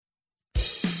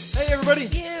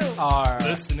everybody. You Are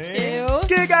listening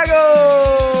to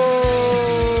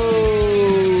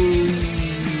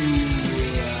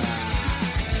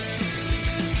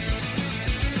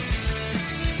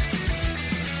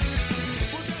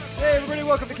Hey everybody,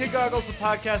 welcome to Kid Goggles, the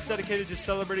podcast dedicated to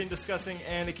celebrating, discussing,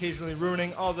 and occasionally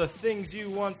ruining all the things you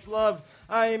once loved.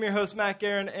 I am your host, Matt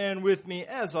Guerin, and with me,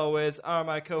 as always, are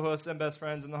my co-hosts and best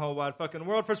friends in the whole wide fucking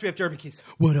world. First, we have Jeremy Keys.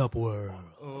 What up, world?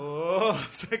 Oh,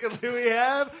 secondly, we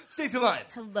have Stacey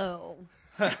Lyons. hello.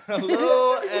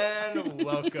 Hello and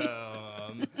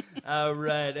welcome. All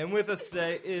right, and with us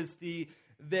today is the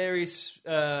very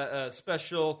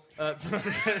special. Oh,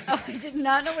 I did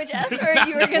not know which S word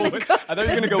you were going to go. I thought you were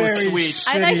going to go with sweet.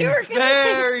 I thought you were going to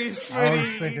say. Very switty. I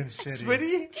was thinking shitty.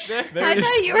 Switty? I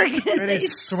thought you were going to Very say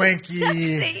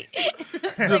swanky. sexy.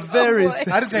 The very. boy.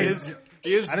 I didn't He say is,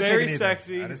 he is I didn't very take it either.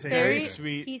 sexy. I didn't take it Very either.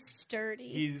 sweet. He's sturdy.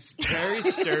 He's very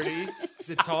sturdy. He's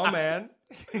a tall man.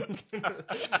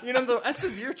 You know, the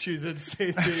S's you're choosing,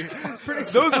 Stacey. Pretty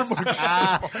those are more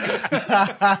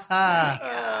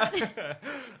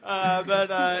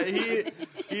but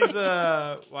he's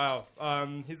a wow.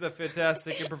 He's a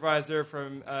fantastic improviser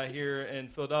from here in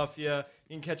Philadelphia.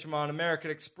 You can catch him on American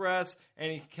Express,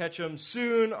 and you can catch him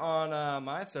soon on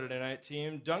my Saturday night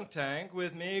team, Dunk Tank,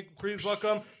 with me. Please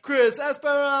welcome Chris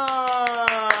Esperon.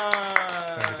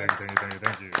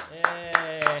 Thank you.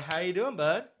 Hey, how you doing,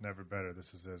 bud? Never better.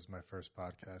 This is my first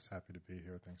podcast. Happy to be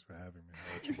here. Thanks for having me.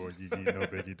 It's your boy Gigi. No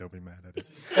biggie. Don't be mad at it.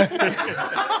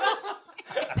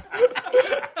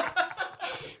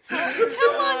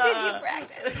 How long did you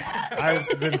practice that?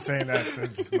 I've been saying that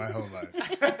since my whole life.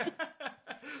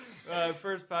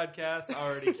 First podcast,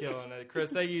 already killing it.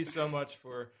 Chris, thank you so much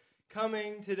for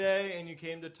coming today, and you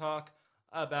came to talk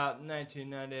about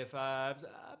 1995's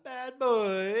Bad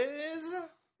Boys.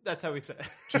 That's how we say it.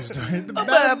 Just doing the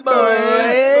Bad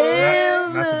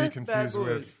Boys. Not to be confused Bad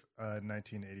Boys. with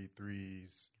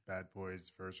 1983's Bad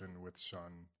Boys version with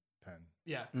Sean Penn.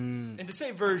 Yeah. And to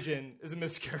say version is a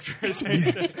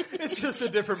mischaracterization. It's just a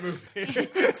different movie.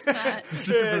 It's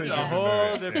a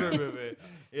whole different movie.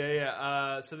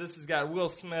 Yeah. So this has got Will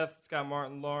Smith. It's got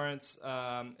Martin Lawrence.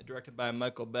 Directed by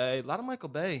Michael Bay. A lot of Michael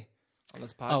Bay on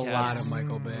this podcast. A lot of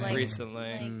Michael Bay. Like-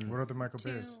 recently. What are the Michael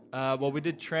Bays? Well, we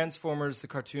did Transformers, the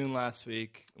cartoon, last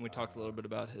week, and we talked a little bit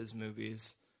about his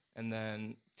movies. And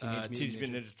then Teenage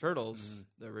Mutant Ninja Turtles,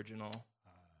 the original.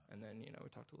 And then, we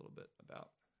talked a little bit about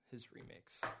his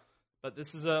remakes. But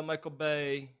this is a Michael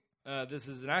Bay. This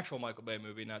is an actual Michael Bay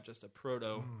movie, not just a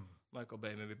proto Michael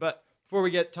Bay movie. But before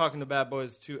we get talking to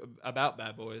about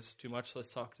Bad Boys too much,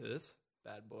 let's talk to this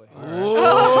bad boy.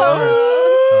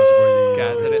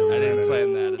 Guys, I didn't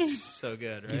plan that. It's so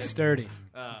good, right? He's sturdy.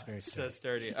 So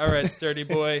sturdy. All right, sturdy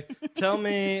boy. Tell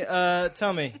me.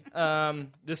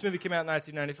 This movie came out in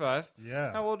 1995.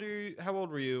 Yeah. How old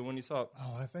were you when you saw it?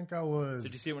 Oh, I think I was.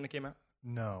 Did you see it when it came out?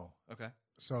 No. Okay.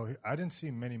 So I didn't see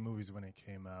many movies when it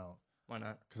came out Why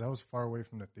not? because I was far away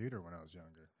from the theater when I was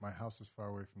younger. My house was far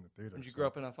away from the theater. Did you grow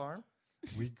up in a farm?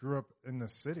 We grew up in the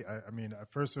city. I mean,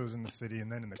 at first it was in the city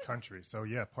and then in the country. So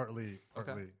yeah, partly a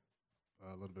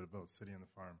little bit of both, city and the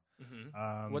farm.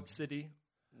 Mm-hmm. What city?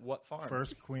 What farm?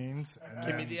 First Queens. And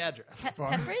Give me then the address.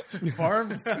 Pepperidge?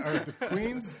 farms are the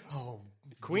Queens. Oh,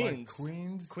 Queens. like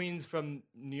Queens. Queens from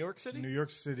New York City? New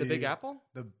York City. The Big Apple?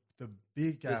 The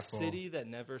Big The Apple. city that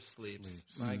never sleeps.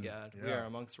 My God. We Yeah. are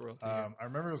amongst royalty. I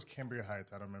remember it was Cambria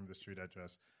Heights. I don't remember the street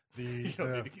address. don't The need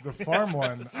to the farm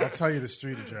one, I'll tell you the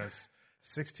street address.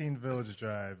 16 Village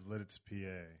Drive, Lidditz,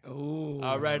 PA. Oh,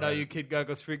 All right, all you Kid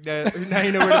Goggles freak, now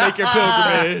you know where to make your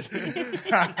pilgrimage.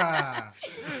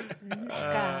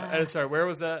 And sorry, where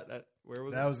was that? Where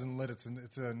was That was in Lidditz.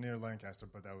 It's near Lancaster,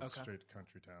 but that was straight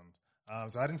country town.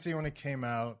 So I didn't see it when it came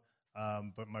out,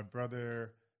 but my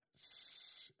brother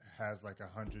has like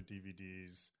 100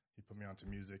 DVDs. He put me onto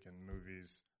music and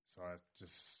movies, so I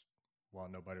just, while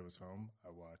nobody was home, I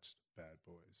watched Bad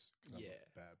Boys. I'm a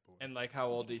bad boy. And like, how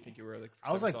old do you think you were? Like,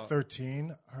 I was like saw it?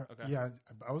 13. Okay. Yeah,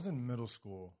 I was in middle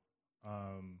school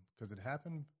because it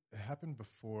happened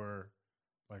before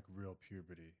like real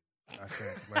puberty. I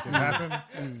think like it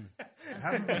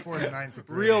happened before the 9th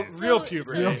grade. Real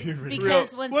puberty. Real puberty.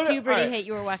 Because once What- puberty all right. hit,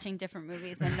 you were watching different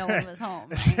movies when no one was home.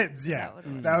 Right? Yeah,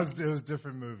 it was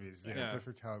different movies. Yeah, Yeah.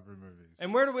 different caliber movies.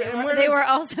 And where do we? And where They does- were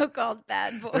also called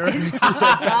Bad Boys.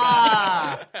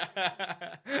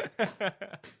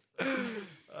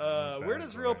 where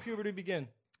does real puberty begin?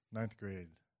 9th grade.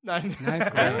 Ninth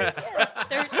 13,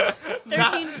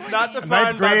 14. Not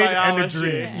defined 9th grade by and a biology.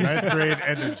 dream. 9th grade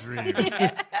and a dream.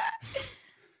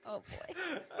 Oh, boy.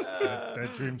 That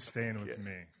dream's staying with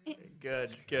me.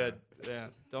 Good. Yeah,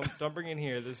 don't bring in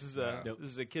here. This is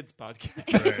a kids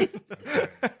podcast. Right. Okay.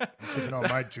 I'm keeping all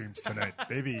my dreams tonight,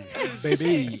 baby.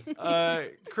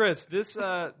 Chris, this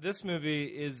movie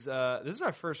is this is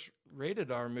our first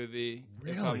rated R movie,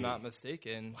 if I'm not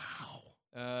mistaken. Wow.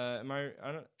 Am I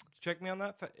don't check me on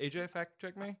that, AJ. Fact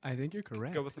check me. I think you're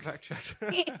correct. Go with the fact check.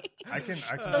 I can give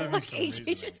you some AJ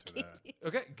reasoning just to gave that. you.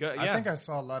 Okay, good. Yeah. I think I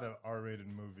saw a lot of R-rated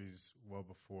movies well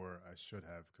before I should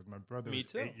have, because my brother Me was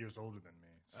too. 8 years older than me.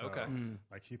 So, Okay.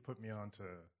 like, he put me on to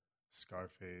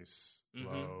Scarface,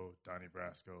 Blow, Donnie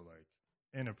Brasco, like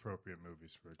inappropriate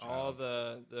movies for a child. all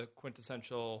the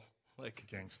quintessential like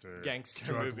gangster movies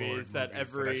drug lord that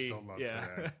every I still love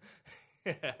today.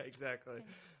 yeah, exactly.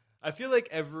 I feel like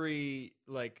every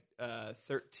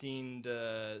 13 to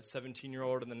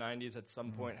 17-year-old in the 90s at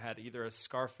some point had either a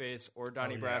Scarface or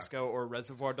Donnie Brasco or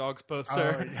Reservoir Dogs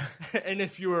poster. And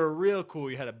if you were real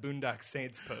cool, you had a Boondock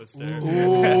Saints poster.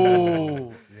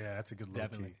 Ooh. Yeah, that's a good look.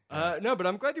 Definitely. No, but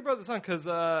I'm glad you brought this on because,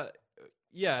 I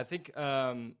think,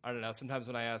 I don't know, sometimes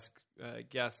when I ask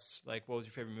guests, like, what was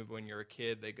your favorite movie when you were a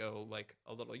kid, they go, like,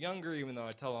 a little younger, even though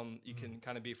I tell them you can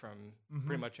kind of be from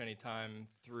pretty much any time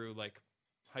through, like,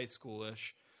 high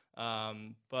schoolish.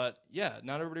 But yeah,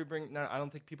 not everybody I don't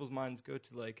think people's minds go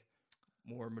to like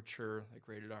more mature like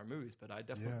rated R movies, but I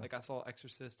definitely like I saw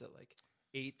Exorcist at like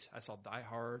 8. I saw Die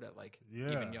Hard at like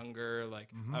even younger. Like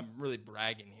I'm really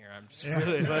bragging here. I'm just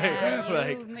really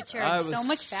you matured so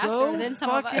much faster than some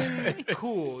of us.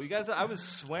 Cool. You guys, I was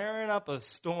swearing up a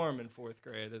storm in 4th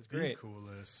grade. It's great. The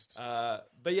coolest.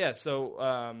 But yeah,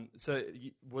 so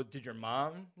did your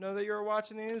mom know that you were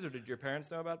watching these, or did your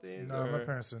parents know about these? No, my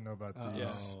parents didn't know about these.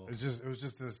 Yeah. It was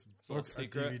just this book of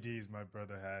DVDs my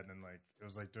brother had, and like it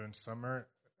was like during summer.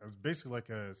 It was basically like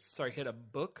a he had a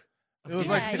book. It was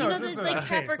Yeah, like those a like case,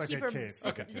 Trapper like Keeper a case.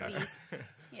 Okay, DVDs.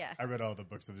 Yeah. I read all the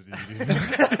books of the DVD.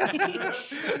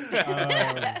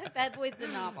 Bad Boys the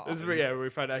novel. This is where we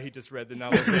find out he just read the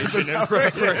novelization in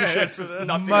preparation for this.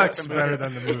 Much better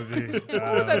than the movie. What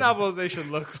would that novelization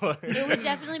look like? It would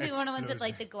definitely be one of the ones with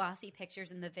like the glossy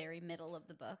pictures in the very middle of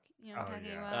the book. You know what I'm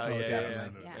talking about? Yeah.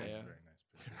 Definitely. Yeah. Very nice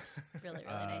pictures. Really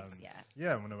nice. Yeah.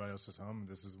 Yeah, when nobody else was home,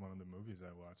 this was one of the movies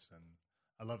I watched, and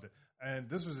I loved it. And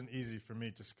this wasn't easy for me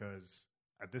just because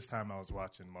at this time I was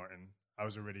watching Martin. I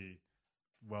was already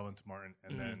well into Martin,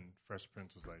 and then Fresh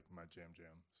Prince was like my jam.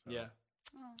 So, Yeah.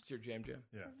 Oh, It's your jam. Yeah.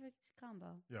 perfect combo.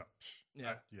 Yeah.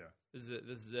 Yeah. Yeah. This is it.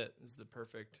 This is the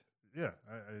perfect. Yeah.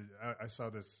 I saw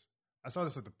this. I saw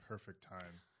this at the perfect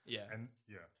time. Yeah. And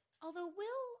yeah. Although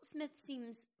Will Smith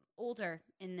seems older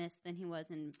in this than he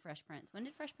was in Fresh Prince. When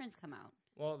did Fresh Prince come out?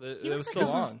 Well, it looks was like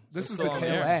still on. This It is was the still on tail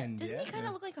there. end. Doesn't yeah. he kind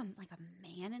of look like a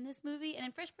man in this movie? And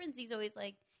in Fresh Prince, he's always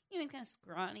like, he's kind of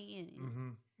scrawny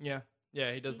and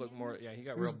Yeah, he does look more. Yeah, he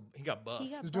got buff. he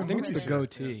got He's doing I think it's movies the here.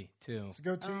 goatee too. It's a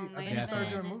goatee. Oh, I might think he have started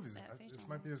been. doing movies. That This facial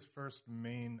might be his first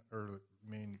main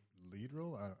lead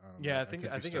role. I don't Yeah, know. I think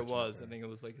could be it stretching was. there. I think it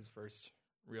was like his first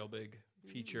real big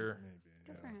feature. Maybe.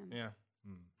 good for him. Yeah.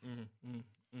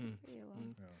 Pretty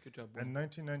well. Good job. And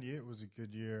 1998 was a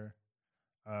good year.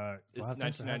 It's a lot of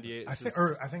things 1998.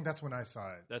 happened. I think that's when I saw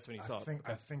it. That's when you saw it.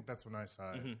 I think that's when I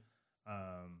saw it.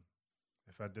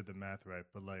 If I did the math right,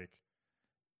 but like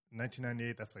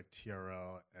 1998, that's like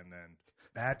TRL, and then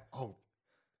Bad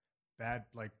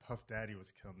like Puff Daddy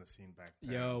was killing the scene back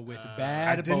then. Yo, with I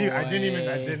Bad didn't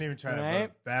Boy. even try Right? that.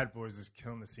 But Bad Boys was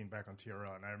killing the scene back on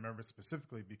TRL, and I remember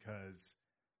specifically because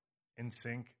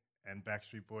NSYNC and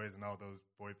Backstreet Boys and all those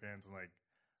boy bands and like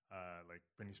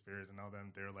Britney Spears and all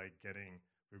them, they're like getting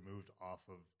removed off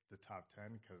of the top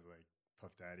 10 because like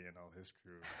Puff Daddy and all his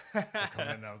crew were coming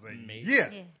in. And I was like,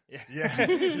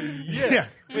 yeah.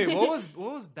 Wait, what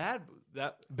was Bad?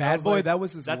 Bad Boy, like- that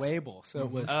was his that's- label. So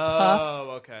it was Puff, Oh,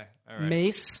 okay. All right.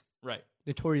 Mace, Right.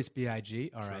 Notorious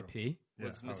B.I.G., R.I.p. Yeah,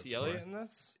 Was how Missy it's Elliott going. in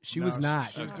this? She No, was not.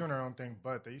 She was doing her own thing,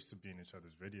 but they used to be in each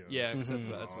other's videos. Yeah, 'cause that's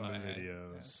All why. the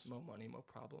videos. Mo Money, Mo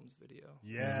Problems video.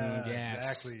 Yeah,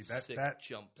 Yes. exactly. Sick That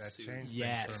jumpsuit. changed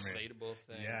Yes. things for me. Relatable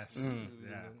thing. Yes.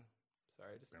 Yeah.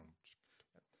 Sorry, just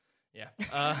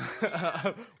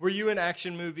yeah. Were you an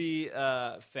action movie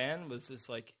fan? Was this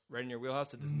like right in your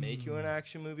wheelhouse? Did this make you an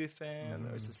action movie fan,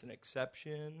 or is this an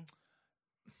exception?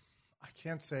 I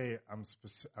can't say I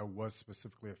was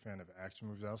specifically a fan of action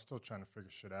movies. I was still trying to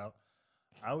figure shit out.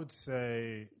 I would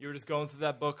say You were just going through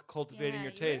that book, cultivating Yeah,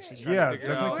 your you taste. were- just trying to Yeah, figure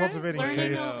definitely out- cultivating learning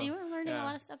taste. You were learning Yeah. a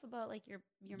lot of stuff about like your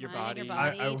Your mind and your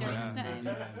body. body during this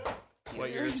time.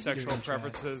 what your sexual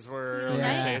preferences were, or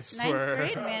Yeah. your tastes Ninth were.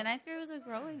 grade, man. Ninth grade was a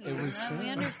growing age. We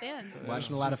understand.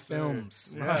 Watching a lot of films.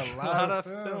 Yeah, a lot of films.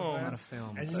 films. A lot man. of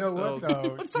films. And you know what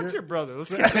though? Let's talk to your brother.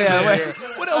 Let's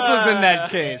What else was in that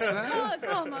case?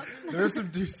 Call him up. There's some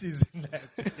doozies in that.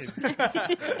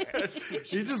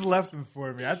 He just left them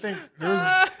for me. I think there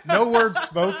was no words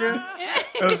spoken.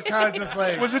 It was kind of just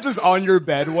like, Was it just on your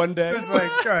bed one day? just like,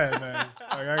 go ahead, man.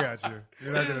 Like, I got you.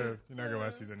 You're not gonna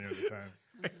watch these any other time.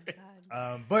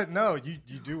 God. But no, you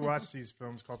do watch these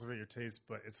films, cultivate your taste.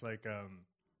 But it's like,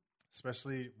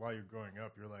 especially while you're growing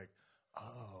up, you're like,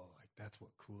 oh, like that's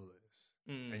what cool is,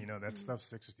 and you know that stuff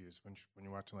sticks with you. It's when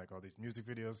you're watching like all these music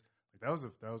videos. Like that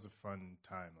was a fun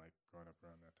time, like growing up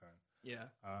around that time. Yeah.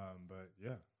 But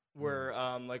yeah, Were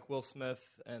like Will Smith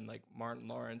and like Martin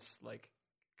Lawrence like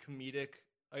comedic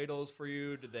idols for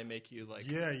you? Did they make you like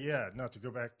yeah. No, to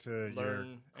go back to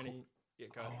learn any? Yeah,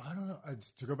 go ahead. I don't know.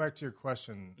 To go back to your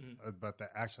question about the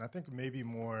action, I think maybe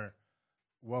more.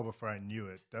 Well, before I knew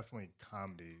it, definitely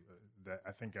comedy. That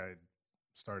I think I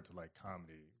started to like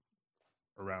comedy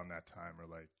around that time, or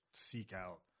like seek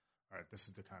out. All right, this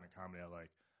is the kind of comedy I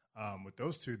like. With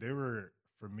those two, they were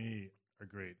for me a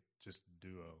great just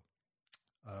duo.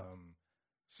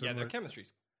 Yeah, their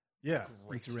chemistry's Yeah,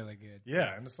 It's really good.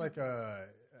 yeah, and it's like a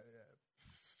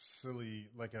silly,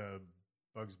 like a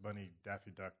Bugs Bunny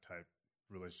Daffy Duck type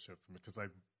relationship for me, because like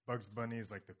Bugs Bunny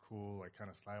is like the cool, like kind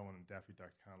of sly one, and Daffy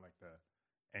Duck's kind of like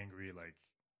the angry, like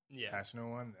passionate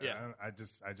one. Yeah, and I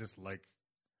just like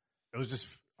it was just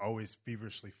always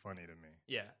feverishly funny to me.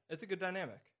 Yeah, it's a good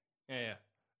dynamic. Yeah.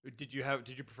 Did you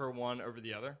prefer one over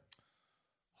the other?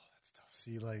 Oh, that's tough.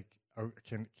 See, like,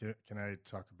 can I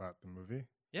talk about the movie?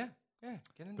 Yeah. Get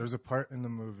in. There's a part in the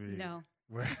movie. No.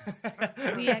 Where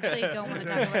We actually don't want to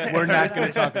talk about that. We're not going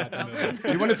to talk about the movie.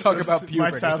 We want to talk about my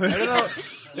puberty. childhood. This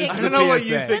I is don't a know what you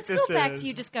PSA. think Let's this go back is. to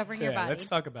you discovering your Yeah, body. let's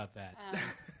talk about that. Um,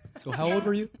 So how old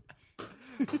were you?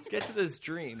 Let's get to this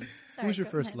dream. sorry, Who was your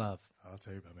go first ahead. love? I'll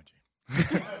tell you about my dream.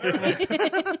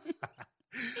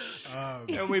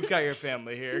 And we've got your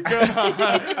family here. Come on,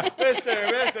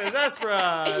 Mrs.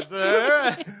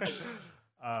 Esperanza.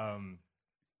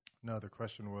 No, the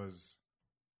question was.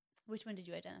 Which one did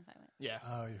you identify with? Yeah.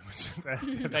 Oh, you mentioned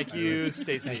that. Thank you,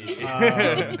 Stacey.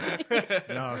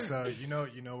 No, so you know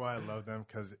why I love them,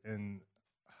 because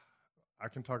I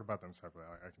can talk about them separately.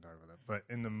 I can talk about that, but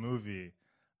in the movie,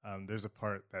 there's a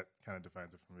part that kind of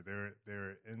defines it for me. They're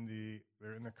in the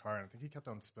car, and I think he kept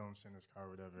on spilling shit in his car or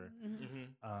whatever. And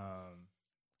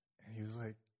he was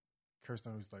like,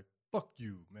 Kirsten was like, "Fuck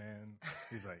you, man."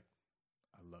 He's like,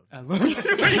 "I love you." He's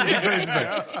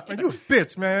like, "Man, you a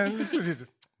bitch, man." You should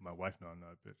my wife, no, I'm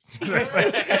not a bitch. And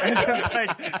it's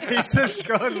like he's just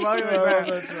going along like that.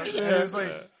 And it's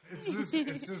like it's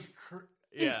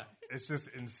just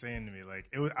insane to me. Like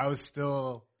I was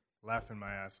still laughing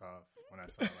my ass off when I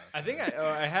saw it. I think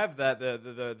I have that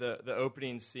the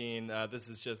opening scene. This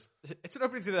is just it's an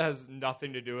opening scene that has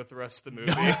nothing to do with the rest of the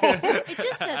movie. It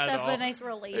just sets up all. a nice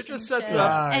relationship. It just sets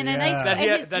up and a nice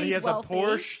that he has a wealthy.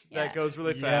 Porsche Yeah. that goes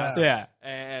really Yeah. fast. Yeah.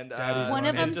 And One of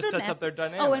and them's it just the sets up their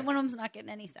dynamic. Oh, and one of them's not getting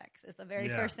any sex. Is the very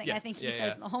Yeah. first thing I think he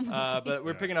says in the whole movie. But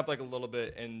we're picking up like a little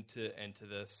bit into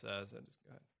this. So just go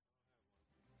ahead.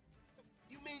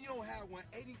 You mean you don't have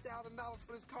 $80,000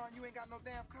 for this car and you ain't got no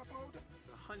damn cup holder? It's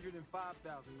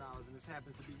 $105,000, and this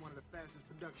happens to be one of the fastest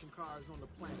production cars on the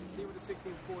planet. 0 to 60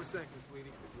 in 4 seconds,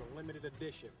 sweetie. This is a limited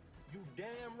edition. You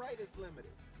damn right it's limited.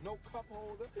 No cup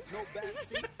holder, no back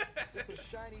seat, just a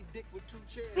shiny dick with 2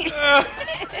 chairs. And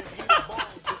these balls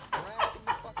just dragging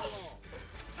the fuck along.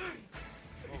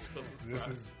 This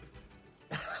is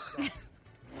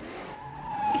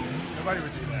nobody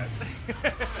would do that.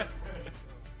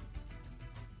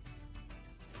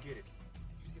 Get it.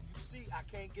 If you see, I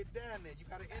can't get down there. You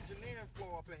got an engineering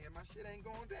floor up in here. My shit ain't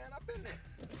going down up in there.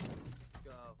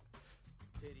 Go.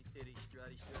 Titty, titty,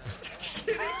 strutty,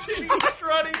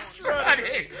 strutty.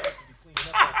 Strutting.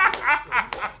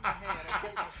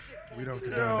 We don't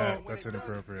condone that. That's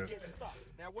inappropriate.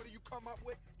 Now, what do you come up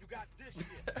with? You got this shit.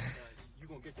 You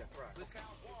gonna get that fry. Listen,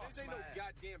 this ain't no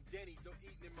goddamn Denny's. Don't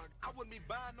eat in my... I wouldn't be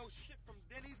buying no shit from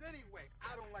Denny's anyway.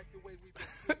 I don't like the way we've been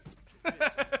treated.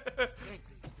 Skank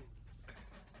these fools.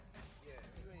 Yeah,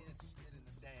 you ain't interested in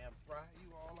the damn fry.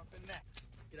 You all up in that.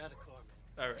 Get out of the car, man.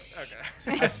 All right. Okay.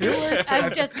 I feel like I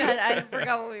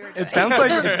forgot what we were doing. it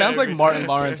sounds like Martin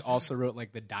Lawrence also wrote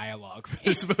like the dialogue for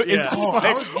this movie. It's Yeah. just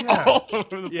all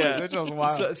over the place. Yeah. It was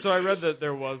wild. So I read that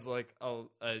there was like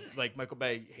like Michael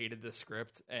Bay hated the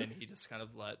script and he just kind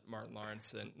of let Martin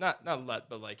Lawrence and not let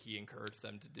but like he encouraged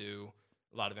them to do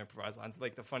a lot of improvised lines.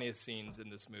 Like the funniest scenes in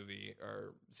this movie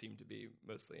seem to be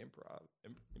mostly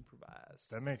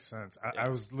improvised. That makes sense. I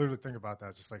was literally thinking about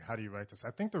that. Just like, how do you write this?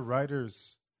 I think the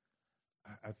writers,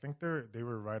 they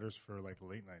were writers for like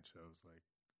late night shows, like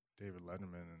David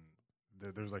Letterman,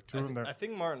 and there's like two of them there. I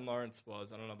think Martin Lawrence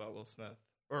was. I don't know about Will Smith.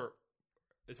 Or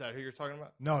is that who you're talking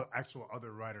about? No, actual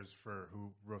other writers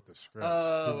who wrote the script.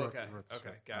 Oh, okay.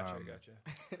 Okay, gotcha.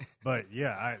 But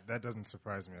yeah, that doesn't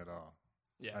surprise me at all.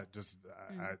 Yeah.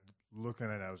 I looking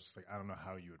at it, I was just like, I don't know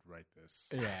how you would write this.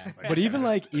 Yeah, but even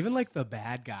like the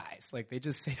bad guys, like they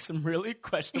just say some really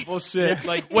questionable shit.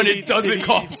 Like when it doesn't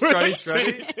call for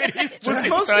strutty.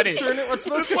 What's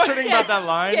most concerning about that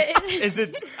line is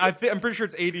I'm pretty sure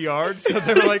it's 80 yards. So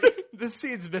they were like, this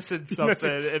scene's missing something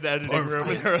in the editing room,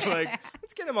 and they were like,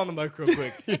 let's get him on the mic real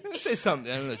quick. Let's say something.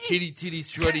 I don't know, titty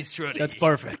strutty. That's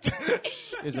perfect.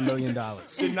 Here's $1 million.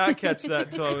 Did not catch that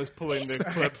until I was pulling the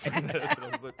clip from this, and I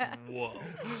was like, whoa.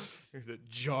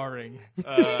 Jarring.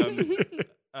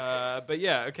 But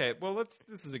yeah, okay. Well,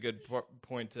 this is a good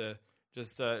point to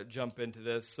just jump into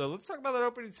this. So let's talk about that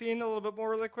opening scene a little bit more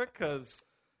really quick, because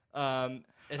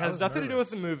it has nothing to do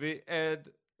with the movie. And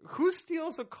who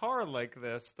steals a car like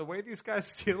this? The way these guys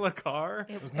steal a car?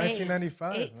 It was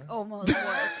 1995. It almost worked.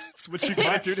 That's what you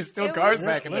gotta do to steal cars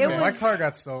back in the day. My car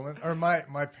got stolen, or my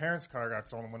parents' car got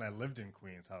stolen when I lived in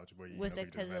Queens. Was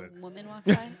it because a woman walked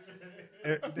by?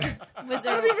 I don't even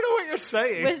know what you're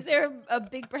saying. Was there a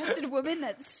big-breasted woman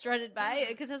that strutted by?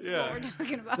 Because that's what we're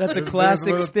talking about. That's a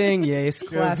classic Sting, yes,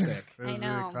 classic. I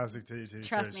know. A classic titty.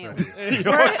 Trust me.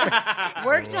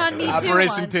 Worked on me too.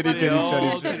 Operation once, Titty but- Titty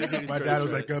Strutty. My dad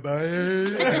was like, goodbye.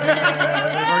 And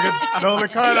I stole the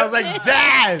car, and I was like,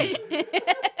 Dad!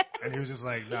 And he was just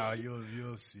like, no,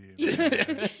 you'll see.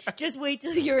 Just wait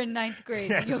till you're in 9th grade.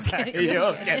 Yeah, You'll get it.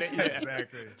 You'll get it. Yeah.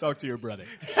 Exactly. Talk to your brother.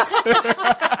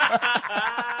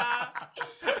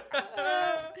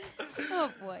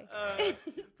 Oh, boy.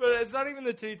 But it's not even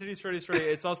the titty strutty.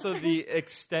 It's also the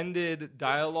extended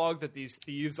dialogue that these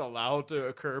thieves allow to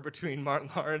occur between Martin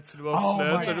Lawrence and Will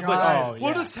Smith. My They're just God. like,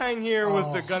 we'll just hang here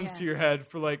with the guns to your head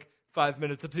for like 5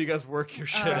 minutes until you guys work your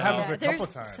shit That out. happens a couple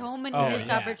There's times. so many Oh, missed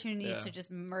yeah. opportunities Yeah. to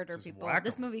just murder people. whack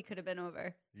This 'em. movie could have been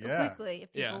over so Yeah. quickly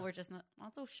if people Yeah. were just not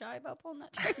so shy about pulling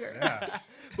that trigger. Yeah.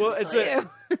 Well, Ew.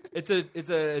 it's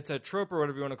a trope or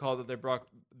whatever you want to call it that they brought.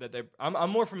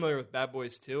 I'm more familiar with Bad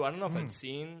Boys 2. I don't know if I'd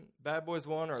seen Bad Boys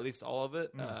 1 or at least all of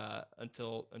it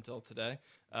until today.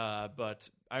 But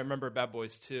I remember Bad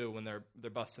Boys 2 when they're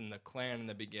busting the Klan in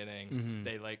the beginning.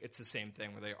 They it's the same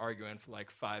thing where they arguing for like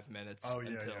 5 minutes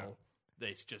until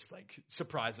they just like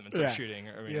surprise them and start shooting.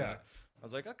 I mean, I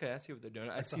was like, okay, I see what they're doing.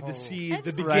 I see the seed, I've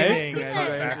the seen beginning. that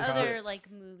Right. in other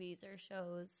like movies or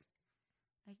shows.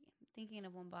 I'm thinking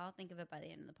of one, but I'll think of it by the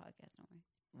end of the podcast. Don't worry.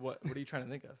 What are you trying to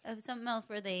think of? Of something else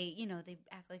where they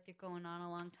act like they're going on a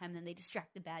long time, then they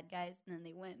distract the bad guys, and then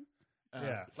they win.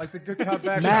 Yeah. Like the good cop,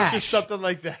 bad Mash. cop. Just something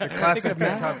like that. The classic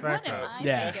good cop, What bad am cop. I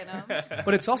Yeah. thinking of?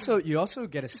 But you also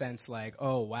get a sense like,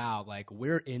 oh wow, like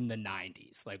we're in the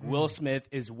 90s. Like Will Smith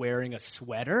is wearing a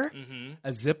sweater,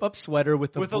 a zip-up sweater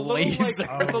with a blazer.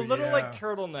 With a little yeah. like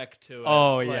turtleneck to it.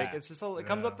 Oh, Like, yeah. it's just it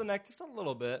comes up the neck just a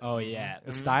little bit. Oh yeah,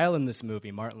 the style in this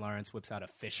movie. Martin Lawrence whips out a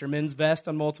fisherman's vest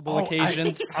on multiple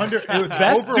occasions. It was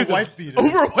Best- over dude, a white beater.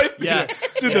 Over white beater.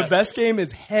 Yes. Dude, Yes. the best game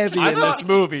is heavy I in thought- this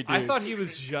movie, dude. I thought he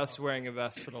was just wearing a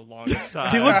vest for the longest time.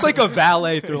 he looks like a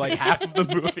valet through like half of the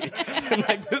movie in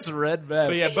like this red vest.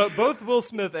 But yeah, both Will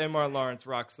Smith and Martin Lawrence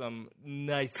rock some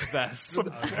nice vests.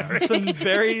 some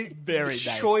very, Very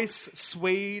nice. choice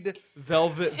suede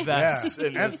velvet vests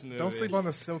in And this movie. don't sleep on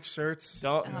the silk shirts.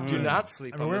 Do not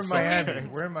sleep I mean, on we're the in silk Miami. shirts.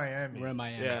 We're in Miami. We're in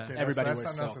Miami. Yeah. Okay, Everybody that's wears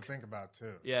something else silk. to think about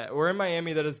too. Yeah, we're in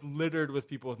Miami that is littered with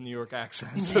people with New York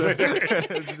accents.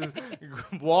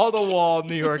 Wall to wall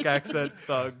New York accent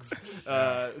thugs,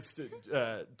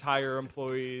 tire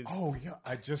employees. Oh yeah,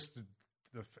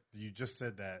 you just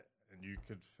said that, and you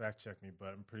could fact check me, but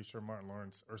I'm pretty sure Martin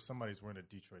Lawrence or somebody's wearing a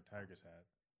Detroit Tigers hat.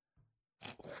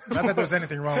 Not that there's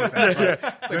anything wrong with that.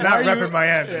 But they're not repping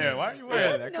Miami. Yeah, why are you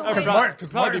wearing that? No, Because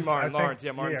wait. Probably Martin Martin Lawrence.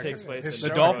 Yeah, Martin takes 'cause place his in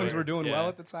The show Dolphins earlier. were doing Yeah. well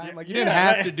at the time. Like you Yeah. didn't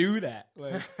have to do that.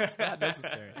 Like it's not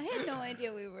necessary. I had no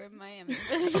idea we were in Miami.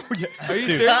 Are you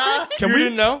serious?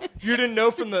 Didn't know? You didn't know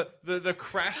from the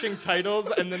crashing titles,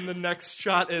 and then the next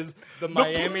shot is the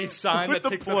Miami sign that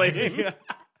takes up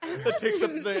that takes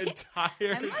up the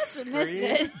entire I must have screen. missed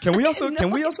it. Can we also No can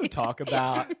we idea. also talk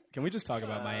about can we just talk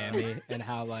about Miami and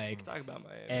how like Talk about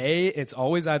Miami. it's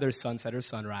always either sunset or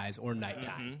sunrise or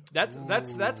nighttime.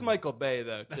 That's Michael Bay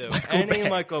though too. Michael Any Bay.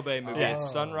 Michael Bay movie, Yeah.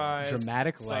 it's sunrise,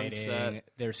 Dramatic sunset. lighting,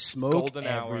 there's smoke golden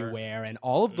hour. everywhere, and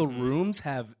all of the rooms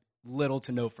have little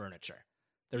to no furniture.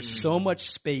 There's so much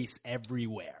space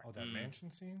everywhere. Oh, that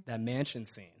mansion scene? That mansion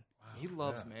scene. He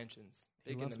loves mansions.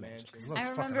 Big into mansions. He loves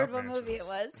I fucking remembered up what movie mansions. it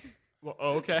was. Well,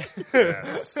 okay.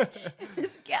 Yes.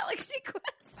 It's Galaxy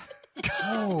Quest.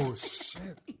 Oh,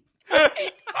 shit.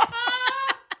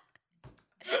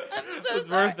 I'm so It's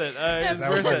sorry. worth it. It's That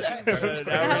worth was- it. that is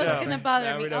Now we That was know. gonna bother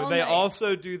Now me we know. all They night.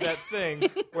 also do that thing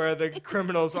where the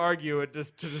criminals argue it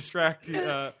just to distract you.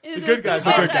 The And good then guys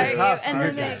the argue. guys argue, Tops and then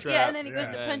argue. Strap. he goes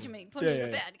to Yeah. punch him. He punches Yeah,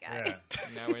 the yeah. bad guy. Yeah.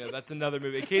 Now we know that's another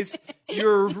movie. In case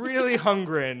you're really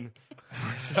hungering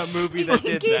for some movie that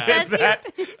In did case that,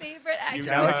 that's your favorite action you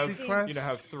Galaxy movie. Quest? You now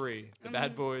have 3: the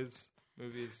Bad Boys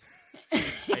movies And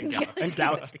and Galaxy.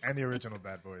 Galaxy. And the original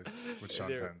Bad Boys with Sean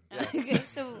There- Penn. Okay,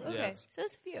 so Yes. so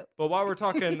it's a few. But while we're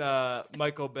talking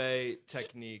Michael Bay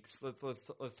techniques, let's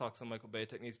talk some Michael Bay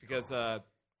techniques because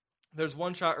there's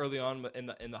one shot early on in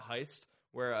the heist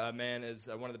where a man is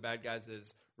one of the bad guys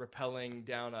is rappelling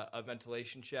down a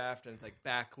ventilation shaft and it's like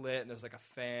backlit and there's like a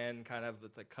fan kind of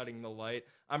that's like cutting the light.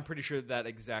 I'm pretty sure that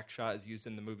exact shot is used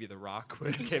in the movie The Rock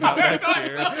when it came out next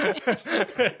year.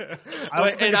 also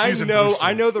think And it's I used in Blue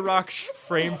Streak. know The Rock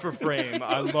frame for frame.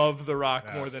 I love The Rock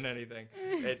more than anything.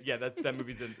 That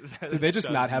movie's in. Did they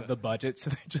just not have the budget, so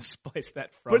they just spliced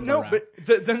that from But no, the Rock?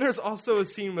 but then there's also a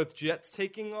scene with jets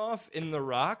taking off in The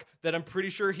Rock that I'm pretty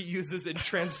sure he uses in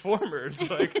Transformers.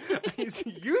 Like he's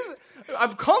using.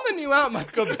 I'm calling you out,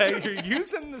 Michael Bay. You're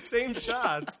using the same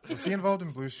shots. Was he involved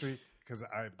in Blue Streak? Because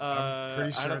I'm pretty I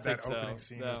sure don't that think so. opening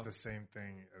scene No. is the same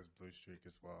thing as Blue Streak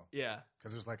as well. Yeah.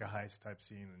 Because there's like a heist type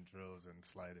scene and drills and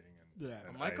sliding and,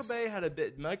 and Michael ice. Bay had a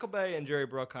bit. Michael Bay and Jerry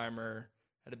Bruckheimer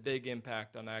had a big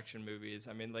impact on action movies.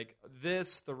 I mean, like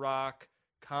this, The Rock,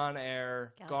 Con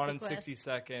Air, Galaxy Gone in Quest. 60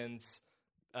 Seconds,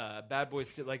 Bad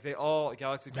Boys 2, like they all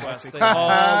Galaxy Quest. They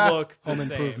all look the Home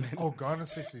same. Improvement. Oh, Gone in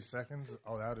 60 Seconds?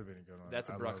 Oh, that would have been a good one. That's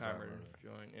a I love that Bruckheimer movie.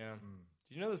 joint. Yeah.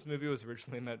 Did you know this movie was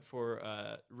originally meant for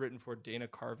written for Dana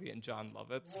Carvey and John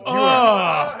Lovitz?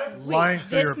 Lying through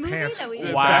This your movie pants. that we Is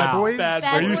just Wow. Bad Boys? Bad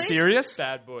Bad Are you Boys? serious?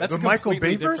 Bad Boys. That's The a Michael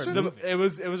completely Bay different version? movie. It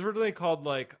was originally called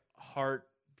like Heart.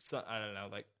 I don't know.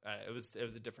 Like it was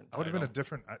a different. That would have been a title.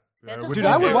 different. That's a would've Dude,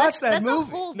 been I would good. watch that that's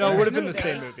movie. A whole No, it would have been different the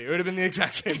same movie. movie. It would have been the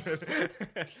exact same movie.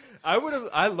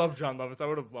 I love John Lovitz. I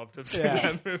would have loved to see Yeah.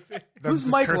 that movie. Them Who's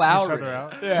just Mike cursing each Lowry? other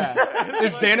out. Yeah.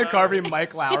 Is Dana Carvey and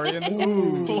Mike Lowry in this?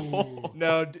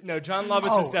 No. John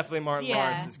Lovitz is Oh. definitely Martin Yeah.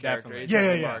 Lawrence's character. Definitely. He's Yeah,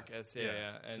 definitely yeah. Marcus.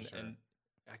 Yeah. for sure. And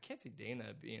I can't see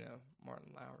Dana being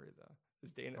Martin Lowry though.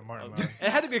 Is Dana? Martin oh, Lowry.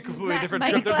 It had to be a completely different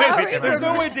Mike script. Lowry. There's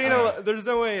no way Lowry. There's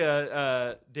no way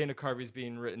Dana Carvey's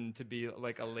being written to be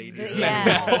like a ladies' Yeah.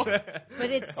 man.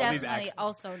 But it's All these definitely accents.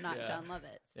 also not Yeah. John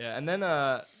Lovitz. Yeah, and then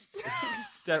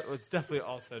it's definitely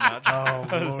also not. John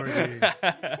Oh, Lordy.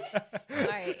 All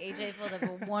right, AJ pulled up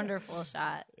a wonderful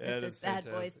shot. Yeah, It that's says Bad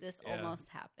Boys. fantastic. This Yeah. almost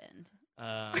happened.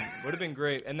 Would have been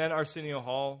great. And then Arsenio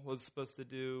Hall was supposed to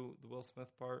do the Will Smith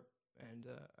part, and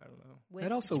I don't know. With,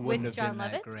 That also with wouldn't have John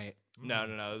been that Lovitz? great. No.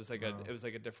 It was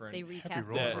like a different. They recast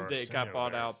role it. for They got Arsenio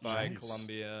bought there. out by Jeez.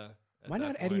 Columbia. at Why that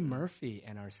not Eddie point. Murphy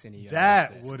and Arsenio?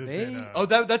 That as this? would have They- been. Oh,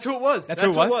 that's who it was. That's who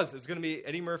it was? It was going to be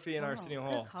Eddie Murphy and Arsenio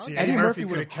good Hall. call. See, Eddie Murphy could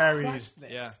would have carried crushed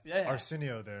this. Yeah.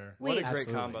 Arsenio there. What a Wait, great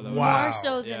Absolutely. combo that Wow. More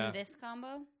so than Yeah. this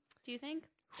combo, do you think?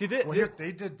 See, Well,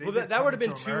 they did. They well, did that would have Coming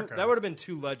been to two. America. That would have been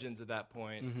two legends at that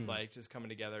point, Mhm. like just coming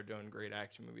together doing great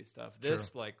action movie stuff.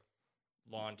 This like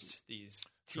launched these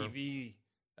TV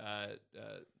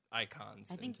icons.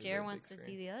 I think into Jer the wants big to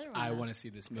screen. see the other one. I now. want to see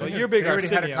this Well, movie. you're a big They already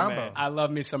had a Arsenio combo. man. I love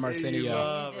me some You Arsenio.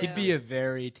 love He'd be a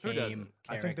very Who tame doesn't?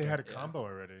 I think they had a Yeah. combo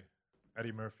already.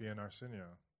 Eddie Murphy and Arsenio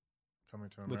coming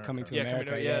to America. With Coming to Yeah,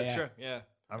 America. yeah, that's true. Yeah,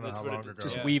 I don't know That's how what it long did. ago.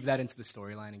 Just Yeah. weave that into the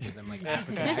storyline and give them like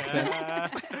African accents.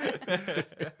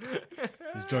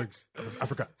 These drugs,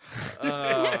 Africa.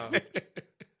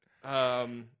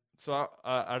 So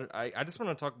I just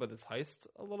want to talk about this heist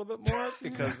a little bit more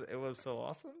because it was so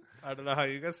awesome. I don't know how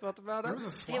you guys felt about There it. was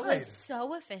a slide. It was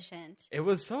so efficient. It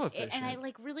was so efficient. And I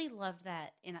like really loved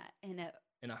that in a In a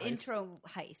heist. intro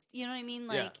heist. You know what I mean?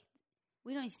 Like Yeah.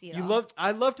 we don't see it. You all. loved.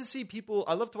 I love to see people.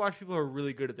 I love to watch people who are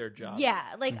really good at their jobs.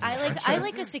 Yeah, like I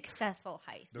like a successful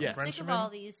heist. The Yes. Think of Frenchman? all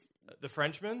these. The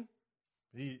Frenchman.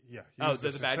 He Oh, was the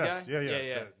bad success. guy?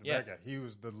 Yeah. The bad guy. He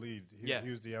was the lead. He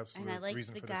was the absolute And I like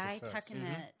reason the for guy the success.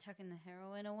 tucking the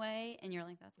heroin away, and you're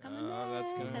like, "That's coming back. Oh,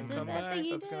 that's gonna That's come a bad back. thing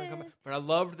he That's gonna did." come back. But I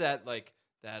loved that that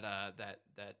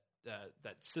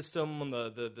system on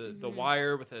the Mm-hmm.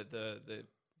 wire with the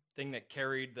thing that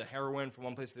carried the heroin from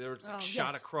one place to the other, just like Oh,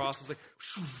 shot yeah. across. It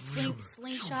was like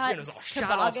Slingshot, and it was all shot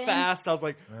off toboggan. fast. I was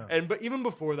like, but even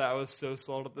before that, I was so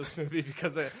sold at this movie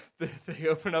because they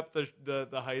open up the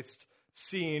heist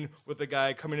scene with the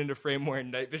guy coming into frame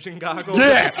wearing night vision goggles,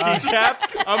 and a ski cap.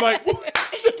 I'm like,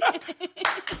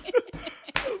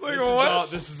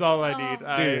 This is all I need.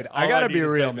 Dude, I gotta be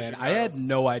real, man. I had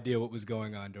no idea what was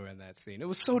going on during that scene. It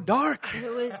was so dark.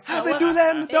 How'd they do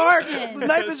that in the dark? The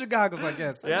night vision goggles, I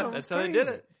guess. Yeah, that's how they did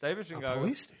it. Night vision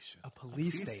goggles. A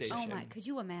police station. Oh my! Could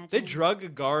you imagine? They drug a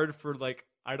guard for like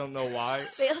I don't know why.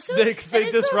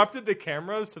 They disrupted the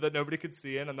cameras so that nobody could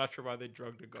see in. I'm not sure why they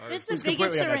drugged a guard. This is the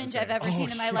biggest syringe I've ever seen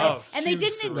in my life, and they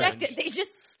didn't inject it. They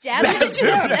just stabbed it into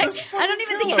their neck. I don't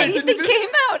even think anything came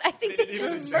out. I think they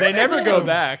just They never go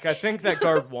back. I think that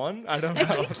guard won. I don't know.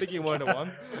 I think he won to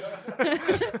one.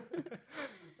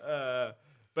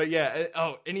 But yeah,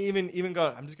 and even go.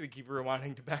 I'm just gonna keep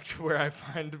rewinding back to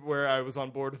where I was on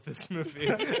board with this movie.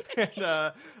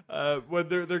 And when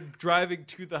they're driving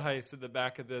to the heist in the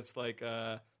back of this, like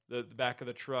the back of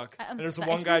the truck, and there's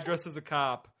one guy dressed as a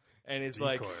cop, and he's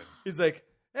like,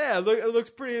 yeah, it looks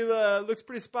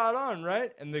pretty spot on,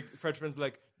 right? And the Frenchman's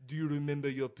like, do you remember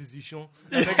your position?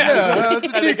 And the guy's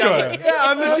it's a decoy. yeah,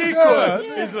 I'm the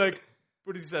decoy. He's like,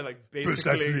 what did he say? Like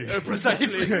basically,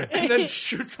 precisely, and then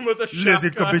shoots him with a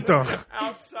shotgun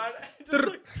outside. Just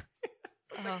like,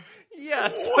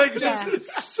 yes, like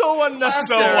just so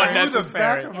unnecessary. It was the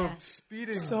back of a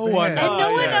speeding van. And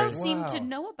no one else seemed to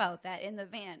know about that in the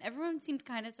van. Everyone seemed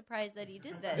kind of surprised that he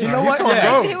did this. You know what?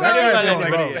 They were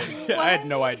I had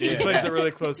no idea. He plays it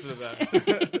really close to the vest.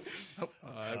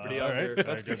 Everybody on right. their best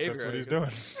I guess behavior. that's what he's doing.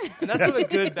 And that's what a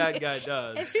good bad guy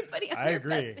does. Everybody on I their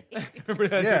agree. best behavior.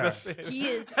 Everybody on their Yeah. best behavior. He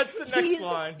is. That's the next he is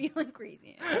line. feeling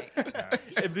crazy.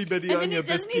 Everybody And on then your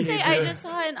best doesn't he say, behavior. "I just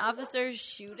saw an officer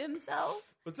shoot himself"?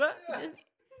 What's that?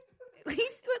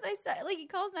 He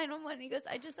calls 911 and he goes,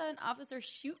 "I just saw an officer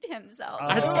shoot himself."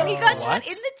 I just- and he got shot What?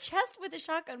 in the chest with a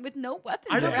shotgun with no weapons.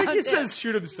 I don't think around he him. says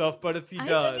shoot himself, but if he I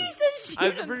does, think he says shoot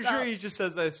I'm pretty himself. sure he just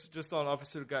says I just saw an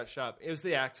officer who got shot. It was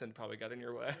the accent probably got in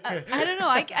your way. I don't know.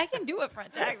 I can do a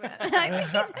French accent. I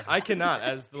think he's I cannot,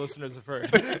 as the listeners have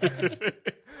heard.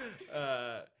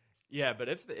 Yeah, but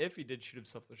if he did shoot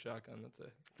himself with a shotgun, that's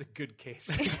a good case.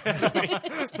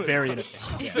 It's very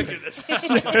ineffective. Figure this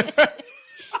out.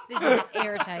 this is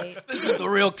airtight. This is the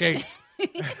real case.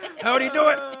 How do you do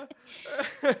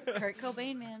it? Kurt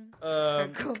Cobain, man.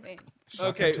 Kurt Cobain.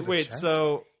 Okay, to the wait. chest?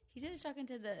 So He did a shotgun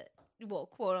to the,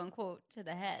 quote unquote, to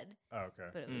the head, Oh, okay.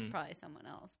 but it was probably someone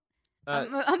else. Uh,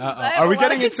 I have Are a we lot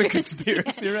getting of into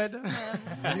conspiracy right now?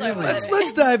 Let's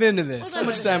Let's dive into this. How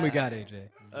much time we got, AJ?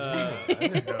 I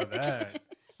didn't know that.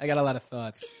 I got a lot of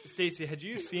thoughts. Stacey, had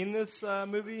you seen this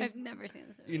movie? I've never seen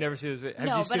this movie. You never seen this? Have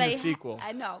no, you seen but the sequel?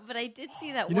 I know, but I did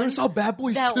see that. You one, never saw Bad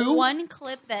Boys that 2? one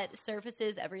clip that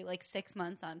surfaces every 6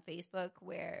 months on Facebook,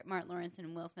 where Martin Lawrence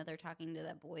and Will Smith are talking to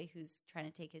that boy who's trying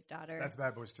to take his daughter. That's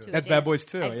Bad Boys 2. to a That's dance. Bad Boys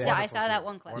 2, yeah. I saw that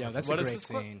one clip. Yeah, that's What a is great this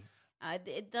clip? scene.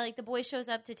 The boy shows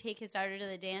up to take his daughter to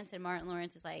the dance, and Martin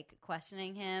Lawrence is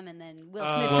questioning him, and then Will Will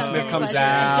Smith Will comes Smith in comes and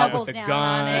out doubles with a down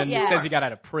gun. on it. He Yeah. says he got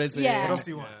out of prison. Yeah. What else do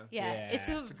you want? Yeah, Yeah.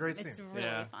 it's a great It's scene. really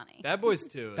Yeah. funny. Bad Boys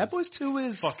 2. Bad Boys 2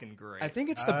 is fucking great. I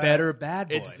think it's the better Bad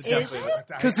Boys. It's definitely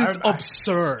Because it's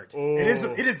absurd. It is.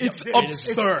 It's It's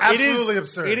absurd. absolutely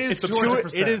absurd. It is. It's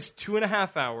 200%. It is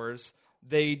 2.5 hours.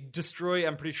 They destroy.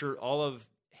 I'm pretty sure all of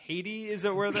Haiti. Is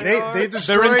it where they are? They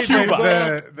destroyed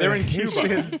Cuba. They're in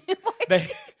Cuba.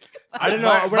 I don't know.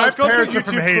 My, When I my was going parents through are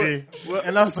from YouTube Haiti, What?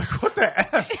 and I was like, "What the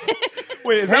f?"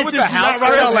 Wait, is that what the Haitians do house not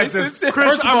rock out was? like this. Chris,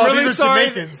 First of I'm all, really these are sorry.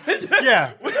 Jamaicans.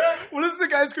 Yeah, What does the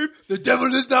guy scream? The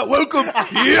devil is not welcome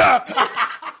here.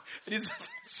 And he's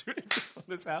shooting from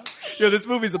this house. Yo, this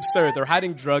movie's absurd. They're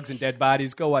hiding drugs and dead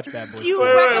bodies. Go watch Bad Boys. Do you 2.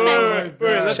 recommend?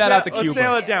 Let's Shout out to let's Cuba.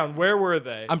 nail it down. Where were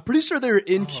they? I'm pretty sure they're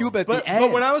in Cuba at the end.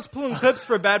 But when I was pulling clips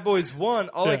for Bad Boys 1,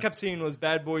 all I kept seeing was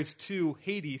Bad Boys 2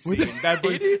 Haiti scene. Bad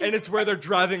Boys, and it's where they're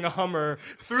driving a Hummer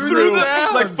through the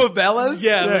like favelas.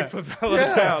 like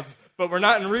favela towns. But we're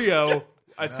not in Rio.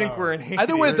 I think we're in Haiti.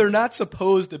 Either way, they're not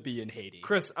supposed to be in Haiti.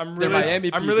 Chris, I'm They're really,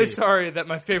 Miami I'm PD. really sorry that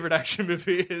my favorite action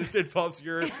movie involves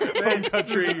your home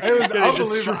country. it was getting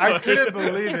unbelievable. I destroyed. couldn't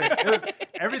believe it.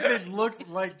 Everything looked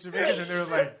like Jamaicans, and they were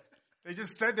like. They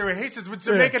just said they were Haitians with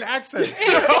Jamaican accents. They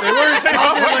weren't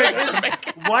talking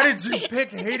like. Why did you pick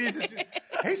Haiti?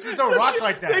 Haitians don't rock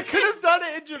like They that. could have done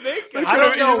it in Jamaica. I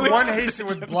don't know one Haitian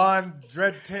with blonde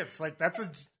dread tips. Like that's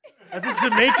a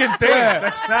Jamaican thing.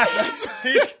 That's not.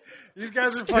 These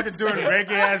guys are fucking doing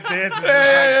reggae ass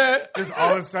dances. Just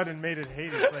all of a sudden made it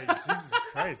Haiti. It's like Jesus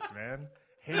Christ, man.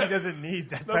 Haiti doesn't need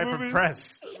that type of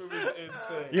press. That movie's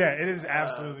insane. Yeah, it is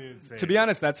absolutely insane. To be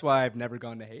honest, that's why I've never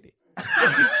gone to Haiti.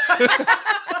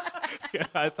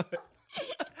 I thought,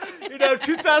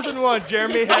 2001,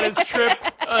 Jeremy had his trip.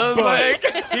 I was like,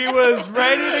 he was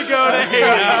ready to go to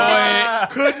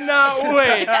Haiti. Could not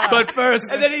wait. but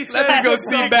first, And then he said, let me go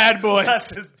see Bad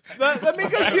Boys. Let me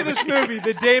go see this movie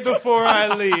the day before I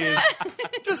leave,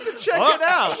 just to check it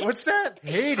out. What's that?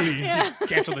 Haiti. Yeah.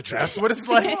 Cancel the trip. That's what it's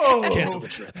like. Cancel the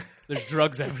trip. There's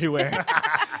drugs everywhere.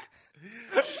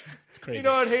 It's crazy. You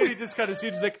know what? Haiti just kind of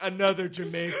seems like another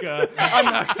Jamaica. I'm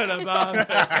not gonna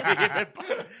bother.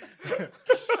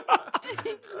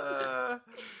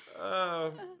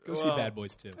 Go see Bad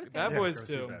Boys 2. Bad Boys go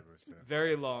see 2. Bad Boys 2.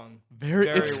 Very long. Very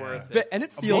worth it. And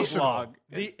it feels Emotional. long.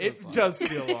 It does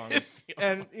feel long.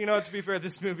 And, you know, to be fair,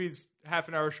 this movie's half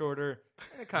an hour shorter.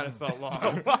 It kind of felt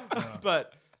long.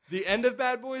 But the end of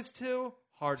Bad Boys 2,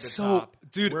 hard to top.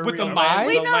 Dude, Where with we the are- mine?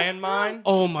 The landmine.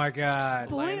 Oh, my God.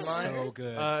 Spoilers. So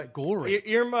good. Gory.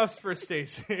 Earmuffs for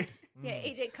Stacy. Yeah,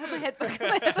 AJ, come ahead. Come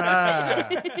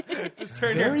ahead. Just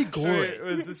turn Very your, gory.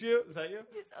 Was this you? Is that you?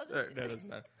 I'll just No, it doesn't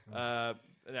matter.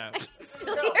 No.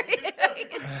 still hear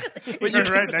it. But you're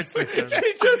right next to him.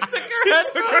 She just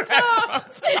took her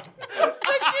headphones off.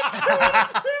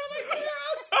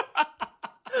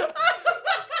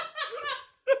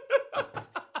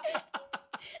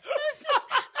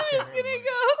 I'm just gonna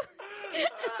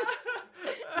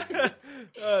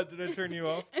go. Did I turn you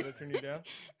off? Did I turn you down?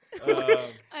 I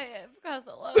have caused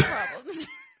a lot of problems.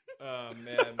 Oh,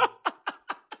 man.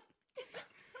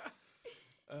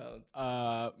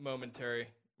 Momentary.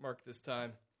 Mark this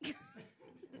time.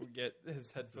 We'll get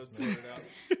his headphones sorted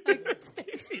out.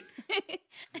 Stacy.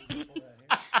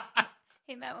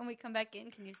 Hey, Matt, when we come back in,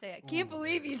 can you say, I can't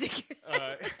believe you took your...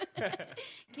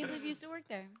 Can't believe you used to work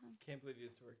there. Can't believe you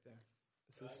used to work there.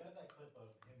 This is... that clip of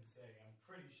him saying, I'm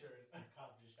pretty sure a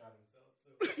cop just shot himself.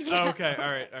 So. Oh, okay.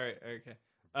 All right. Okay.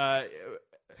 Are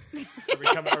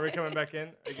we coming back in?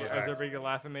 Is everybody gonna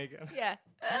laugh at me again? Yeah.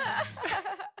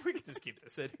 We can just keep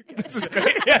this in. This is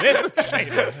great. Yeah, this is great.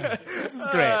 This is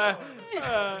great.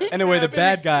 Anyway, the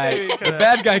bad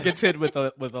guy gets hit with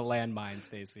a landmine,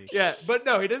 Stacy. Yeah, but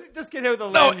no, he doesn't just get hit with a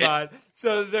landmine.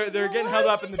 So they're getting held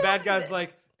up, and the bad guy's this?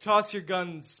 like, toss your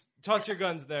guns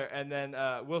there. And then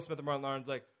Will Smith and Martin Lawrence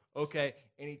like, okay.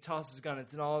 And he tosses his gun.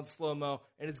 It's all in slow-mo.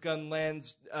 And his gun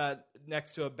lands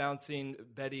next to a bouncing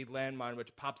Betty landmine,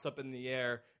 which pops up in the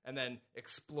air and then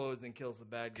explodes and kills the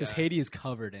bad guy. Because Haiti is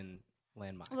covered in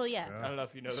landmines. Well, yeah. I don't know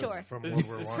if you know Sure. this. From This- World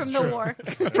War this- I. From the war.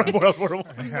 From World War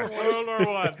I. World War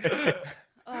One.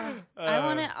 I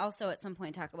want to also at some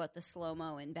point talk about the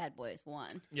slow-mo in Bad Boys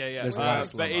 1. Yeah. There's a lot of But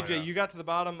slow-mo, AJ, you got to the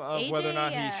bottom of whether or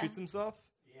not AJ, he shoots himself?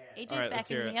 AJ's All right, let's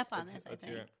hear backing it. me up on Let's- this, I let's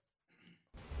think. hear it.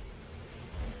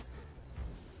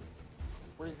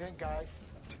 What do you think, guys?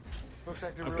 Looks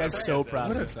like This guy's so proud of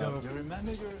What a himself. dope. You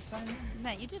remember your assignment?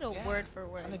 Matt, you did a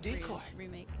word-for-word And the decoy.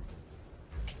 remake.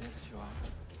 Yes, you are.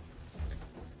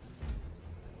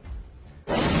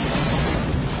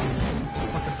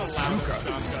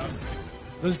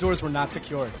 Those doors were not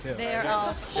secured, too. They are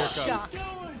all shocked.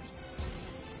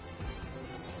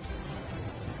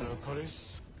 Hello, police.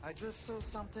 I just saw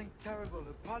something terrible.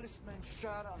 A policeman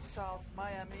shot on South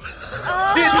Miami.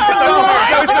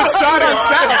 That was a shot on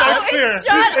South. That's clear.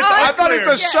 I thought it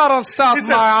was a shot on South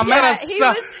Miami. Yeah, he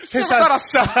was Shot on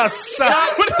South.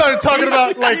 Started talking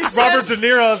about like Robert De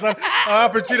Niro. I was like, Al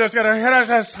Pacino's got a head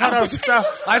on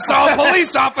South. I saw a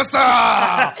police officer!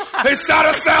 He shot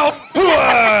himself!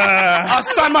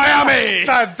 Outside Miami!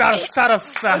 Shot of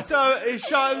South. So he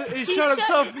shot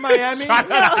himself in Miami. Shot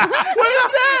What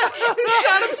is that? He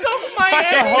shot himself in the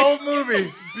Miami. whole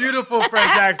movie. Beautiful French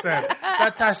accent.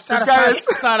 Shot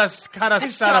a He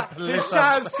police shot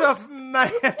officer. himself in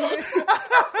Miami.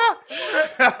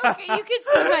 Okay, you can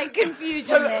see my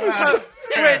confusion there.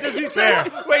 Wait, does he say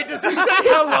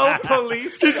hello,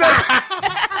 police?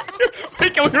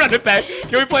 Wait, can we run it back?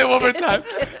 Can we play it one more time?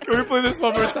 Can we play this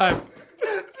one more time?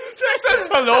 Says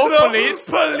hello, police.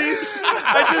 Police.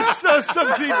 I just saw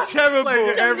something terrible.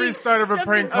 Like every start of a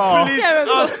prank call. Police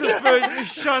officer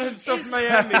shot himself in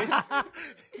Miami.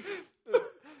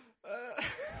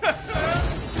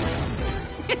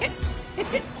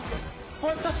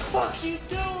 What the fuck you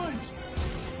doing?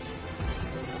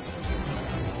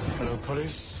 Hello,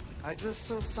 police. I just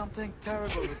saw something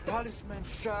terrible. A policeman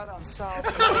shot on South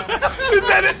Miami. He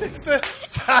said it. He said,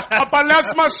 a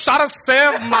policeman shot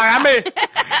himself in Miami.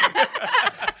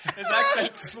 His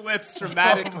accent slips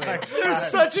dramatically. There's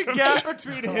such a gap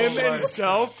between him and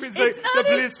himself. He's like, not the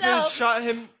policeman himself. shot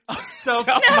himself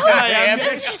in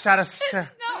Miami. Shot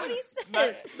himself. Not what he says.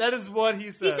 That is what he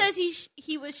He says. says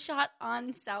he was shot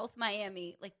on South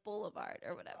Miami, like Boulevard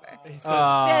or whatever. He says,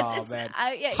 Oh, man.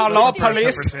 Yeah, Hello, he was doing-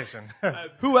 police. Interpretation.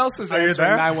 Who else is you answering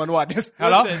there? 911?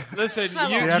 Hello? Listen, Hello.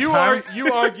 Do you have you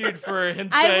time? argued for him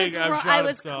I saying was I've wrong- shot I was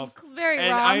himself. very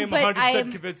And wrong, I am but 100% I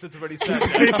am- convinced that's what he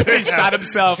said. He shot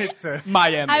himself.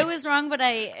 Miami. I was wrong, but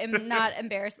I am not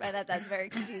embarrassed by that. That's very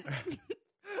confusing.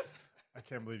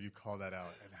 can't believe you call that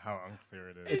out and how unclear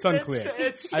it is. It's unclear.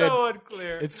 It's so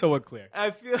unclear. It's so unclear.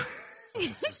 I feel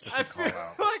like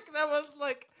that was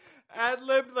like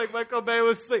ad-libbed, like Michael Bay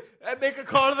was like, make a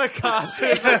call to the cops.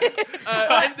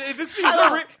 And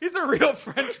he's a real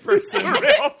French person.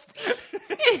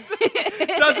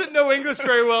 Doesn't know English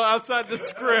very well outside the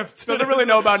script. Doesn't really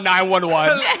know about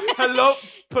 911. Hello,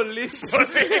 police.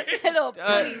 Hello,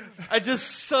 police. I just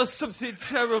saw something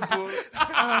terrible.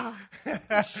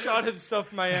 Shot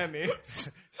himself in Miami.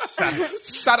 Shot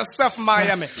herself in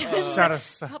Miami.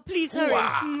 Oh, please hurry.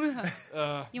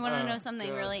 You want to know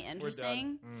something really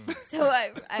interesting? So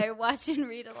I watch and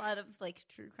read a lot of like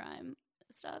true crime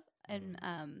stuff, and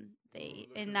they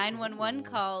in 911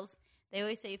 calls they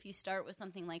always say if you start with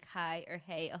something like hi or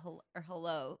hey or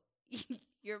hello,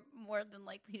 you're more than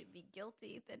likely to be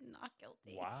guilty than not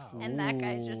guilty. Wow! And that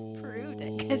guy just proved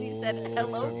it because he said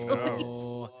hello,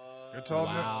 police. Good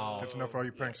to know for all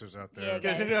you pranksters out there. Yeah,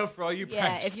 Good to know for all you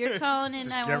pranksters. if you're calling in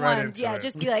Just get 911, right into it.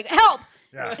 just be like, help!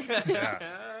 Yeah.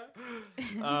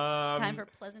 Time for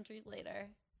pleasantries later.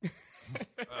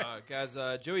 Guys,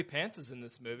 Joey Pants is in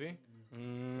this movie.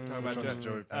 Talking about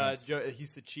Joey Pants.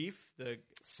 He's the chief, the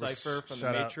Cypher from the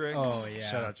Shout out. Matrix. Oh,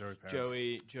 yeah. Shout out Joey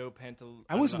Pants. Joe Pantal.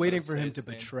 I was waiting for him to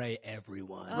betray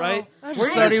everyone. Right? I We're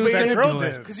just thought he was that going girl to do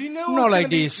did. it. Because you know Not it's like gonna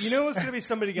be, this. you know it's going to be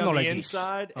somebody on Not the like this.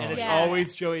 inside, and it's Yeah.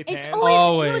 always Joey Pants. It's always,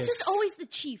 Always. No, it's just always the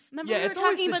chief. Remember Yeah, we were it's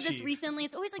always talking the about this chief. recently?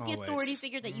 It's always like the Always. authority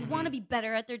figure that you want to be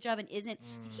better at their job and isn't.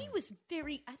 He was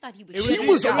I thought he was It good He at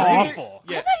was his job. awful.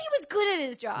 Yeah. I thought he was good at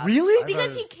his job. Really?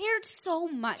 Because he cared so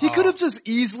much. He could have just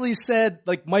easily said,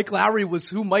 like, Mike Lowry was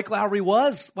who Mike Lowry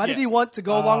was. Why did he want to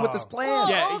go along with this plan?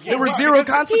 Yeah, okay. There were Well, zero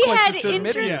because consequences he to had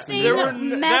admit it. interesting There were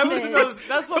methods.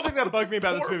 that's one thing that bugged me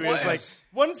about this movie. Is like Yes.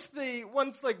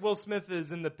 once like Will Smith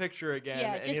is in the picture again,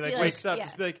 Yeah, and just he be like like, wakes up, yeah.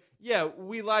 just be like, yeah,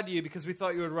 we lied to you because we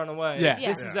thought you would run away. Yeah.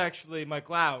 This Yeah. is actually Mike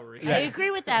Lowry. I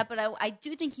agree with that, but I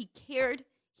do think he cared.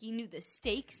 He knew the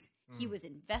stakes. He was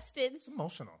invested. It's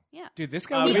emotional. Yeah. Dude, this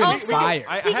guy He would have been also- fired.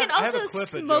 He can I have also a clip of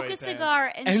smoke Joey a Pants.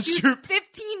 cigar and shoot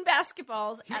 15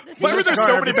 basketballs at the same Why were there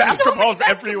so many basketballs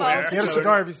everywhere? He had a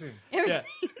cigar, have you seen? Yeah.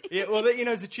 Yeah, well,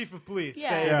 he's the chief of police.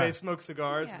 Yeah. They smoke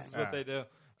cigars. Yeah. This is what they do.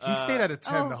 He stayed at a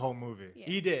 10 Oh. the whole movie. Yeah.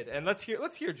 He did, and let's hear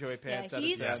Joey Pants. Yeah, out of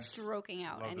he's 10. stroking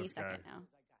out Love any this guy. second now.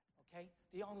 Okay?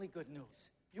 The only good news.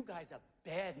 You guys are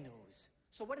bad news.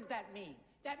 So what does that mean?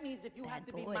 That means if you have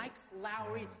to be boys. Mike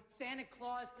Lowry, Santa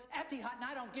Claus, Effie Hut, and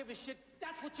I don't give a shit,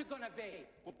 that's what you're gonna be.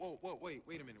 Whoa, wait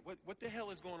a minute. What the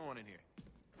hell is going on in here?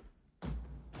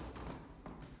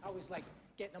 I was like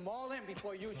getting them all in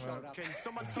before you showed up. Can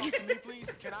someone talk to me, please?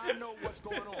 Can I know what's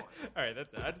going on? All right,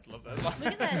 that's it. I just love that.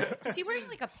 Look at that. Is he wearing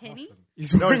like a penny?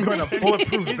 He's No, he's wearing a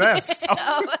bulletproof vest.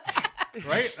 Oh,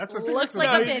 Right? That's the thing. Looks that's like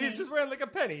the- a No, penny. he's just wearing like a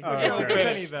penny. Oh, He's got, like a okay.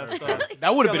 penny vest on.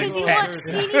 that would have been because intense.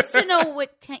 he needs to know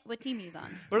what team he's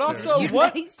on. But also, He's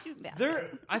what? shooting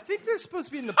baskets. I think they're supposed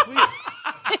to be in the police.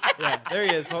 Yeah, there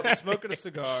he is, smoking a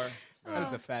cigar. That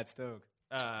is a fat stoke.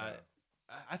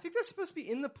 I think they're supposed to be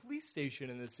in the police station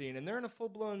in the scene, and they're in a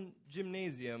full-blown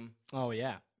gymnasium. Oh,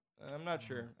 yeah. I'm not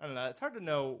sure. I don't know. It's hard to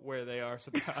know where they are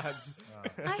sometimes.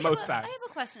 Most I times. have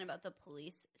a question about the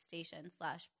police station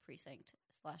 / precinct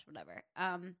 / whatever.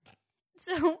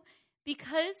 So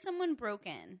because someone broke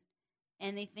in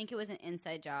and they think it was an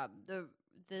inside job,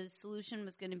 the solution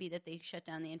was going to be that they shut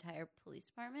down the entire police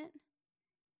department.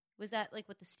 Was that like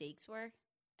what the stakes were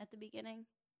at the beginning?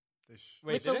 Wait,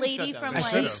 With they the didn't shut lady down from the I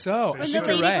like think so. when the should've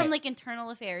lady read. from like internal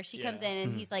affairs, she comes Yeah. in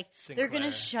and he's like, Sinclair. "They're going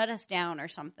to shut us down or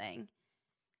something."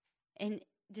 And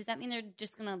does that mean they're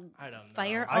just going to I don't know.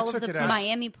 fire I all of took the it as-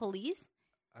 Miami police?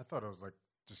 I thought it was like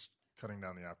just cutting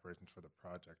down the operations for the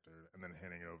project and then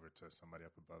handing it over to somebody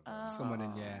up above them. Someone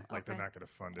in, yeah. Like they're okay. not going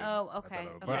to fund it. Oh, at okay, that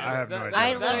level. okay. But I have no That- idea.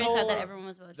 I that literally whole- thought that everyone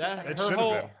was supposed to be That fired. It should've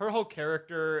been. her whole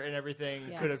character and everything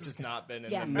Yeah. could have just not been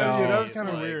in Yeah. the No. movie. Yeah, that was kind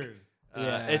of Like, weird.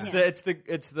 Yeah.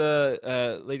 It's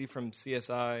the lady from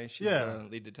CSI. She's Yeah. the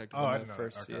lead detective Oh, I on didn't the know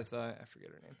first that. Okay. CSI. I forget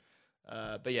her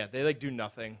name. But yeah, they like do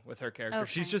nothing with her character.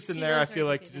 Okay. She's just in She there. I was feel very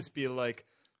like to confusing. just be like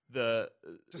the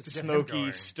Just to get him smoky,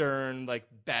 going. stern, like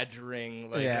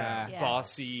badgering, like Yeah. Yeah.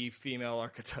 bossy female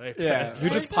archetype. Yeah. Who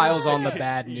Was just that- piles on the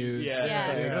bad news. Yeah.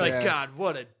 Yeah. You're like, God,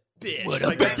 what a bitch. What a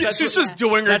Like, bitch. that's She's what- just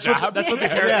doing her That's what, job. that's what the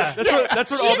character. Yeah.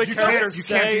 That's what all the She is characters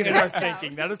you can't say do and that. are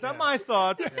thinking. That is not my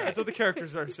thoughts. That's what the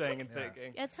characters are saying and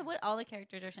thinking. That's what all the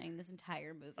characters are saying this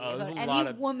entire movie Oh, there's about a any lot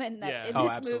of- woman that's yeah. in Oh,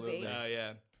 this absolutely. movie. Oh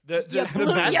yeah. The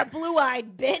You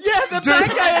blue-eyed bitch. Yeah, the bad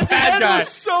guy at the bad end guy. was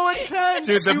so intense.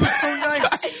 Dude, the- She was so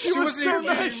nice. She was so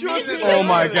nice. She was so Oh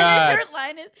my nice. God. Her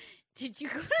line is, "Did you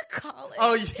go to college?"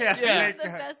 Oh, yeah. It's Yeah. the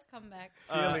best comeback.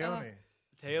 Tia Leone.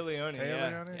 Téa Leoni.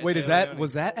 Yeah. Wait,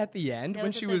 was that at the end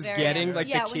when she was getting the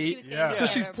key? So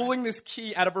she's pulling this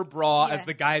key out of her bra as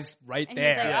the guy's right and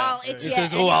there. He's like, I'll itch He you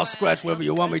says, anyway. I'll scratch wherever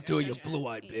you want me to, you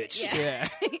blue-eyed bitch. Yeah.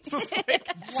 It's just like,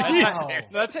 Jesus.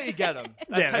 That's how you get him.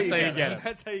 That's how you get him.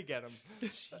 That's how you get him.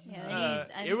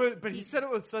 It was, but he said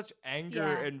it with such anger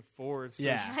and force.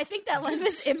 Yeah. I think that line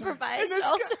was improvised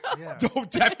also. Oh,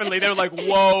 definitely. They were like,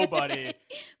 whoa, buddy.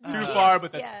 Too far,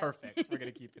 but that's perfect. We're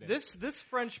going to keep it in. This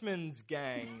Frenchman's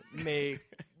gang make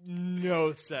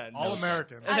no sense. All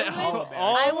American.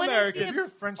 All American. You're a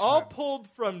Frenchman. All pulled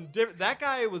from different. That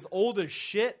guy was old as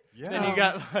shit. Yeah. Then you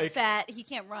got fat. He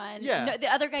can't run. Yeah. No, the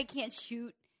other guy can't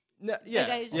shoot. No, The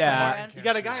guy's You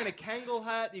got a guy in a Kangol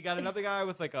hat. You got another guy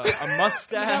with like a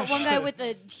mustache. You got one guy with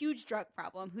a huge drug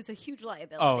problem who's a huge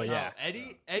liability. Oh, yeah.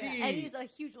 Eddie. Eddie's a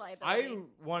huge liability. I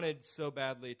wanted so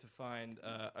badly to find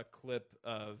a clip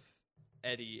of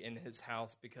Eddie in his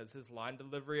house because his line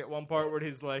delivery at one part where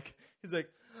he's like, I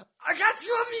got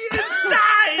you on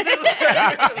the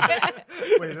inside.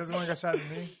 Wait, this one got shot in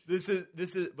the knee?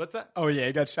 This is what's that? Oh, yeah,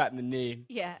 he got shot in the knee.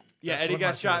 Yeah. Yeah, That's Eddie one of my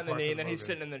got shot in the favorite knee, parts and then of he's Logan.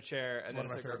 sitting in the chair. And One then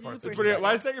of my favorite parts. it's pretty,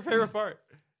 why is that your favorite part?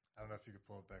 I don't know if you could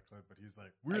pull up that clip, but he's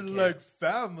like, "We're like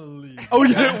family." Oh,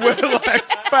 yeah, we're like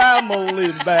family,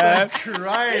 man.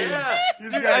 Crying. Yeah.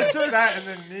 He's Dude, got I saw- shot in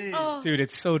the knee. Oh. Dude,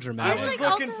 it's so I dramatic. was like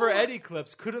looking also- for Eddie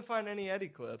clips. Couldn't find any Eddie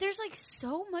clips. There's like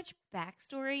so much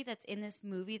backstory that's in this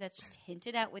movie that's just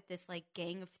hinted at with this like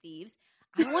gang of thieves.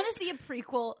 I want to see a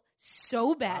prequel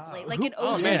so badly, like in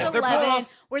Ocean's man, if they're pulling 11, off-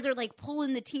 where they're like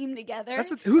pulling the team together.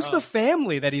 Who's the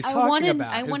family that he's talking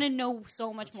about? I 'Cause- want to know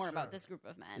so much more about this group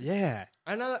of men. Yeah.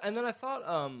 I know, and then I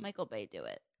thought, Michael Bay do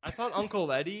it. I thought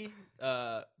Uncle Eddie.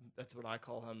 That's what I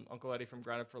call him, Uncle Eddie from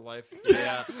Grounded for Life.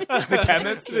 Yeah, The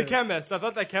chemist? The chemist. I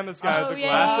thought that chemist guy with the yeah,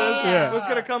 glasses yeah. was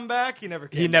gonna come back. He never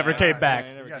came. He never came back.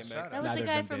 He never He got came shot back. at. That was Neither the of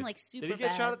guy them from did. like Super Did he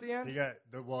get shot at the He end? got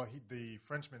the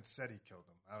Frenchman said he killed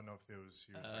him. I don't know if he was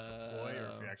like a ploy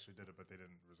or if he actually did it, but they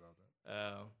didn't resolve that.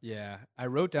 Oh. Yeah. I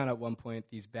wrote down at one point,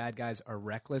 these bad guys are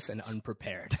reckless and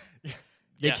unprepared.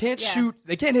 They Yeah. can't Yeah. shoot.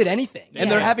 They can't hit anything.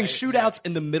 And they're Yeah. having shootouts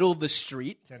in the middle of the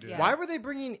street. Can't do Yeah. that. Why were they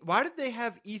bringing? Why did they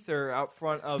have ether out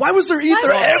front of? Why was there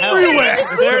ether everywhere? This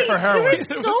It's movie, good for heroin. there was It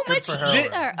so was good much for heroin.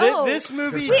 ether. This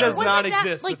movie Wait, does wasn't not that,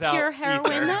 exist like without pure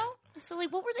heroin ether. though. So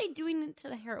like, what were they doing to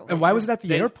the heroin? And why was it at the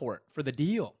They- airport for the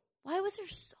deal? Why was there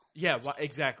so? Yeah,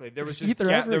 exactly. There was There's just ether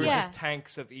there was everywhere. just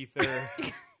tanks of ether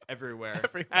everywhere.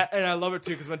 And I love it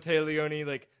too because when Téa Leoni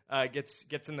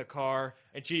gets in the car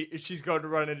and she's going to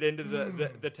run it into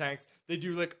the tanks, they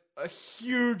do like a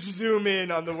huge zoom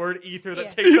in on the word ether that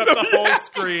takes up the whole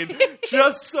screen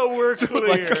just so we're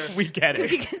clear. Like, we get it.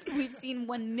 Because we've seen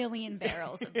 1 million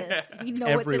barrels of this. We know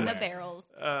everywhere. what's in the barrels.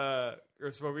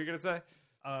 Urs, what were you gonna say?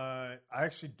 I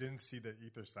actually didn't see the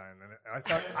ether sign, and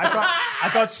I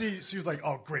thought she was like,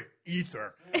 "Oh, great,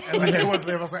 ether," and like it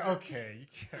was like, "Okay, you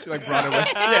can't." She like brought it with.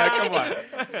 Yeah, come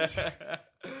on.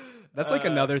 That's like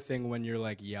another thing when you're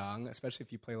like young, especially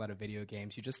if you play a lot of video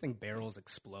games. You just think barrels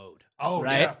explode. Oh,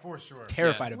 right? yeah, for sure.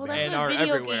 Terrified Well, of that's barrels. And what are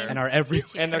video everywhere. games And are everywhere.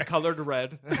 teach you. And they're colored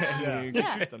red. Yeah. You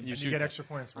Yeah. shoot them. And you shoot get them. extra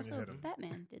points when you Also, hit them.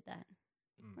 Batman did that,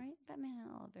 right? Batman had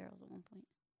a lot of barrels at one point.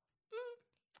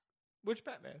 Which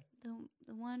Batman?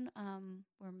 The one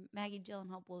where Maggie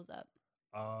Gyllenhaal blows up.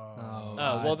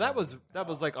 Oh well, that was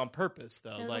like on purpose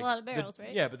though. There's a like lot of barrels,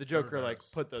 right? Yeah, but the Joker like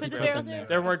put those Put the barrels barrels in there. in.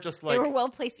 They weren't just like They were well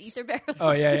placed ether barrels.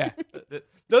 Oh yeah.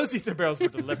 those ether barrels were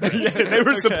deliberate. Yeah, they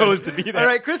were supposed to be there. All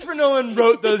right, Christopher Nolan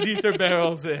wrote those ether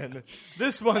barrels in.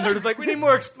 This one, they're just like, we need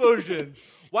more explosions.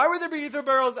 Why were there be ether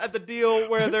barrels at the deal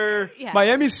where they're Yeah.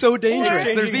 Miami's so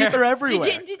dangerous. Or- There's ether everywhere.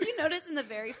 Did you notice in the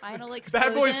very final explosion?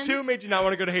 Bad Boys 2 made you not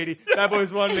want to go to Haiti. Bad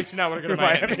Boys 1 makes you not want to go to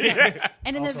Miami.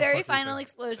 And in Also the very fuck final ether.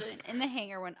 explosion in the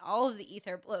hangar, when all of the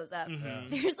ether blows up,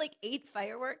 there's like 8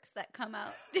 fireworks that come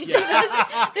out. Did you notice?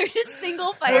 They're just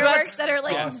single fireworks that are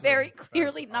like awesome. very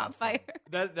clearly not awesome. fire.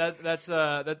 That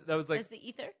was like That's the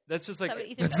ether. that's just Is like that what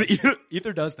ether That's does? the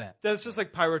ether does that. that's just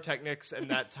like pyrotechnics in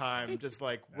that time. Just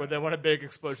like when they want a big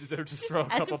explosion, they would just throw a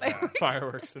add couple some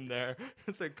fireworks. in there.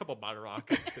 It's like a couple bottle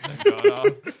rockets and then going off.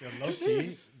 Yeah, low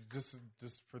key, just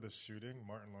for the shooting,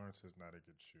 Martin Lawrence is not a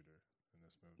good shooter in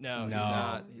this movie. No, No.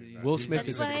 he's not. Will Smith That's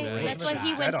is a why. great- That's why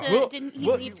he Will went Smith to. is Didn't he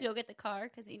Will- leave to go get the car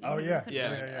because he knew Oh he yeah, couldn't Yeah.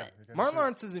 really do yeah. it. He couldn't Martin shoot.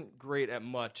 Lawrence isn't great at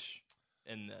much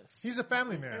in this. He's a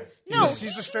family man. No,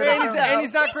 he's a straight up and he's, family. and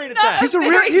he's not great at not that. He's a very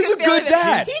real- he's a family good man.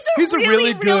 dad. He's a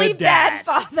really good bad dad.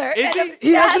 father. Is and he? a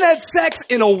He bad- hasn't had sex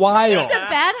in a while. He's a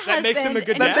bad husband. That makes him a good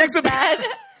and dad? he's a bad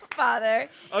father.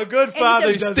 A good he's father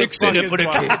a- doesn't Sticks in fuck it his for the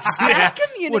wife. kids. Bad What a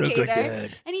communicator. good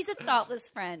dad. And he's a thoughtless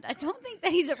friend. I don't think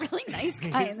that he's a really nice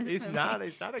guy in this He's movie. not.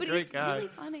 He's not a but great he's guy. really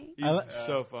funny. He's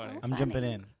so funny. So I'm funny. jumping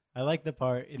in. I like the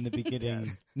part in the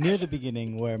beginning, near the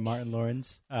beginning, where Martin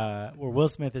Lawrence, where Will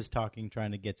Smith is talking,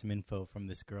 trying to get some info from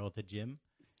this girl at the gym.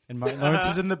 And Martin Lawrence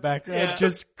is in the background,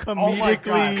 just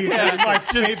comedically,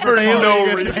 just for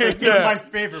no reason. My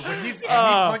favorite when he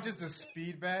punches the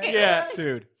speed bag. Yeah,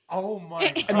 dude. Oh my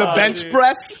god! And the bench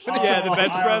press. The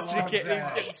bench press. He's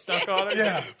getting stuck on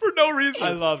it for no reason.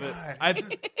 I love it.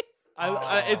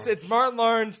 It's Martin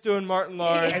Lawrence doing Martin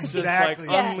Lawrence, exactly.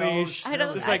 Just like unleashed.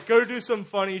 Just like go do some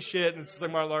funny shit, and it's just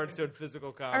like Martin Lawrence doing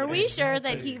physical comedy. Are we sure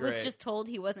that he was just told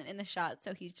he wasn't in the shot,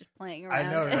 so he's just playing around?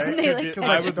 I know, right?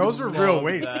 Because those were real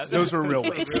weights. Those were real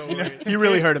weights. He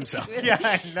really hurt himself. Yeah,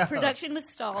 I know. Production was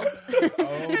stalled.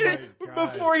 Oh my god!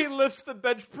 Before he lifts the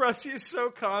bench press, he's so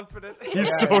confident.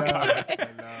 He's so confident.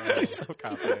 He's so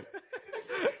confident.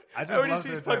 I just when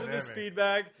he's punching the speed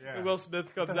bag, and Will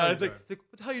Smith comes out. He's like, "What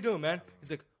the hell are you doing, man?" He's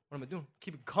like, "What am I doing?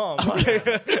 Keep it calm." And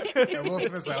Will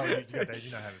Smith's like, "Oh, you got that?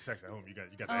 You're not having sex at home. You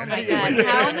got the energy." Oh my god!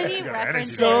 How many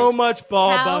references? So much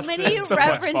ball How busting. many so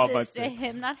references to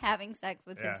him not having sex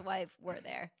with his wife were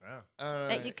there?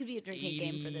 That you could be a drinking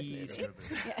game for this movie.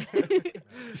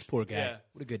 This poor guy.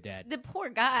 What a good dad. The poor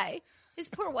guy. His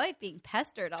poor wife being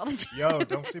pestered all the time. Yo,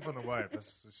 don't sleep on the wife.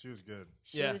 She was good.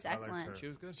 She was excellent. She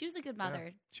was good. She was a good mother.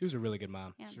 Yeah. She was a really good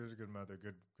mom. Yeah. She was a good mother,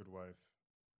 good wife.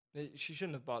 She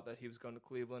shouldn't have bought that he was going to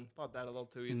Cleveland. Bought that a little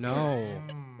too easy. No.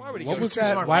 Why would he? What was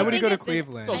that? Why would he go to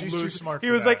Cleveland? She's too smart. He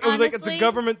was like, it was like it's a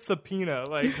government subpoena.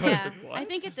 Like, yeah. I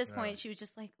think at this point she was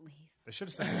just like, leave. They should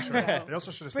have said Detroit. They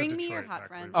also should have said Detroit. Bring me your hot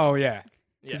friend. Oh yeah,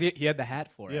 because he had the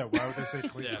hat for it. Yeah. Why would they say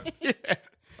Cleveland?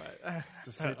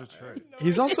 Just say Detroit.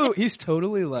 He's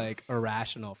totally like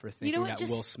irrational for thinking that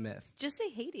Will Smith. Just say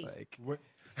Haiti. Like what?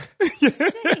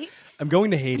 I'm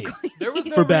going to Haiti there was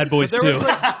for Bad Boys 2.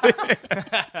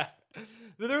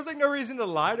 There was like no reason to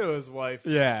lie to his wife.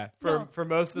 Yeah, for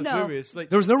most of this movie, it's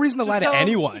like there was no reason to lie to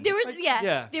anyone. There was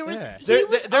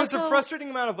There's a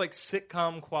frustrating amount of like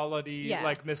sitcom quality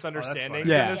like misunderstandings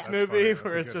in this movie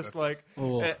where it's just like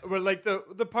where like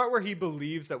the part where he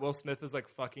believes that Will Smith is like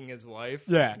fucking his wife.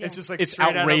 Yeah, it's just like it's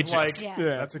straight outrageous. Out of,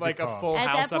 that's like a Full At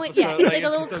House that point, episode. it's like a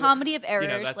little comedy of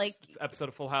errors. That's like episode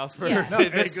of Full House where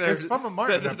it's from a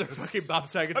Martin. They're fucking Bob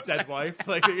Saget's dead wife,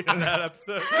 like in that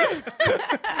episode.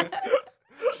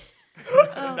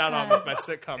 Not on with my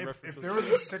sitcom references. If there was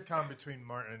a sitcom between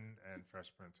Martin and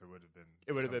Fresh Prince, it would have been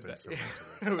something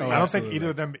similar to this. I don't think either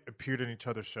of them appeared in each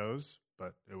other's shows,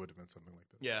 but it would have been something like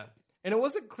this. Yeah. And it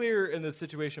wasn't clear in the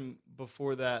situation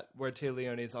before that where Tay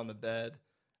Leone's on the bed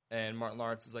and Martin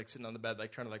Lawrence is like sitting on the bed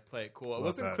like trying to like play it cool. It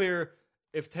wasn't clear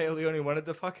if Tay Leone wanted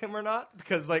to fuck him or not,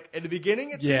 because like in the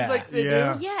beginning it seems like they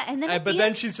do. Yeah, and then but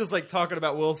then she's just like talking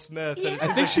about Will Smith. Yeah. And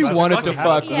I think she wanted to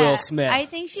fuck Will Smith. I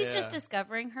think she's just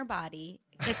discovering her body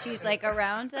because she's like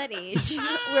around that age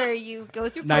where you go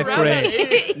through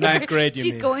puberty. Ninth grade.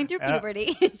 She's going through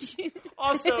puberty.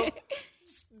 Also,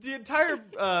 the entire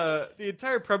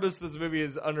premise of this movie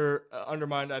is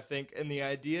undermined, I think, in the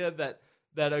idea that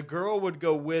a girl would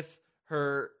go with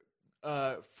her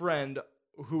friend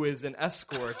who is an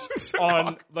escort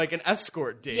on like an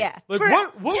escort date. Yeah, like for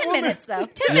what 10 woman? minutes though.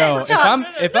 10 minutes.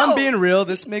 If I'm being real,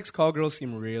 this makes Call Girl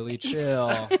seem really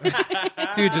chill.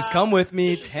 Dude, just come with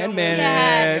me. 10 minutes.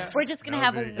 Yeah, we're just gonna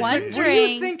have one drink. What do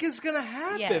you think is gonna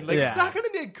happen? Yeah. Like it's not gonna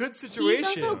be a good situation.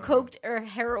 He's also coked or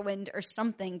heroined or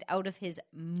something out of his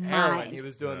mind. Heroin. He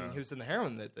was doing the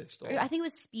heroin that they stole. I think it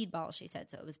was Speedball. She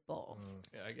said so. It was both.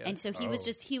 Yeah, I guess. And so he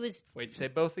was. Wait, say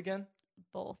both again.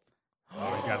 Both.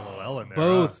 Oh, you got a little L in there.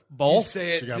 Both. You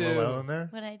say it she got too. a little L in there?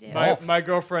 What I do? My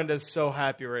girlfriend is so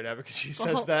happy right now because she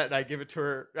says that, and I give it to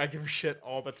her. I give her shit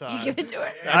all the time. You give it to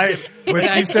her. When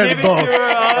she says both,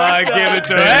 I give it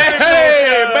to her.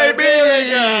 Hey, baby!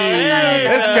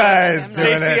 This guy's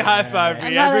doing Stacey it. high five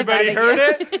me. Everybody heard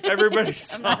it. Everybody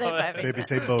saw it. Baby,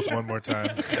 say both one more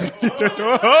time. Because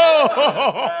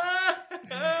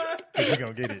you're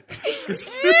going to get it.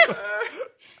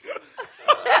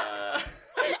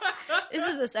 This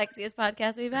is the sexiest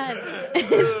podcast we've had.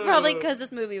 It's probably because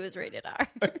this movie was rated R.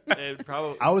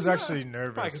 I was actually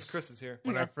nervous. Probably because Chris is here.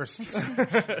 When I first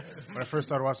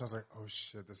started watching, I was like, "Oh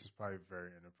shit, this is probably very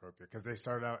inappropriate." Because they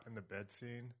started out in the bed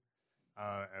scene,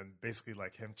 and basically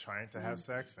like him trying to have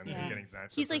sex and him getting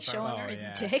snatched. He's like showing her his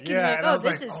dick. And Yeah, you're like,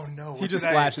 this is. "Oh no!" He just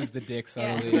flashes the dick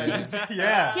subtly.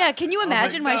 Yeah. Yeah, can you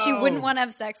imagine why she wouldn't want to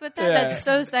have sex with that? Yeah. That's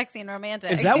so sexy and romantic.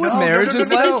 Is that what marriage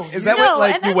is like? Is that No, what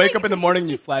and you that's wake like- up in the morning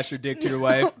and you flash your dick to your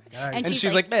wife? Nice. And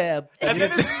she's like, babe. He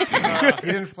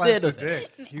didn't flash the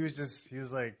dick. He was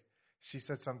like, she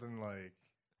said something like,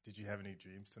 "Did you have any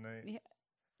dreams tonight?"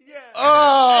 Yeah.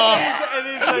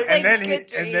 Oh. And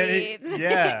then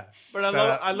yeah. But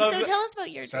I love. So tell us about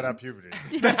your. Shout out puberty.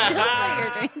 Tell us about your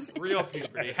dreams. Real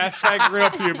puberty. Hashtag real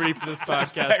puberty for this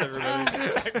podcast,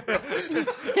 everybody.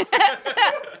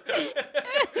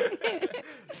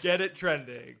 Get it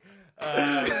trending.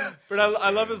 But I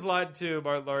love his line too,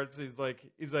 Martin Lawrence. He's like,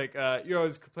 you're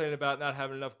always complaining about not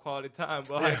having enough quality time.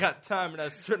 Well, I got time, and I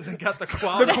certainly got the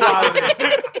quality.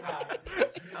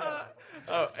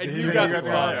 And you got the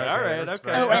quality. Okay, all right, respect.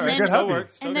 okay. Oh, That's and a then, good hubby.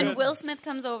 and then Will Smith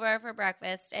comes over for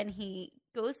breakfast, and he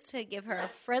goes to give her a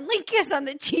friendly kiss on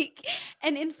the cheek,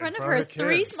 and in front of her,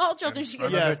 3 small children, she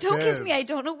goes, "Don't kiss me. I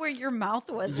don't know where your mouth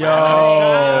was." Yo,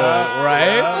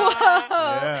 right? Whoa.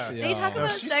 Yeah. They talk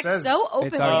about sex says- so openly.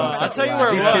 They talk about I'll sex tell you a lot. where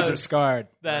it These was. kids are scarred.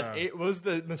 That it was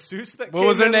the masseuse that. What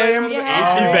was her name?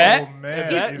 Yeah. Yvette? Oh,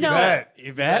 man. No.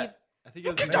 Yvette? I think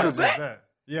it was Yvette.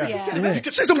 Yeah.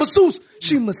 She's a masseuse.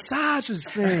 She massages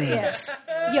things. Yes.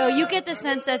 Yo, you get the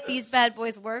sense that these bad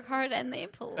boys work hard and they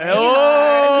play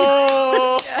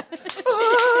Oh,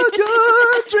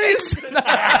 good dreams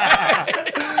tonight.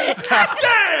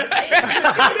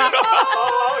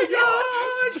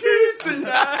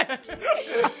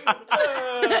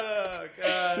 Oh,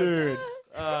 God. Dude.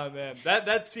 Oh man,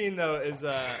 that scene though is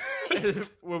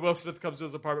when Will Smith comes to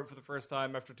his apartment for the first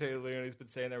time after Taylor Leone's been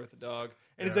staying there with the dog,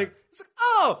 and he's like,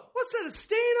 "Oh, what's that? A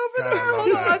stain over there?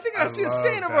 Hold on, I think I see a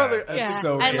stain over there." Yeah,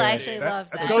 so I good. actually love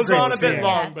that. It goes great on a bit scene.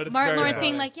 long, but it's Martin very Lawrence funny.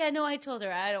 being like, "Yeah, no, I told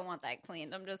her I don't want that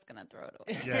cleaned. I'm just gonna throw it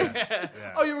away." Yeah.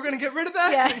 "Oh, you were gonna get rid of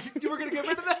that? Yeah. You were gonna get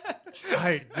rid of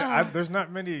that?" There's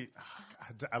not many.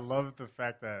 I love the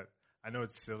fact that I know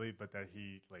it's silly, but that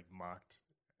he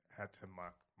had to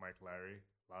mock Mike Lowry.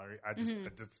 I just,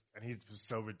 and he's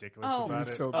so ridiculous about it.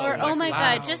 so Or Oh my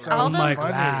God, just all the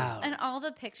and all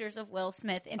the pictures of Will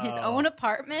Smith in his own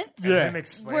apartment Him were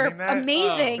explaining that.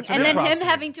 amazing, It's an and then improv him scene.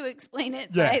 having to explain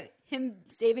it by him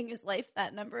saving his life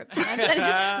that number of times. And it's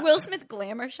just Will Smith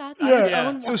glamour shots on his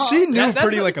own wall. So she knew That's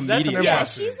pretty a- like that's an immediately. Yeah,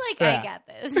 improv she's like, I got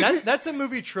this. That's a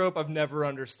movie trope I've never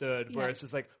understood. Where Yeah. it's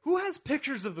just like, who has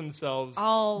pictures of themselves?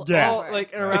 all Yeah. over.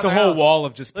 Like around It's a their whole house? wall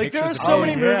of just Like pictures. there are of so them.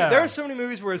 many yeah. movies. There are so many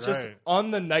movies where it's just Right.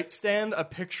 on the nightstand a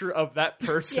picture of that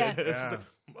person. Yeah. It's just Yeah.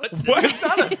 like, what? It's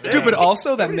not a thing. Dude, but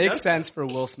also that Nobody makes does sense for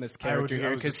Will Smith's I character here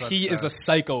was because just he about is to a say.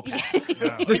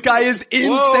 psychopath. This guy is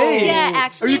insane. Yeah,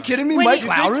 actually. Are you kidding me, When Mike he-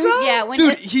 Lowry? so? Yeah, when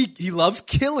dude, he- he loves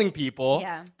killing people.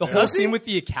 Yeah. The whole scene with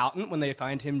the accountant when they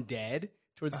find him dead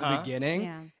towards the beginning,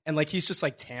 Yeah. and like he's just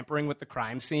like tampering with the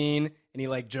crime scene, and he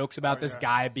like jokes about this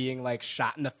guy being like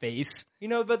shot in the face. You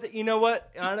know, but you know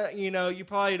what? You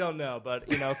probably don't know, but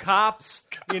cops,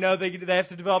 they have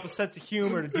to develop a sense of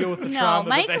humor to deal with the No, trauma.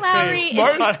 Mike that they Lowry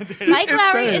face. is Mike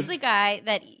Lowry insane. is the guy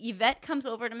that Yvette comes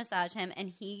over to massage him, and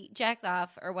he jacks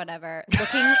off or whatever,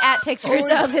 looking at pictures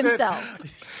of himself.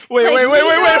 Wait, Like, wait. no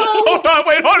Hold on.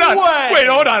 way. Wait,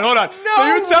 hold on. So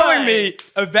you're telling way. me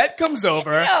Yvette comes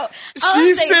over, No, all I'm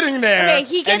she's saying- sitting there,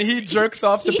 okay, and he jerks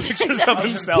off to he pictures jerks of off.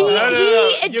 himself. He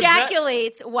Yvette-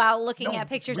 ejaculates while looking at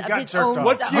pictures we of got his jerked own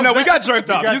off. self. You know, we got jerked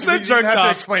off. You You said jerked have to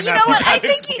off. explain You that. know what? I gotta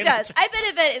think he explain does. I bet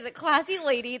Yvette is a classy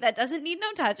lady that doesn't need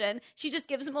no touching. She just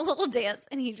gives him a little dance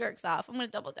and he jerks off. I'm going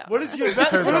to double down. What is Yvette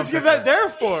Turns on there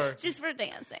for? Just for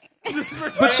dancing. Just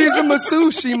for But she's a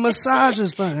masseuse. She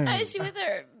massages things. She with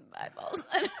her eyeballs.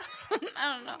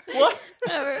 I don't know. What?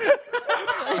 Whatever.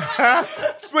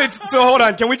 Wait, so hold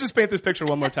on. Can we just paint this picture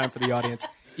one more time for the audience?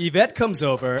 Yvette comes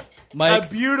over. Mike, A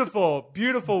beautiful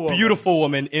woman. beautiful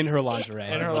woman in her lingerie.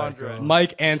 In her lingerie.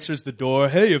 Mike answers the door.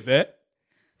 Hey, Yvette,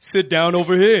 sit down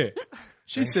over here.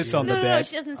 She sits on the No, bed.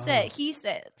 she doesn't sit. He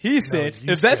sits. He sits.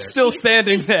 you Yvette's sit. still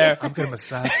standing there. I'm gonna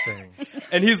massage things.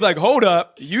 And he's like, hold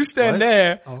up. You stand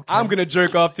there. I'm going to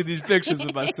jerk off to these pictures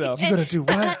of myself. You gonna do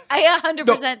what? I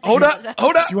 100% Hold up.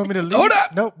 Hold up. Do you want me to leave? Hold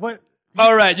up. No, what?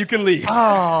 All right, you can leave.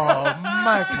 Oh,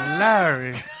 Mike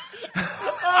Lowry.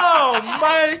 Oh,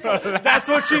 Mike! That's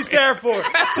what she's there for.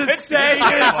 To say his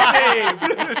name.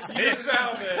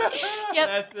 Yep.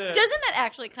 That's it. Doesn't that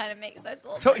actually kind of make sense a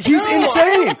little bit? He's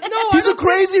insane. He's a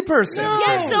crazy person.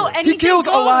 Yeah, so He anything kills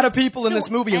a lot of goes. people in So this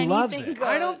movie and loves anything it. goes.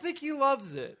 I don't think he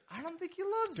loves it.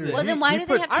 Well, then why he do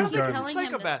they put have to two keep guns. telling him to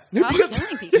Psychopath. stop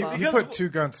killing people? He put 2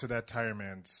 guns to that tire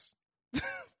man's.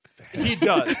 He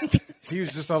does. He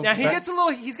was just all. Now he gets a little.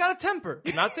 He's got a temper.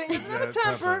 I'm not saying he's not a Yeah, temper.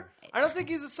 temper. I don't think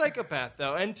he's a psychopath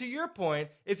though. And to your point,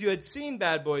 if you had seen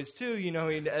Bad Boys 2, he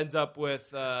ends up with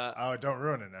Oh, don't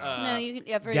ruin it now. No, you can.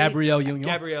 Yeah, Gabrielle Union.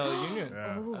 Gabrielle Union.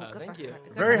 Yeah. Ooh, good Thank for you. her.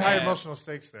 Good Very for high her. emotional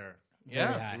stakes there.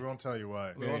 Yeah. high. We won't tell you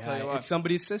why. We won't tell you why. It's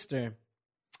somebody's sister.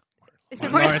 Is it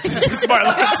It's Martin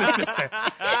Lawrence's sister.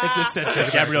 It's his sister.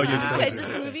 Gabrielle Union's Guys,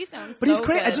 sister. this movie sounds But he's so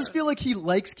great. good. I just feel like he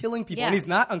likes killing people, Yeah. and he's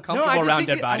not No, uncomfortable I just around think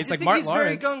dead he- bodies. I Like just Martin think he's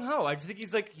Lawrence. very gung ho. I just think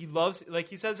he's like he loves, like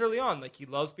he says early on, like he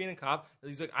loves being a cop.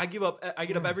 He's like, I get up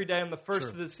every day. I'm the first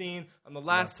to the scene. I'm the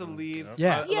last to leave.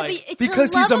 Yeah. Yeah, like, but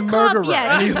Because to he's a love murderer, cop,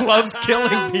 yeah, and he loves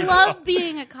killing I people. love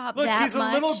being a cop look, that he's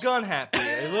much. a little gun happy,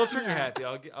 a little trigger happy.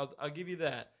 I'll give you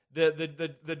that. The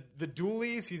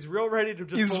dualies, he's real ready to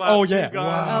just pull out two guns.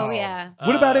 Wow. Oh, yeah.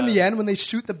 What about in the end when they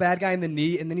shoot the bad guy in the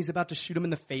knee and then he's about to shoot him in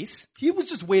the face? He was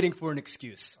just waiting for an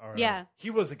excuse. Yeah. He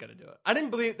wasn't gonna do it. I didn't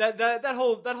believe that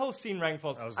whole scene rang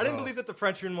false. was I didn't all- believe that the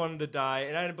Frenchman wanted to die,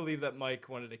 and I didn't believe that Mike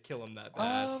wanted to kill him that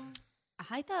bad.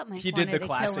 I thought Mike He wanted did the to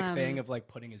classic kill him. thing of like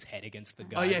putting his head against the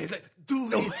gun. Oh yeah, he's like,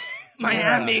 dude,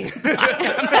 Miami.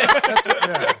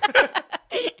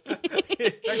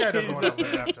 That guy doesn't want to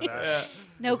live after that.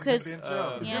 No, because He's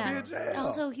gonna be in jail.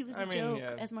 Also, he was a I mean, joke.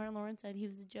 yeah. As Martin Lawrence said, he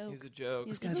was a joke. He's a joke. He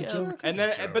was a joke. And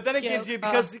then, but then it gives you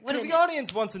because What the an-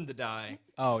 audience wants him to die.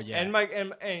 Oh yeah. And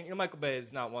you know, Michael Bay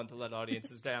is not one to let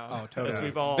audiences down. Oh, totally. As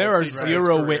we've all There are seen throughout his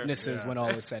zero career. witnesses when all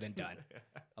is said and done.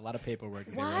 A lot of paperwork.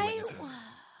 Zero Why? witnesses.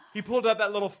 He pulled out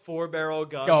that little 4-barrel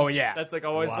gun. Oh, yeah. That's like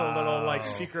always the little like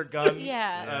secret gun. I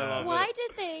Yeah. love Why it.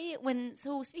 did they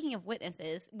so speaking of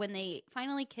witnesses, when they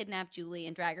finally kidnap Julie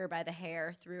and drag her by the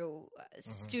hair through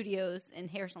studios and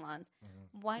hair salons,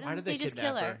 why Why did did they just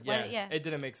kidnap kill her? her? Why Yeah, did- it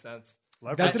didn't make sense.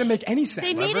 That didn't make any sense.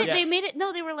 They made it. Yeah. They made it.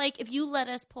 No, they were like, if you let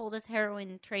us pull this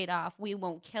heroin trade off, we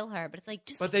won't kill her. But it's like,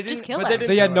 just kill her.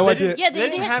 They had no idea. Yeah, They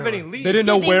didn't have any leads. They didn't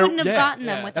know They where. wouldn't have yeah, gotten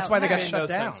them yeah. without That's why they got her. shut no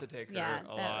down. sense to take her Yeah,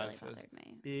 alive. that really It was bothered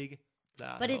me. big.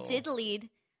 But it did lead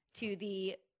to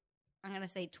the, I'm going to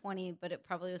say 20, but it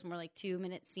probably was more like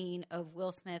 2-minute scene of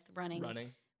Will Smith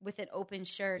running with an open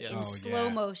shirt Yes. in Oh, slow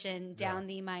motion down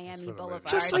the Miami Boulevard.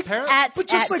 Just like, at like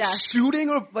dusk. shooting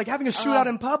or like having a shootout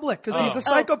in public because he's a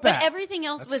psychopath. But everything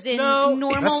else was in normal.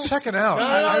 That's checking out. No,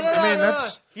 I mean,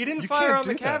 that's he didn't you fire can't on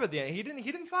the do cab that. at the end. He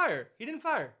didn't fire. He didn't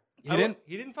fire. He didn't?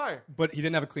 He didn't fire. But he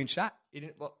didn't have a clean shot. He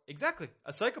didn't. Well, exactly.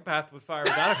 A psychopath would fire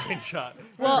without a clean shot.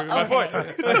 Well, My point.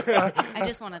 I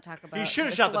just want to talk about. He should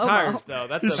have the shot the slow-mo. tires, though.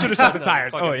 That's He should have shot the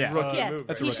tires. Oh, yeah. Rookie Yes, move.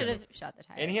 That's a he rookie should have shot the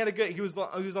tires. And he had a good. He was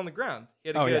on the ground. He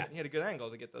had a Oh, good. yeah. He had a good angle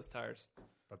to get those tires.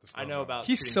 But the I know about.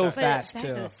 He's shooting so tires. But fast back too.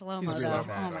 to the slow-mo, He's though. really Oh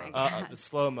fast. my god. The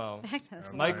slow mo. Back to the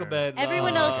slow-mo. Michael Bay.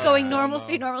 Everyone else going normal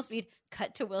speed.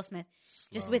 Cut to Will Smith,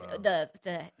 just with the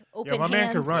open yeah, my hands.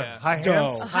 man can run. Yeah. High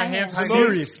hands, Yo. high hands, high The knees.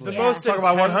 Seriously. The Yeah. most Talk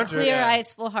about intense- 100. Clear Yeah.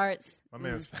 eyes, full hearts. My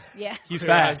man's Yeah. He's Clear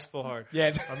fast. eyes, full heart.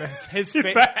 Yeah. His He's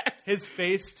fa- fast. His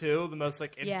face too. The most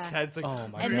like Yeah. intense. Like, Oh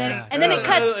my And god. then it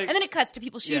cuts Like- and then it cuts to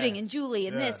people shooting Yeah. and Julie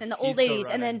and this and the He's old still ladies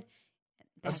and then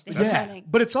back to him Yeah, running.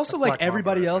 but it's also like Black Mamba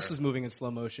everybody right else there. is moving in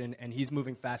slow motion, and he's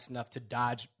moving fast enough to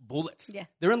dodge bullets. Yeah.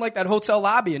 They're in like that hotel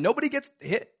lobby, and nobody gets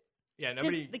hit. Yeah,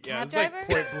 nobody. the Yeah, cab it was like driver?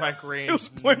 point blank range. It was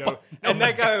point blank. And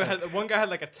that guy had one guy had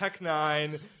like a Tech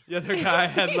 9. The other guy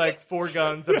had like 4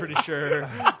 guns. I'm pretty sure.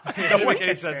 It didn't make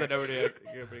any sense that nobody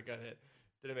got hit.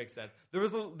 Didn't make sense. There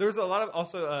was a lot of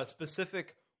also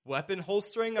specific weapon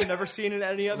holstering I've never seen in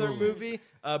any other movie.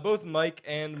 Both Mike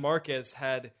and Marcus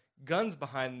had guns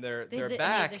behind their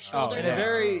back the shoulder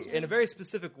in a very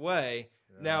specific way.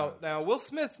 Now Will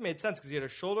Smith's made sense because he had a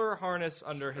shoulder harness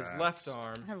under his left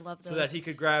arm, I love so that those. he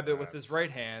could grab it with his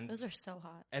right hand, Those are so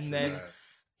hot. and then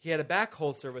he had a back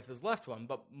holster with his left one.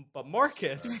 But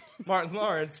Marcus Martin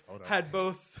Lawrence had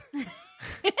both. I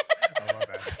love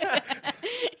that.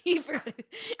 He forgot.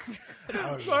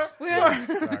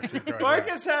 Sorry, keep going.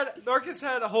 Marcus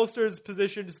had holsters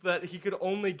positioned so that he could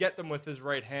only get them with his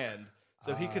right hand.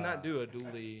 So he could not do a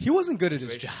dually. He wasn't good at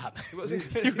his job. He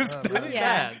wasn't good. He was really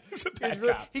Yeah. bad. He's a bad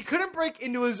really- cop. he couldn't break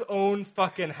into his own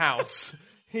fucking house.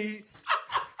 He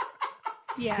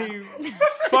Yeah.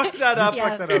 fucked that up Yeah.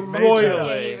 Fuck that up major.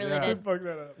 royally. Yeah, he really did. Fuck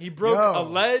that up. He broke Yo. a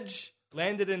ledge,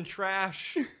 landed in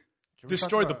trash. Can we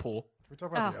Destroyed talk the pool. Can we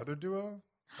talk about Oh. the other duo?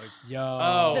 Yo.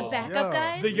 Oh. The backup Yeah.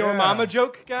 guys? The Your Yeah. Mama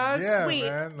joke guys? Yeah, Sweet.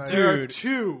 man. Like, There are Dude.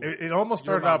 2. it almost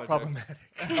Your started out mama jokes. problematic.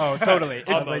 Oh, totally.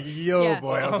 I was like, yo, Yeah.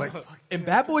 boy. I was like, fuck. In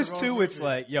Bad Boys 2, it's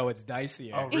like, yo, it's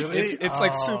dicey. Oh, really? It's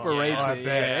like super Oh, racy. I bet,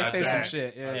 yeah, I they say some bet.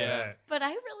 shit. Yeah. Yeah. But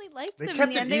I really liked They them kept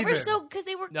in the it end. They were even. so because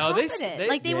they were No, they- confident. they-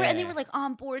 like they were, and they yeah. were like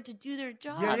on board to do their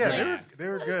job. Yeah, yeah, Like, they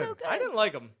were that was good. so good. I didn't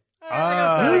like him. Really?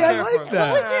 I like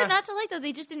that. What was there not to like though?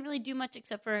 They just didn't really do much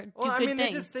except for do Well, I good mean,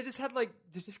 things. they just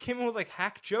came in with like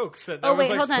hack jokes. That Oh, was, wait,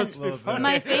 like, hold on. supposed to be funny.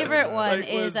 My favorite one Like,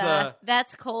 is was,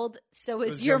 that's cold. So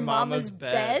is your mama's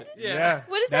bed. Yeah.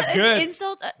 What is That's that? good. An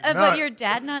insult about No. your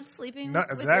dad not sleeping? No,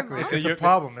 with exactly. Your mom? It's a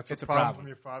problem. It's it's a a problem problem. from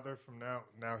your father. From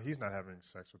now he's not having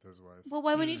sex with his wife. Well,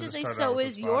 why wouldn't you just say Started out so with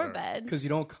is his your father. bed? Because you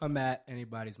don't come at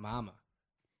anybody's mama.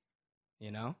 You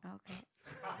know? Okay.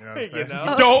 You know what I'm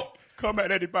saying? Don't come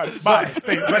at anybody's bias.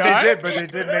 But they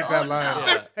did make that line.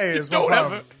 Yeah. Hey, it's no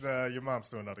problem. Your mom's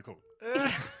still another cool.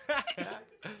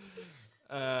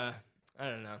 I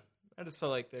don't know. I just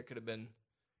felt like there could have been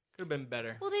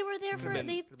better. Well, they were there for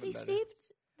they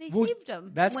Well, saved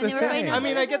them. that's when the they were thing. fighting I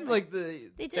mean, I get them. like They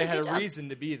did they a had good a job. reason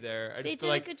to be there. I They just did a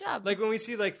like good job. Like when we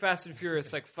see like Fast and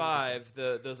Furious like 5,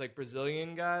 those like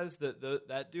Brazilian guys,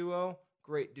 that duo,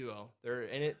 great duo. They're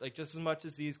in it like just as much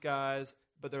as these guys,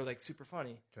 but they're like super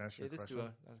funny. Can I ask you a this question? duo,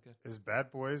 that was good. Is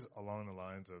Bad Boys along the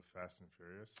lines of Fast and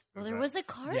Furious? Well, there was a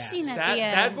car Yes. scene at Bad, the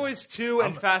end. Bad Boys 2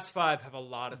 and Fast 5 have a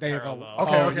lot of They have a- parallels.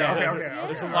 Okay.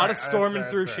 There's a All lot right, of storming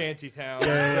that's through fair. shantytowns.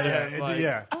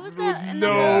 Yeah. and, What was that? And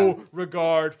no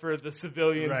regard for the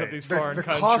civilians Right. of these The foreign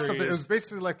countries. cost of it was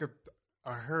basically like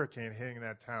a hurricane hitting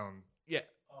that town. Yeah.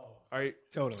 Are you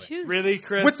Totally. Tooth. really,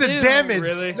 Chris? With the damage.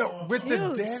 Really? No, with the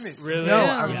Tooth. damage. Really? No,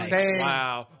 I'm Yikes. saying.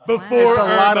 Wow. Before It's a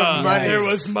lot of Irma, money. there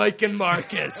was Mike and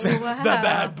Marcus, Wow. the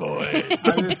bad boys.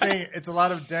 I'm just saying it's a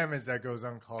lot of damage that goes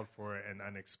uncalled for and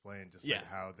unexplained. Just like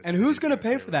how the And who's going to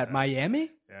pay for that?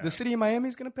 Miami? Yeah. The city of Miami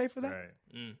is going to pay for that?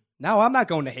 Right. No, I'm not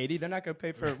going to Haiti. They're not going to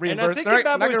pay for And I reimbursement. think They're in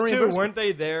Bad not Boys gonna 2, reimburse me. weren't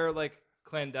they there like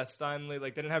clandestinely?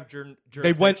 Like they didn't have They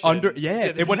jurisdiction. went under.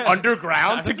 Yeah, they went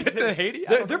underground to get to Haiti.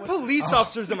 I don't They're know what- police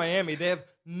officers in Miami. They have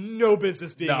no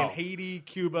business being No. in Haiti,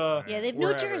 Cuba. Yeah, they have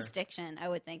wherever. no jurisdiction. I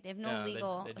would think they have no Yeah,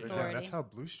 legal they do. authority. That's how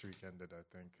Blue Streak ended, I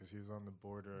think, because he was on the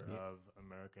border of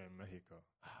America and Mexico.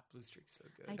 Blue Streak's so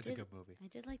good. I It's did, a good movie. I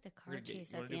did like the car We're gonna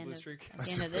chase you at wanna the do end Blue of Streak?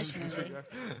 this movie.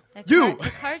 You! The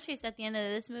car chase at the end of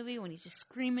this movie when he's just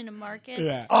screaming to Marcus.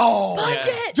 Yeah. Oh,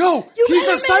 Budget! Yo, You he's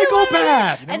a gotta make it work!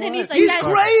 psychopath. And then he's like, He's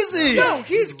 "That's- crazy. No,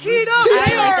 he's keyed up. I like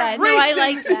that. No, I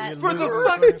like that. For the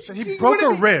fucking, he broke a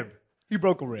rib. He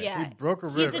broke a rib. Yeah. He broke a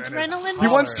rib. He's and adrenaline. He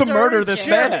wants to murder this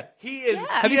man. he is. Yeah.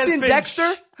 Have he you has seen been Dexter?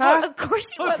 Oh, Huh? of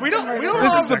course he Look, wants we to don't- murder we don't him.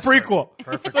 This is the prequel.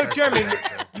 Perfect. Look, Jeremy,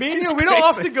 me and you, we don't crazy.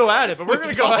 often go at it, but we're going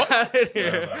to go at it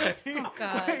here. Oh,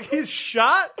 God. He's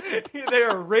shot. They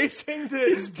are racing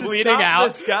to bleeding stop out.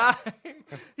 this guy.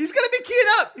 He's going to be keyed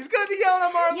up. He's going to be yelling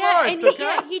at Martin Yeah, Lawrence. and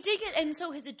Okay? he did get, and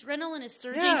so his adrenaline is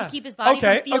surging Yeah. to keep his body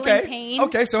from feeling pain.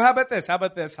 Okay, so how about this? Huh?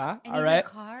 And All he's right. in a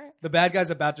car. The bad guy's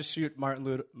about to shoot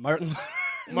Martin Lawrence.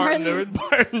 Martin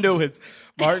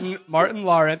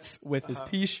Lawrence with his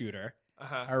pea shooter.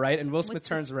 All right, and Will Smith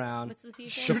turns around, What's the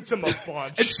future? Shoots him a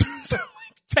bunch. and shoots him like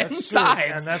 10 That's times.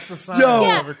 true, and that's the sign. Yo,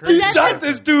 Yeah, of a but crazy he that's shot person.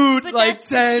 this dude But like that's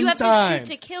 10 you have times.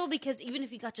 to shoot to kill because even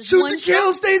if you got just Shoot one to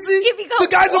kill, shot, Stacey. If you got The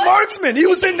guy's a one- marksman. He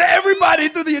was into everybody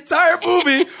through the entire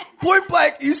movie. Point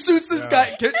blank, he shoots this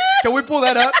guy. Can we pull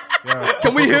that up? Yeah,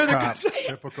 Can we hear the cop? cut?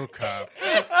 Typical cop.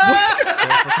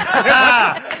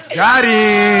 Got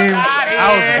him.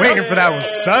 I was waiting for that one,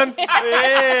 son.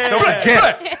 Don't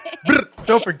forget.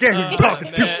 Don't forget who you're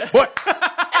talking to. What?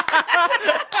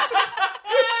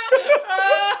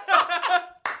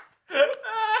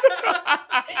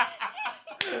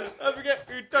 I forget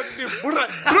who you're talking to.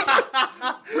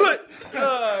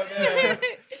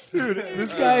 Dude,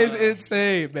 this guy is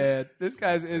insane, man. This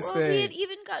guy's insane. Well, if he had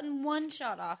even gotten one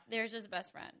shot off, there's his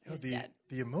best friend. He's dead.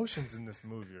 The emotions in this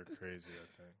movie are crazy, I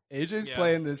think. AJ's Yeah.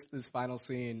 playing this final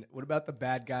scene. What about the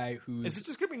bad guy who's Is it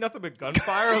just going to be nothing but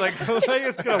gunfire? Like, I don't think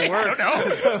it's going to work.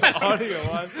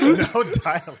 Audio-wise. No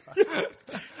dialogue.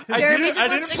 Jeremy just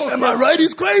wants to Am I right?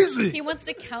 He's crazy. He wants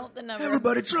to count the number.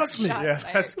 Everybody trust me. Shots Yeah,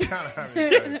 fired. that's kind of how he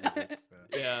does it.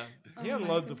 Yeah. He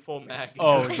unloads a full mag.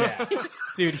 Oh yeah,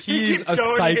 dude, He he's keeps a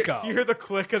going, psycho. You hear the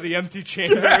click of the empty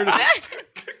chamber.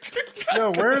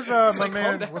 Yo, where's my like, calm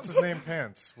man? down. What's his name?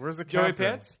 Pants. Where's the Joey captain?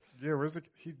 Pants? Yeah, where's the?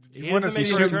 He He wanted to doesn't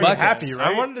see make a him return. be happy, right?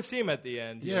 I wanted to see him at the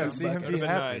end. Yeah, Shoot see him bucket. be Would've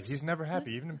happy. been nice. He's never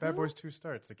happy. Even in Bad Boys 2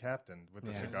 starts, the captain with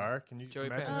the Yeah. cigar. Can you Joey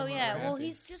imagine? Pants. Oh him yeah, being well happy?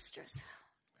 he's just stressed out.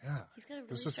 Yeah. He's got a really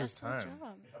This was his stressful time.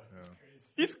 job.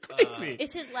 He's crazy.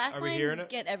 Is his last Are we line hearing it?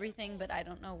 "Get everything, but I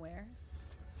don't know where"?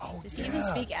 Oh, Does he even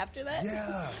speak after that?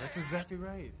 Yeah, that's exactly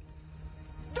right.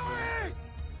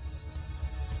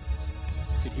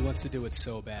 Dude, he wants to do it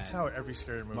so bad. That's how every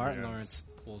scary movie Martin ends. Lawrence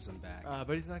pulls him back.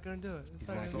 But he's not going to do it. He's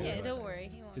not not gonna gonna do Yeah, it. don't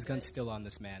worry. He won't His do gun's it. still on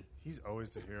this man. He's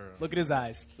always the hero. Look at his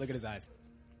eyes. Look at his eyes.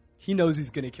 He knows he's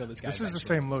gonna kill this guy. This is the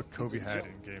eventually. same look Kobe had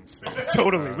in Game 6.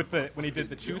 Totally with the when he did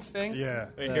the tooth thing. Yeah.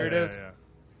 Wait, here it is. Yeah.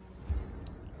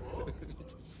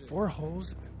 4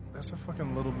 holes? That's a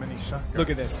fucking little mini shotgun.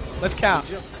 Look at this. Let's count.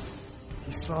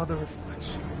 He saw the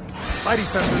reflection. Spidey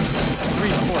sensors, 3,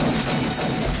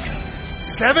 4.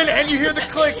 7, and you hear the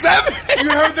click. 7. You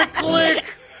heard the click.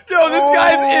 Yo, this Oh.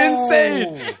 guy's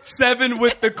insane. 7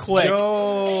 with the click.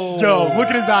 Yo, look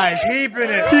at his eyes. keeping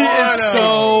it. He on is him.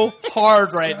 so hard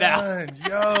right now. Son,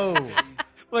 yo.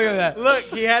 Look at that. Look,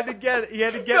 he had to get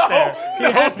there. He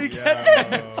No. had to get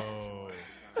there.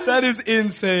 Yo. That is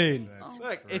insane.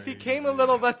 Look, if he came a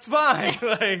little, that's fine.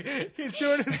 Like he's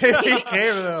doing his job. He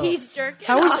came a little. He's jerking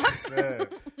How is off.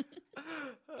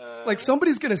 like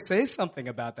somebody's gonna say something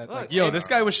about that? Like, yo, this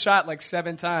guy was shot like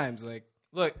 7 times. Like,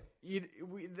 look,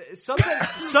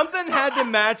 something had to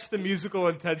match the musical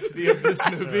intensity of this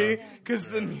movie because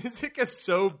the music is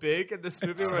so big in this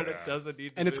movie where it doesn't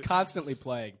need. And it's constantly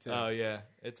playing too. Oh yeah,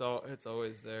 it's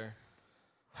always there.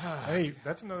 Hey,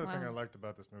 that's another thing I liked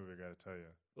about this movie. I got to tell you.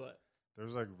 What? There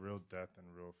was like real death and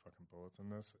real fucking bullets in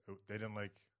this. They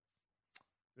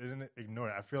didn't ignore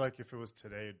it. I feel like if it was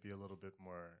today, it'd be a little bit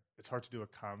more. It's hard to do a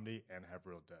comedy and have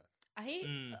real death.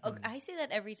 I say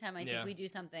that every time I think we do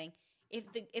something.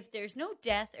 If there's no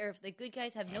death or if the good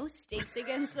guys have no stakes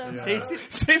against them,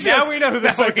 Stacey, now we know who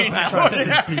the psychopath is.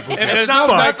 If there's no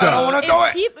death, I don't want to do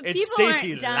it. People Stacey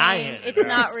aren't dying. lying. It's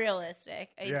not realistic.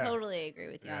 I totally agree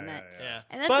with you on that. Yeah.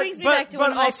 And that brings me back to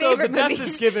one of my also favorite the death movies,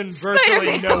 is given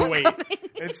virtually no weight.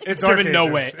 It's given no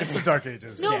weight. It's the Dark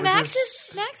Ages. No, Max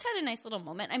had a nice little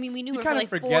moment. I mean, we knew her for like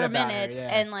 4 minutes,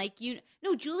 and like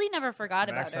Julie never forgot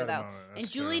about her though, and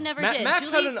Julie never did. Max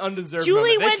had an undeserved Julie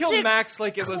moment. They went killed to Max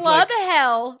like it was Club like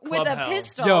Hell with Club a Hell.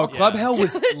 pistol. Yo, Club Hell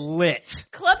was lit.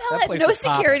 Club Hell That had place no was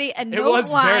popping. security and It no was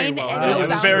very wine well. and It no was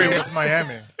bouncer. very It's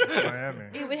Miami.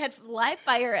 It had live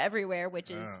fire everywhere,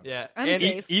 which is yeah.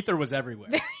 unsafe. Ether was everywhere.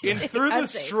 And Safe. through the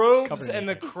Unsafe. strobes and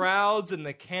the crowds and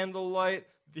the candlelight,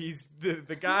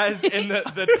 the guys in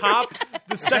the top,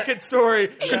 the second story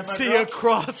could see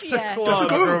across the Yeah. club. That's the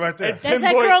girl right there. and That's that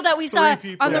pinpoint girl that we 3 saw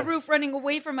people. on the roof running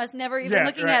away from us, never even Yeah,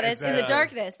 looking right, at us in the exactly.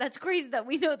 darkness. That's crazy that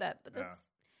we know that. But that's,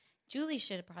 Julie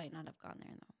should probably not have gone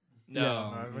there, though.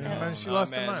 No, she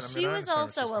lost her man. mind. She was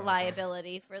also a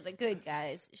liability for the good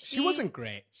guys. She wasn't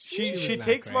great. She was not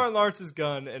takes great. Martin Lawrence's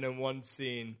gun and in one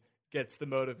scene gets the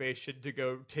motivation to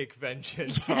go take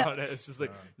vengeance on it. It's just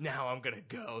like, now I'm going to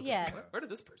go. It's Yeah. like, where did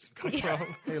this person come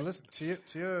from? Hey, listen,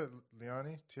 Tia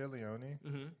Leone.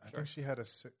 I think she had a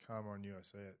sitcom on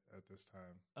USA at this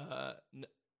time. No,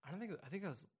 I think that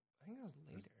was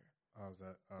later. Oh, was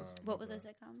that? What was that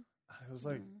sitcom? It was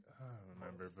like I don't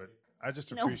remember, but I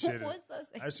just No, appreciated. what was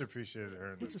those I just appreciated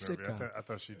her in What's this a movie. sitcom? I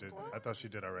thought she did. I thought she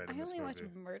did alright I in this only watch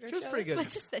movie. murder She was shows. pretty good.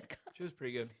 What's a sitcom? She was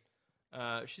pretty good.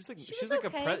 She's like was like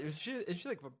okay. is she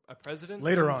like a president?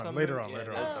 Later in on. some Later movie? on.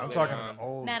 Yeah, I'm later talking on. an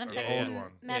old, Madam an Secretary. old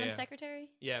one. Madam Yeah. Secretary.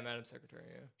 Yeah, Madam Secretary.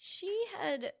 Yeah. She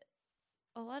had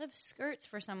a lot of skirts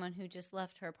for someone who just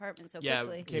left her apartment so Yeah,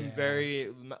 quickly. became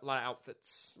a lot of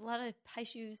outfits. A lot of high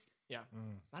shoes. Yeah,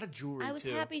 a lot of jewelry. I was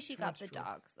too. happy she Too got much the jewelry.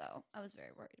 dogs, though. I was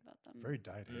very worried about them. Very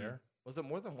dyed hair. Was it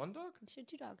more than one dog? She had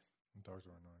 2 dogs. Dogs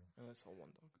were annoying. I only saw one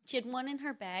dog. She had one in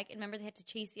her bag, and remember they had to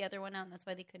chase the other one out, and that's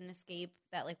why they couldn't escape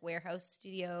that like warehouse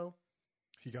studio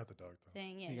He got the dog though.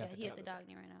 thing. Yeah, He got he the had the dog, and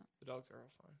he ran out. The dogs are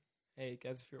all fine. Hey,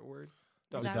 guys, if you're worried,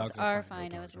 The Dogs dogs are are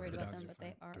fine. fine. I was worried about them, but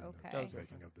they are okay.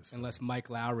 Making of this Unless Mike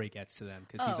Lowry gets to them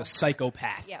because he's Oh. a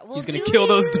psychopath. Yeah, well, he's going to Julie's- kill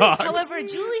those dogs. However,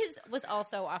 Julie's was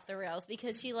also off the rails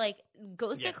because she like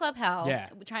goes to Club Hell,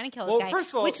 trying to kill this Well, guy, first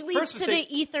of all, which leads first to the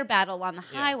mistake- ether battle on the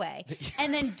highway.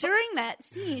 And then during that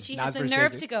scene, she has the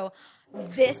nerve Non-Scorsese. to go,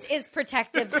 "This is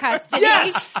protective custody."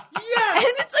 Yes! And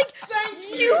it's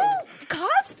like, you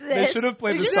caused this. They should have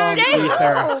played the Just song stay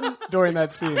Ether home. during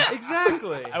that scene.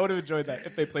 exactly. I would have enjoyed that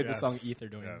if they played the song Ether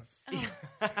during that.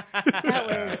 That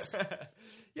was.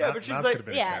 Yeah, but she's Nas like, could've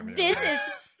been a Yeah, cameo.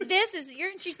 this is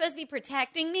she's supposed to be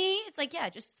protecting me. It's like, yeah,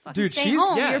 just fucking Dude, stay she's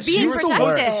home. yeah, You're she's being the protected.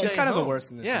 worst. She's kind of the home.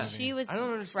 worst in this Yeah. movie. She was I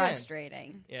don't understand.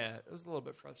 frustrating. yeah, it was a little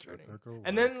bit frustrating. Typical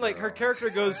And then white like her girl. character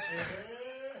goes,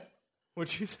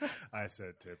 what'd you say? I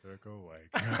said typical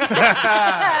white girl.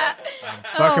 I'm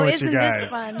fucking with you isn't this guys.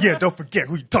 fun? Yeah, don't forget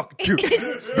who you talking to.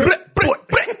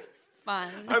 Fun.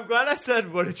 I'm glad I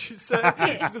said, what did you say?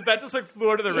 Because if that just like flew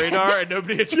under the radar and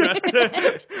nobody addressed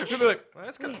it, you'd be like, well,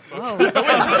 that's kind of fucked. Whoa.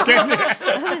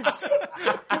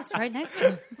 that was right next to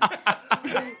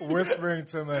him. Whispering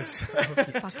to myself.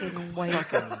 Fucking white,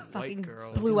 fucking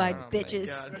girls. blue-eyed Oh my bitches.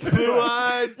 God.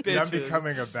 Blue-eyed bitches. Yeah, I'm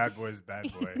becoming a bad boy's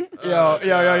bad boy.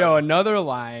 Yo, another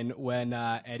line when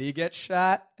Eddie gets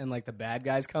shot and like the bad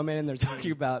guys come in and they're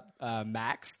talking about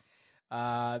Max.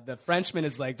 The Frenchman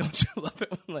is like, don't you love it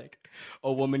when like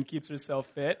a woman keeps herself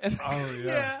fit? And Oh,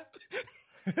 yeah.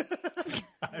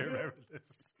 I remember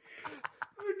this.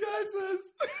 The guy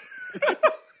says,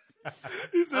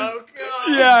 he says, oh,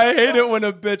 God. yeah, I hate it when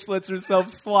a bitch lets herself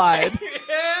slide.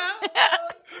 Yeah.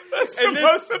 the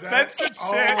most offensive shit.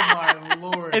 Oh my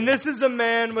lord! And this is a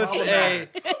man with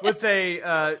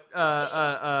a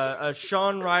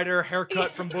Sean Ryder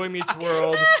haircut from Boy Meets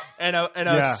World and a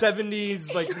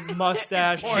 70s like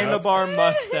mustache, handlebar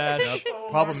mustache,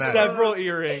 problematic. Several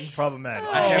earrings. Problematic.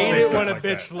 I hate it when a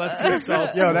bitch lets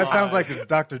herself. Yo, that sounds like a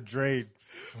Dr. Dre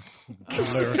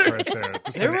lyric right there.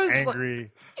 Just There an was,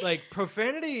 angry. Like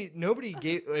profanity, nobody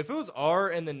gave. If it was R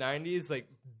in the 90s, like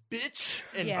bitch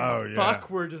and fuck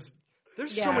were just.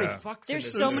 There's so many fucks.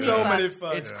 There's in so this. many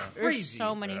fucks. It's crazy. There's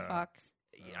so many fucks.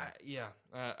 Yeah.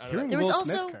 There was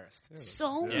also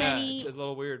so many. It's a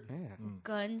little weird.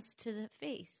 Guns to the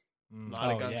face. A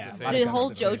lot of guns to the face. The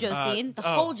whole JoJo scene. The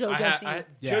whole JoJo scene.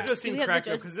 JoJo scene cracked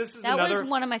up because this is that another. was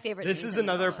one of my favorite. This is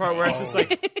another part where it's just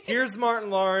like, here's Martin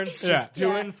Lawrence just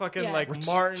doing fucking like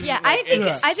Martin. Yeah, like,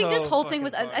 I think this whole thing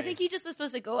was. funny. I think he just was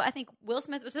supposed to go. I think Will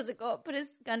Smith was supposed to go up, put his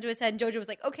gun to his head, and JoJo was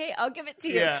like, "Okay, I'll give it to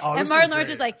you." And Martin Lawrence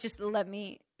was like, "Just let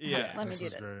me. Let me do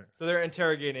this." So they're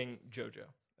interrogating JoJo,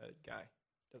 a guy.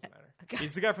 Doesn't matter.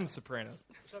 He's the guy from The Sopranos.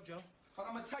 What's up, Joe?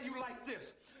 I'm gonna tell you like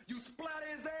this: you splatter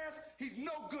his ass, he's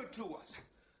no good to us.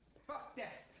 Fuck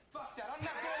that. Fuck that. I'm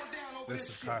not going down over this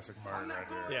is classic Martin right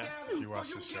here. If you watch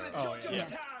the show.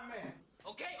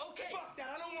 Okay. Fuck that.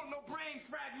 I don't want no brain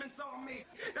fragments on me.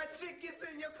 That shit gets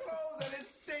in your clothes and it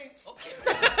stinks. Okay.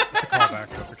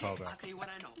 That's a callback. I'll tell you what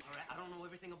I know, all right? I don't know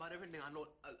everything about everything. I know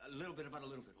a little bit about a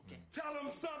little bit, okay? Tell him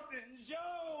something,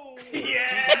 Joe. They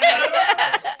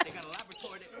got a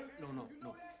laboratory. No.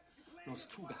 It's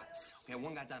two guys. Okay,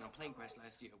 one guy died on a plane crash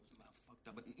last year. It was about fucked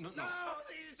up, but no.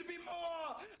 It should be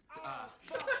more.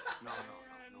 No.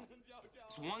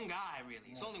 It's one guy,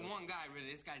 really. It's only one guy,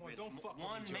 really. This guy's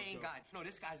one main guy. No,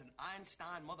 this guy's an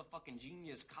Einstein motherfucking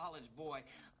genius college boy.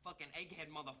 Fucking egghead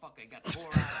motherfucker. He got 4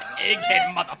 eyes.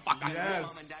 Egghead motherfucker. Yes.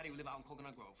 Mom and daddy live out in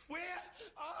Coconut Grove. Where?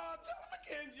 Tell him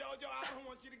again, JoJo. I don't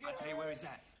want you to get I'll tell you where he's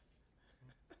at.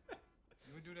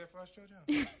 You would do that for us, JoJo?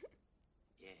 Yeah,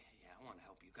 I want to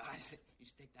help you guys. You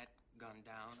stick that gun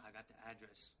down. I got the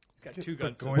address. Got 2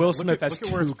 guns. Will Smith has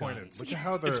 2 guns. Look at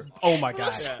how they're. Oh my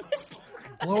god.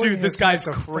 Dude, this guy's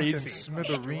crazy.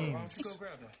 Smithereens.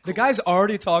 The guy's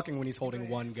already talking when he's holding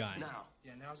one gun.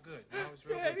 Yeah, now it's good. Now it's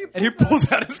real good. And he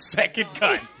pulls out a second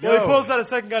gun. Well, he pulls out a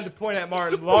second gun to point at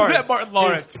Martin Lawrence,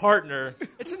 his partner.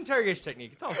 It's an interrogation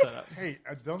technique. It's all set up. Hey,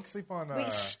 don't sleep on. You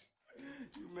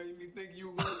made me think you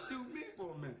were going to shoot me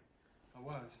for a minute. I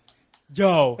was.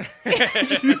 Yo. When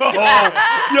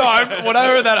I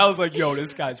heard that, I was like, yo,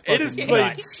 this guy's fucking nuts. It is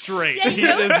played straight. He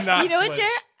is not. You know what,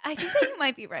 Jared? I think that you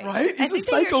might be right. Right? He's a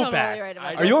psychopath. Totally right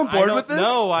Are you on board with this?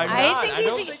 No, I'm not. I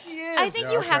don't think he is. I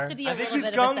think you have to be a little bit of a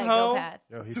psychopath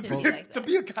to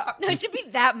be a cop. No, to be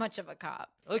that much of a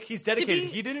cop. Look, he's dedicated.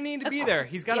 He didn't need to be there.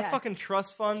 He's got a fucking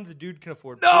trust fund. The dude can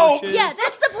afford. No! Porsches. Yeah,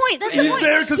 that's the point. He's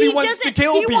there because he wants to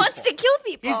kill people. He wants to kill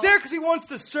people. He's there because he wants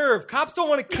to serve. Cops don't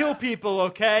want to kill people,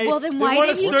 okay? Well, then why they want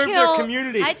did to you serve kill- their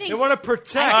community. I think- They want to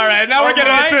protect. All right, now we're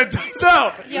getting into it.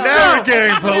 So, now we're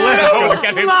getting political.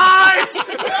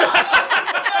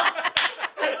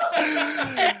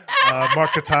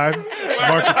 Mark the time.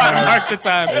 Mark the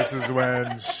time. This is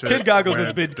when shit Kid Goggles went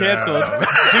has been down. canceled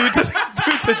due to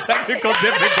technical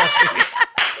difficulties.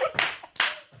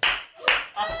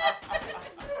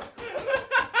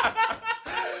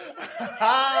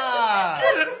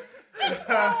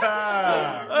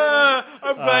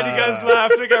 I'm glad you guys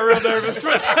laughed. I got real nervous.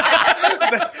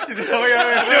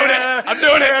 I'm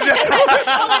doing it.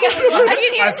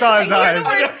 I saw his eyes.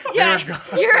 Yeah,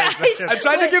 your eyes. I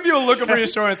tried to give you a look of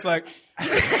reassurance, like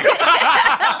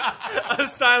A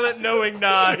silent, knowing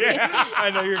nod. Yeah, I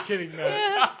know you're kidding,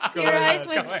 man. Your eyes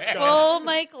went full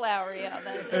Mike Lowry on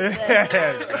that.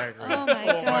 Exactly. Oh my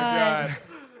god.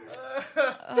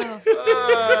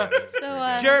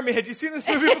 So, Jeremy, had you seen this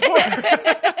movie before?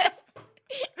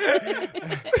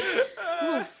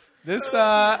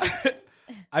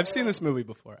 I've seen this movie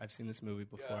before.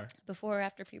 Before or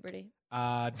after puberty?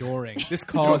 During. This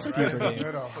caused puberty.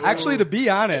 Actually, to be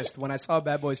honest, when I saw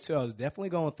Bad Boys 2, I was definitely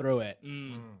going through it.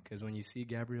 Because when you see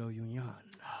Gabrielle Union,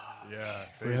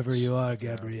 wherever you are,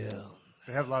 Gabrielle.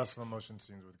 They have a lot of slow motion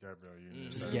scenes with Gabrielle Union.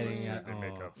 Just getting they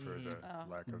make up for the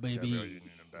lack of Baby. Gabrielle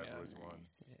Union in Bad Boys 1.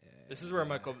 This is where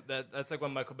that's like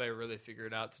when Michael Bay really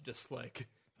figured out to just like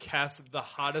cast the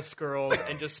hottest girls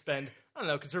and just spend, I don't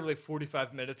know, considerably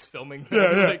 45 minutes filming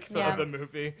the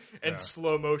movie and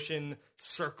slow motion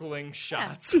circling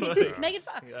shots. Like, Megan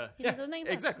Fox. He does it with Megan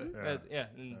Fox. Exactly.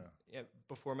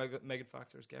 Before Megan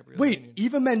Fox, there's Gabrielle Wait, Union.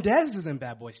 Eva Mendes is in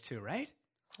Bad Boys 2, right?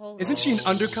 Isn't she an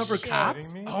undercover cop?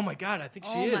 Oh my god, I think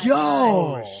she is. Yo!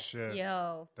 Holy shit.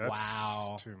 Yo. That's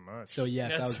Wow. too much. So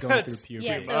yes, I was going through puberty.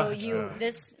 Yeah, so you,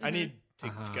 this. I need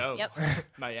to go. Yep.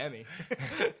 Miami.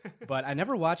 But I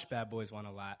never watched Bad Boys 1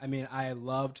 a lot. I mean, I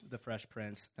loved The Fresh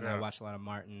Prince, and I watched a lot of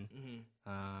Martin.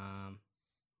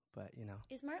 But, you know.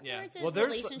 Is Martin Yeah. Lawrence's Well,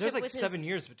 relationship there's like with 7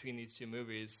 years between these two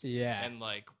movies. Yeah. And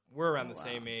like we're around the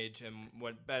same age, and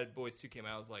when Bad Boys 2 came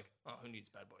out, I was like, oh, who needs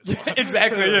Bad Boys 1?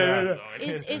 Exactly. Yeah.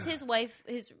 Is his wife,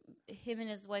 him and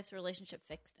his wife's relationship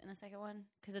fixed in the second one?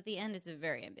 Because at the end, it's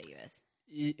very ambiguous.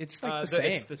 It's like the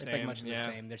same. It's like much the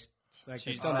same. There's like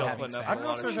She's still still having putting up sex. I don't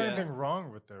know if there's shit. anything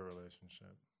wrong with their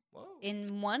relationship. Whoa.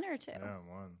 In 1 or 2? Yeah,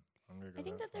 one. I'm gonna go I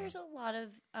think that far. there's a lot of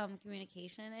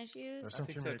communication issues. There's some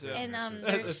think so, too. communication And, issues.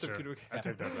 there's- That's Sure. good. I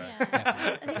take that back.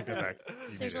 Yeah. I take that back.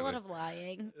 There's a lot immediately. of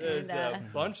lying. There's and, a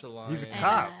bunch of lines. He's a and,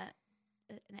 cop.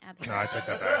 An No, absolute. I take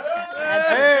that back.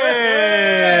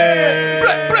 absolute-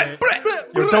 Hey!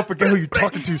 Yo, don't forget who you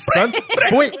talking to, son.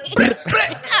 Boy.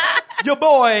 Your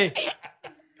boy.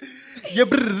 Yeah,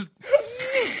 brr.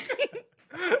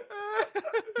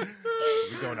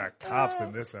 We're going at cops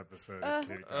in this episode.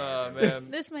 Katie. Man.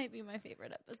 This might be my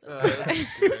favorite episode. This is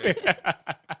great.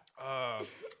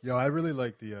 Yo, I really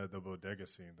like the bodega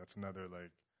scene. That's another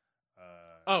like.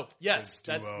 Oh yes,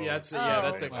 Those that's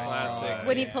duos. a classic.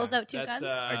 When he pulls out 2 That's,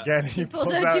 guns? Again, he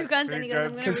pulls out 2 guns and he goes, I'm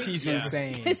gonna Because he's Yeah.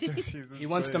 insane. He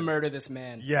wants to murder this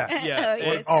man. Yes. Yeah.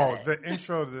 yes. Oh, the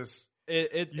intro to this.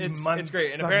 It's You it's month great,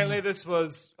 and son. apparently this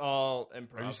was all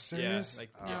improv. Are you serious? Yeah,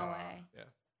 like, No way. yeah.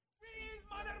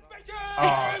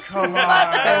 Oh, come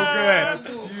on. So good. That's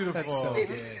beautiful. That's so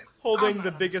good. Holding the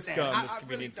biggest gun this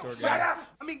convenience store guy.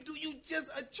 I mean, do you just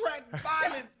attract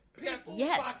violent people?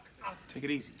 Yes. Take it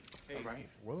easy, all right?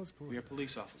 Will is cool. We are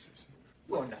police officers.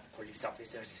 We're not police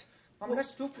officers. I'm not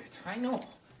stupid. I know.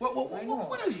 What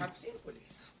are you? I've seen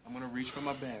police. I'm gonna reach for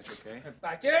my badge, okay?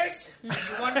 Badges? You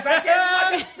want badges,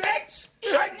 mother bitch?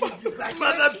 I give you badges.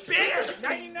 Mother bitch!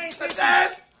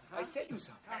 99%. I sell you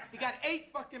some. He got 8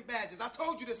 fucking badges. I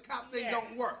told you this cop thing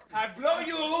don't work. I blow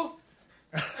you.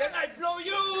 Then I blow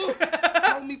you.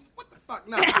 Told me what the fuck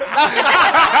now?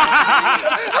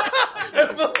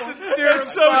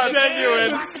 It's so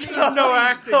genuine. No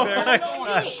acting there.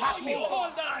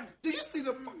 Hold on. Do you see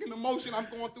the fucking emotion I'm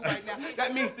going through right now?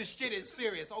 That means this shit is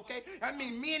serious, okay? That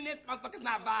means me and this motherfucker's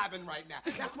not vibing right now.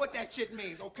 That's what that shit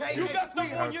means, okay? You got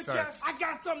something on your Sucks. chest? I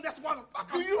got something. That's what the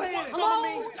fuck Do I'm you saying. want some of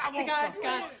Hello? me? I want guy's some.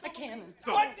 got a cannon.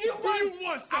 What do you want? You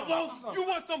want some? I want some. You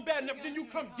want some bad enough, then you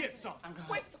come get some.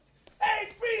 Wait. Hey,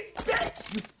 freeze,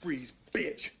 bitch. You freeze,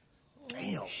 bitch.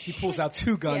 Damn. He pulls out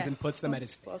 2 guns Yeah. and puts them at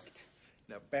his face.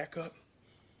 Now back up,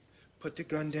 put the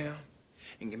gun down,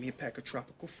 and give me a pack of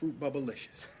tropical fruit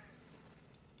bubblicious.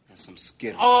 And some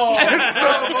Skittles. Oh, it's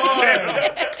so good.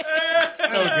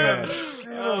 That's so good.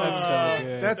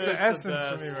 That's the That's the essence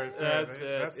for best. me right there. That's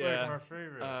That's it, like yeah. my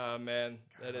favorite. Oh man,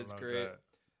 that I is love great.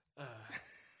 that.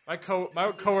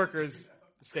 My coworkers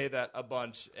say that a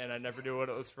bunch, and I never knew what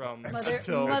it was from.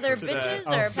 until Mother today. bitches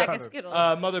Oh, or a pack of God. Skittles?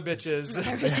 Mother bitches.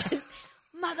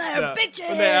 Mother Yeah. bitches.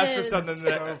 When they ask for something,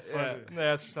 So funny. when they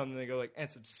ask for something, they go like, "And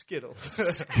some Skittles."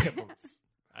 Skittles.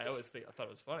 I thought it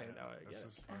was funny. Now I get This it.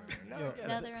 is funny. Now I get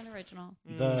No, it. they're unoriginal.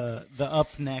 The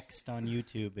up next on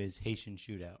YouTube is Haitian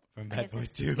Shootout from Bad guess Boys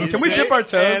it's- 2. it's Can we dip our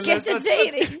toes? Guess it's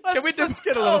dating. Can we just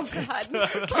get a little Oh, taste?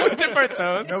 God. Can we dip our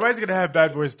toes? Nobody's gonna have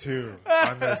Bad Boys 2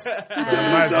 on this. So might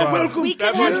as well. We could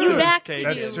That have was you back Katie. to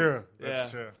That's do. true.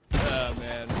 That's Yeah. true. Oh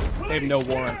man, They have no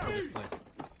warrant for this place.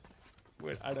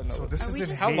 wait, I don't know. So what- this Are is we in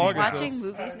just How long is watching this?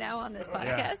 movies now on this podcast?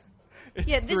 Yeah. It's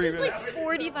Yeah, this 3 is like minutes.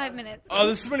 45 minutes. Oh,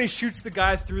 this is when he shoots the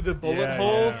guy through the bullet Yeah,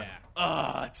 hole. yeah.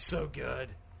 Oh, it's so good.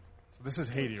 So this is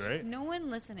Haiti, right? No one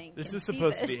listening. This can is see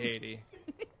supposed to this. be Haiti.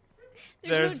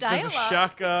 There's no There's a dialogue.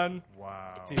 shotgun.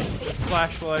 Wow. There's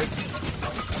flashlights.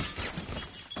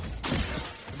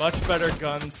 Much better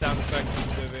gun sound effects in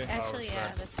this movie. Actually,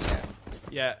 yeah, that's true.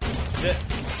 Yeah.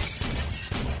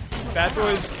 Bad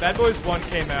Boys 1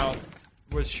 came out,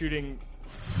 was shooting.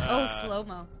 Oh, slow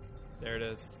mo. There it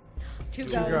is. Two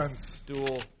Two guns. guns.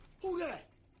 Duel. Who that?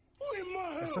 Who in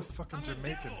my That's house? a fucking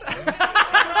Jamaican. Son.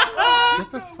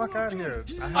 Get the fuck out of here.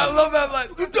 I love that line.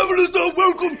 The devil is not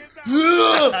welcome.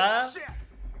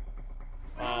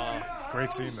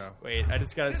 Great scene though. Wait, I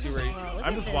just gotta see where he. Whoa, look I'm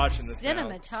at just this watching this now.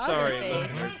 cinematography. Sorry,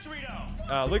 listeners.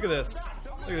 Look at this.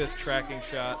 Look at this tracking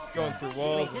shot going through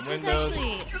walls Wait, and this is windows.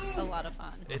 actually a lot of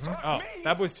fun. It's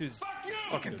Bad Boys 2 is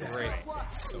fucking great.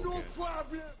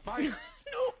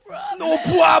 No problem. No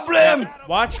problem.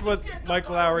 Watch what Mike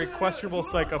Lowry, questionable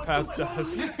psychopath,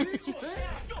 does.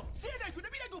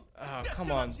 Oh,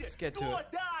 come on, just get to it.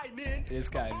 This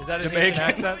guy's Is that a Jamaican. Haitian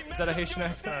accent? Is that a Haitian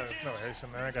accent? There's no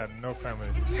Haitian man. I got no family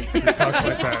who talks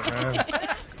like that, man.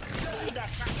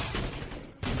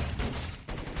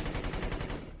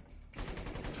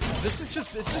 This is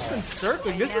just, it's just been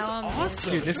circling. This is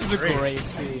awesome. Dude, this is a great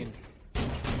scene.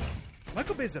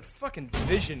 Michael Bay's a fucking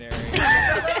visionary.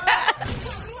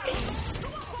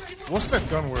 Will Smith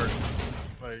gun work.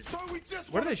 Like,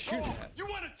 what are they shooting at? You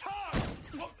want to talk?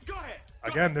 Well, go ahead.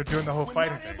 Again, they're doing the whole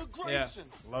fighting thing. Yeah.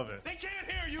 Love it. They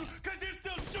can't hear you because they're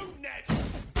still shooting at you.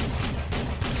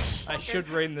 I should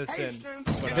rein this in.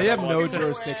 They have no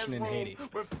jurisdiction in Haiti.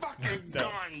 With fucking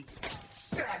guns.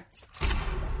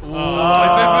 Oh,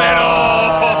 this is it.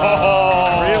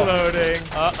 Oh. Reloading.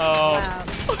 Uh-oh. Wow.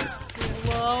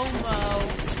 Slow-mo.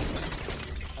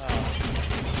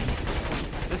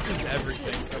 This is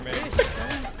everything for me.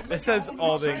 This has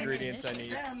all the ingredients I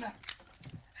need.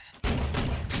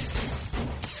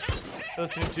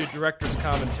 Listening to director's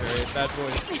commentary, Bad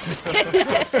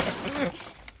Boys.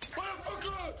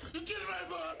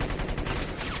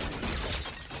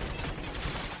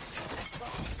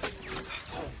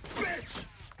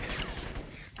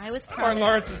 I was promised. Martin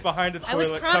Lawrence is behind a toilet. I was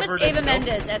promised covered Eva in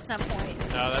Mendes at some point.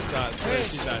 No, that's not.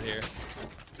 She's not here.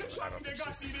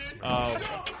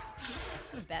 Oh,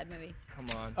 Bad movie. come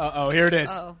on. Uh-oh, here it is.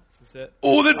 Oh. This is it.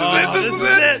 Oh, this is it. This is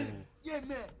it. Yeah,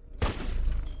 man.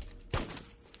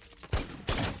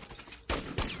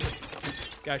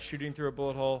 Guy shooting through a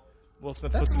bullet hole. Will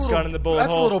Smith puts his gun in the bullet hole.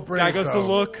 That's a little brave, Guy goes to though.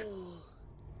 look.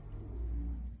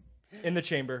 In the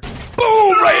chamber. Boom!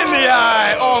 Right in the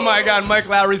eye. Oh my God, Mike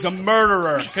Lowry's a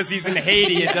murderer because he's in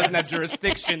Haiti and doesn't have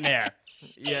jurisdiction there.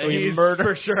 Yeah, So he he's murdered-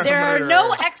 for sure. a There are murderer.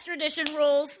 no extradition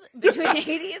rules between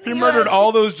Haiti and the He US. murdered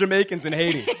all those Jamaicans in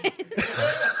Haiti.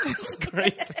 It's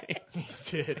crazy.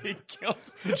 He did. He killed.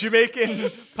 The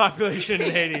Jamaican population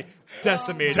in Haiti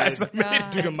decimated. Decimated.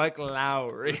 Due to Mike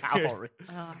Lowry.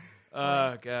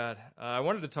 Oh, God. I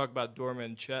wanted to talk about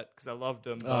Dorman Chet because I loved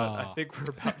him, but I think we're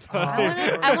about to.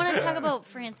 I want to talk about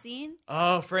Francine.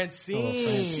 Oh, Francine.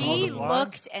 She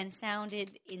looked and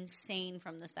sounded insane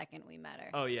from the second we met her.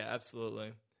 Oh, yeah,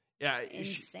 absolutely. Yeah,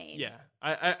 Insane.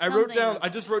 I wrote Something down. was I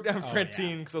just wrote down wrong.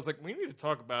 Francine because I was like, we need to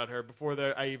talk about her before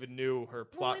I even knew her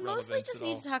plot Well, we relevance mostly just at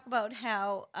need all. to talk about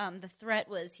how the threat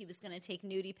was he was going to take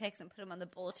nudie pics and put them on the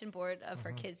bulletin board of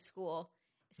her kid's school.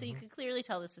 So you could clearly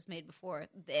tell this was made before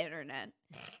the internet.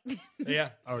 Yeah.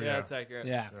 Oh, yeah, yeah. that's accurate.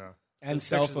 Yeah. Yeah. And Those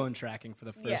cell pictures- phone tracking for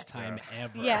the first time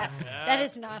ever. Yeah, that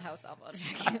is not how cell phone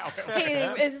tracking. Hey,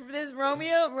 is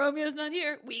Romeo? Romeo's not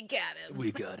here. We got him.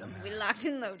 We got him. We locked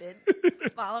and loaded.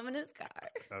 Follow him in his car.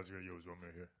 That was good. Yo, was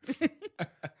Romeo here.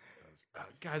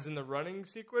 Guys, in the running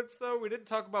sequence, though, we didn't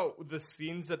talk about the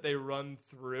scenes that they run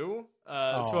through.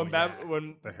 Oh, So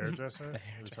when The hairdresser?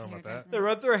 We're talking about that? they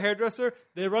run through a hairdresser,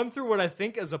 they run through what I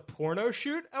think is a porno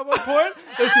shoot at one point.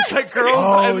 There's just like girls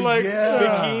Oh, in like yeah.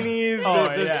 bikinis. Oh,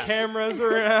 There's yeah. cameras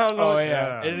around. Oh,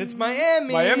 yeah. And it's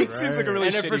Miami. Miami seems like a really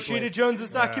and if shitty Rashida place.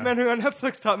 Jones's documentary on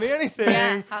Netflix taught me anything,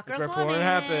 Yeah, Hot it's Girls where porn Wanted,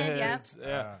 happens.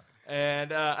 Yeah.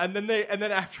 And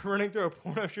then after running through a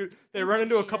porno shoot, they run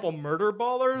into a couple murder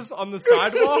ballers on the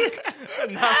sidewalk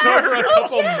and knock over a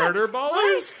couple murder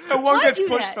ballers. And one Why'd gets do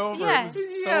pushed that? over. Yeah. It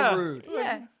was so Yeah. rude.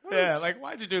 Yeah. Yeah, like,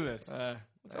 why'd you do this?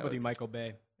 What's up with you, Michael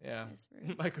Bay? Yeah, That's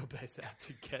rude. Michael Bay's out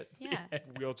to get Yeah.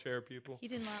 wheelchair people. He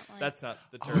did not like That's not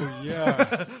the term.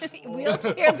 Yeah.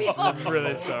 wheelchair people. I'm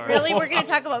really sorry. Really, we're going to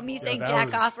talk about me saying that jack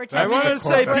was- off for I 10 wanted minutes. to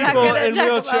say We're not people gonna in talk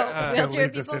wheelchair- about Let's wheelchair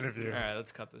Leave this people. interview. All right,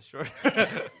 let's cut this short.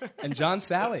 And John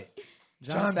Sally.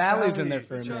 John Sally. Sally's in there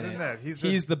for a He's minute. in that. He's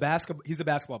He's a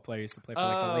basketball player. He used to play for like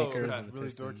the Oh, Lakers okay. and the really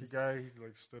Pistons. dorky guy. He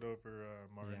like stood over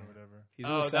Martin or whatever. He's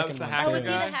in Oh, the that second was the one hacker too. Oh, was he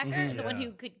the guy? hacker? The one Yeah.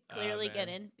 who could clearly man. get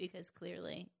in? Because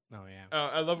clearly. Oh yeah.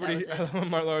 I love That what was I it. love when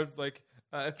Martin Lawrence like,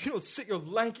 if you don't sit your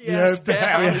lanky Yeah, ass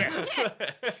down.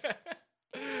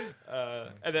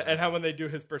 And how when they do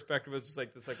his perspective was just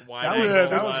like this like wide That was- angle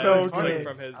that was line, so like, funny.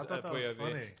 from his I thought that was POV.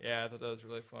 funny. Yeah, I thought that was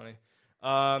really funny.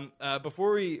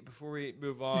 Before we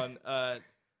move on,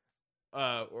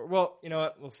 well, you know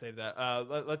what? We'll save that.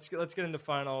 Let's get into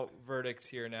final verdicts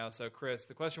here now. So, Chris,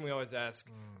 the question we always ask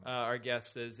our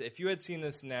guests is: if you had seen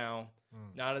this now,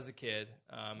 not as a kid,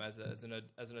 as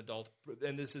an adult,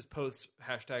 and this is post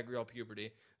 #real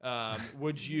puberty,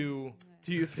 would you?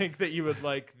 Do you think that you would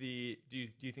like the? Do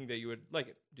you think that you would like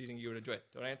it? Do you think you would enjoy it?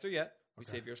 Don't answer yet. We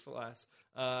save yours for last.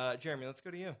 Jeremy, let's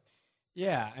go to you.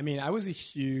 Yeah, I mean, I was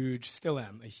still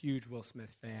am a huge Will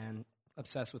Smith fan,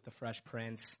 obsessed with The Fresh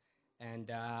Prince. And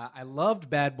I loved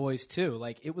Bad Boys too.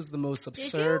 Like, it was the most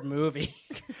absurd movie.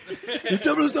 The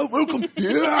devil's not welcome.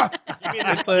 Yeah.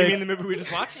 You mean the movie we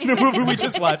just watched? The movie we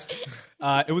just watched.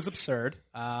 It was absurd.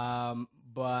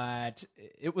 But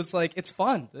it was like, it's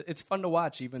fun. It's fun to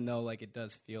watch, even though like it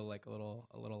does feel like a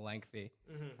little lengthy.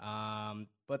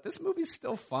 But this movie's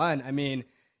still fun. I mean,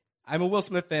 I'm a Will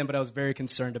Smith fan, but I was very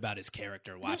concerned about his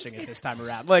character watching it this time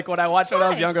around. Like, when I watched it when I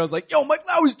was younger, I was like, yo, Mike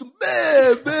Lowry's the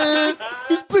man.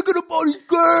 He's picking up all these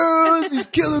girls. He's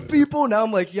killing people. Now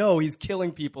I'm like, yo, he's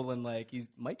killing people, and, like, he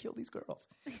might kill these girls.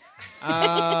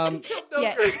 Yeah,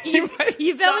 Yvette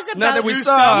was about Now that we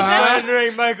saw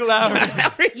slandering Michael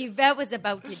Lowry. Yvette was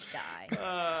about to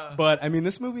die. But, I mean,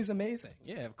 this movie's amazing.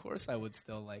 Yeah, of course I would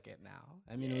still like it now.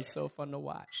 I mean, it was so fun to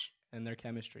watch, and their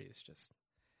chemistry is just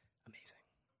amazing.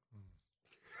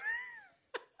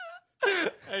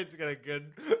 It's got a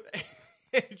good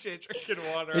AJ drinking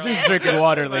water. AJ's drinking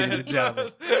water, ladies and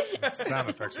gentlemen. Sound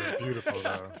effects are beautiful,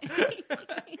 though.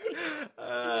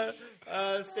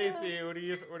 Stacey, what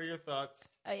are your thoughts?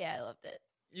 Oh yeah, I loved it.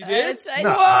 You did? No, you did.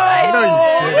 Yeah,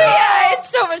 I had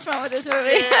so much fun with this movie.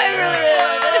 I really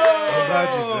loved it. I'm glad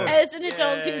you did. As an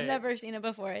adult who's never seen it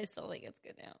before, I still think it's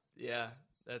good now. Yeah,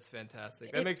 that's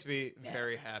fantastic. That makes me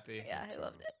very happy. Yeah, I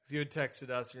loved it. Because you had texted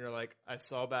us and you're like, I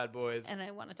saw Bad Boys. And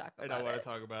I want to talk about it. And I want to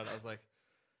talk about it. I was like,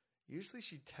 usually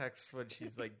she texts when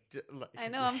she's like, I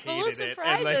know, I'm full of hated it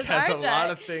surprises, and like has aren't a lot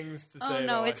I? of things to say. Oh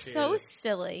no, about it's why she so hated it.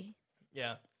 silly.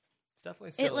 Yeah, it's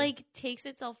definitely silly. It like takes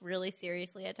itself really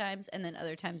seriously at times, and then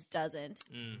other times doesn't.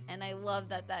 And I love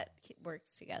that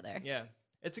works together. Yeah,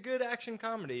 it's a good action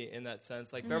comedy in that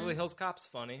sense. Like Beverly Hills Cop's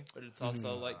funny, but it's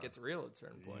also like gets real at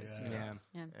certain points. You know?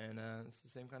 Yeah. And it's the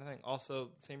same kind of thing.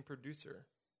 Also, same producer.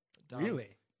 Don, Really?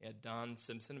 Yeah, Don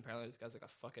Simpson. Apparently, this guy's like a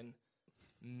fucking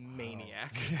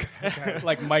maniac.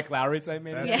 Like Mike Lowry type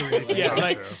maniac? Yeah,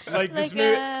 like this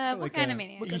movie. What kind of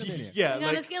maniac? Yeah,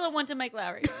 on a scale of 1 to Mike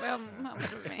Lowry. Well, how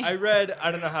much of me? I read,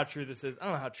 I don't know how true this is. I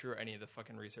don't know how true any of the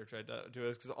fucking research I do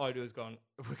is, because all I do is go on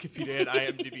Wikipedia and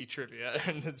IMDb trivia,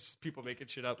 and it's just people making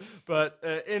shit up. But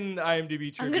in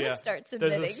IMDb trivia, I'm going to start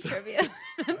submitting trivia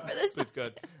for this. It's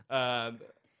good.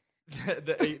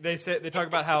 They talk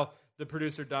about how the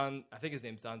producer Don, I think his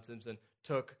name's Don Simpson,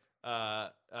 took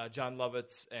John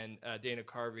Lovitz and Dana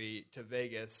Carvey to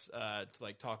Vegas to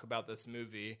like talk about this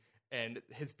movie, and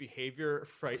his behavior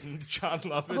frightened John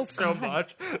Lovitz so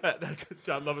much that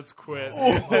John Lovitz quit,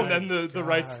 and then the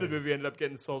rights to the movie ended up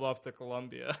getting sold off to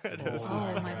Columbia. My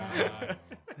God.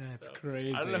 That's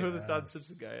crazy. I don't know who this Don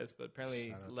Simpson guy is, but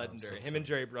apparently he's legendary. Him and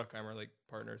Jerry Bruckheimer are like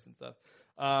partners and stuff.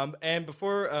 And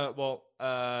before,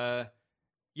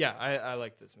 yeah, I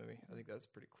like this movie. I think that's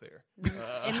pretty clear.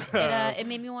 It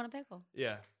made me want a pickle.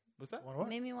 Yeah. What's that? It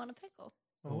made me want a pickle.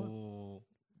 Oh.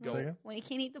 When he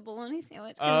can't eat the bologna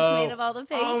sandwich because it's made of all the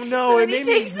pigs. Oh, no. It made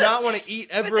me not want to eat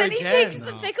ever again. But then he takes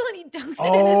the pickle and he dunks it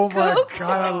in his Coke. Oh, my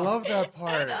God. I love that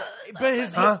part. But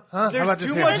his there's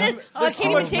too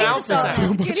much mouth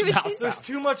sound. There's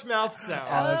too much mouth sound.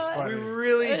 Oh, that's funny. We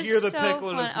really hear the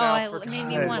pickle in his mouth. It made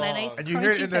me want a nice and you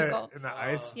hear it in pickle. the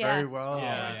ice very well.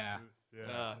 Yeah.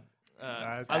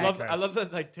 I love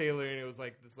that like Taylor, and it was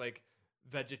like this like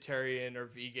vegetarian or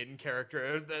vegan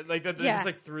character like that. They just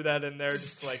like threw that in there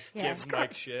just to, like give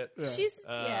Mike shit. She's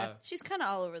kind of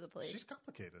all over the place. She's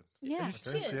complicated. Yeah,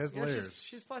 she has layers.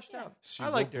 She's fleshed out. She I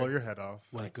like blow your head off.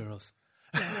 White girls.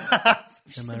 Am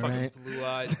I right?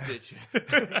 Blue-eyed bitch.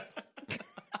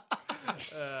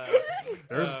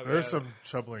 There's some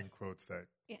troubling quotes that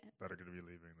are going to be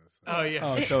leaving this. Oh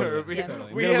yeah, totally.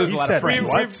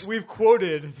 We've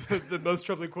quoted the most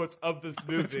troubling quotes of this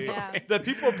movie that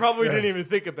people probably didn't even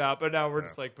think about, but now we're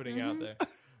just like putting out there.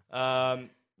 I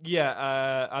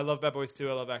love Bad Boys 2.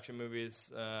 I love action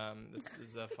movies. This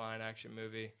is a fine action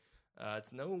movie.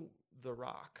 It's no The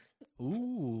Rock.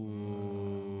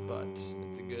 Ooh. But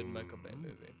it's a good Michael Bay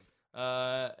movie.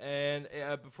 And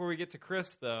before we get to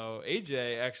Chris, though,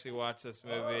 AJ actually watched this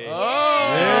movie.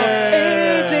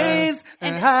 AJ's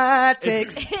and hot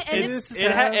takes. It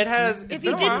has. If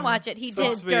you didn't watch it, he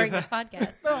did during this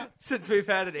podcast. Since we've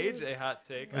had an AJ hot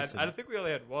take, I don't think we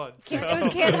only had one. So. It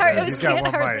was Can't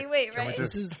Hardly Wait, right?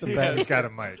 This is the best. He's got a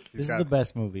mic. This is the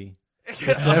best movie.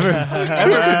 It's ever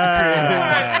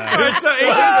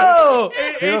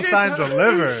Seal sign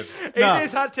delivered.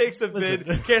 AJ's hot takes have been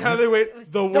Can't Hardly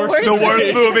Wait, the worst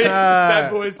movie.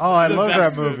 Bad Boys. Oh, I love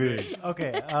that movie.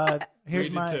 Okay, here's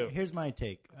my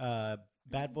take.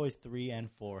 Bad Boys 3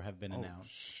 and 4 have been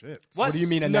announced. Shit. What do you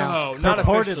mean announced? No, not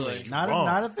Purportedly. officially.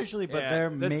 Not officially, but they're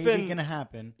maybe going to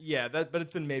happen. Yeah, but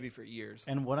it's been maybe for years.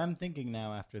 And what I'm thinking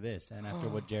now after this, and after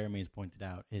what Jeremy's pointed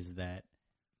out, is that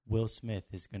Will Smith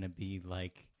is going to be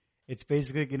like, it's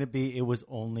basically going to be, it was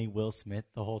only Will Smith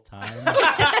the whole time.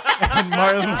 And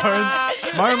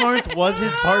Martin Lawrence was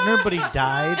his partner, but he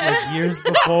died like years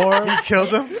before. He killed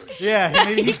him? Yeah,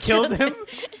 he killed him.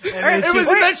 It was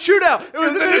in that shootout. It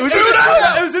was in the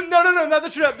shootout. It was in no, not the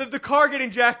shootout. The car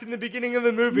getting jacked in the beginning of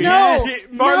the movie. No,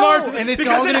 Martin Lawrence, and it's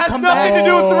because all it gonna has come nothing back. to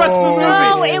do with the rest of the movie.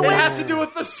 No, it has to do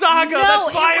with the saga. No, That's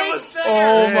it why it was- was there.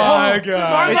 Oh my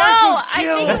god! No, I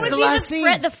think That's it would the be last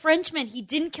scene. the Frenchman. He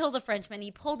didn't kill the Frenchman.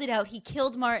 He pulled it out. He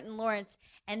killed Martin Lawrence,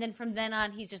 and then from then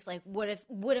on, he's just like, "What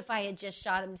if I had just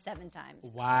shot him 7 times?"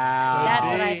 Wow. That's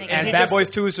what I think. And They Bad just- Boys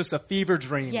 2 is just a fever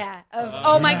dream. Yeah.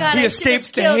 Oh my God. He I escapes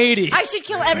should've to killed- Haiti. I should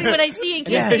kill everyone I see in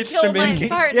case Yeah, they it's kill my Jamaican.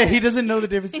 partner. Yeah, he doesn't know the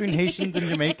difference between Haitians and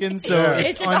Jamaicans, so It's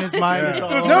it's just on his mind. It's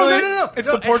all- No. It's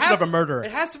the it portrait has- of a murderer.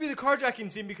 It has to be the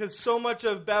carjacking scene because so much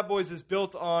of Bad Boys is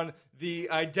built on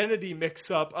the identity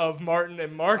mix-up of Martin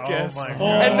and Marcus, Oh my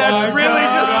God. and that's really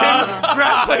just him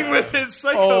grappling with his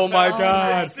psychopath. Oh my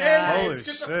God. Insanity, Holy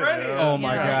schizophrenia. shit, Oh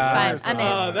my god! Fine. I'm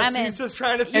in. I'm in. He's just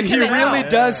trying to And figure he it really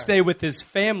out. does stay with his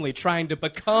family, trying to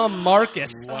become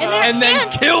Marcus, And then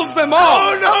and- kills them all.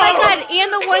 Oh no! Oh my God!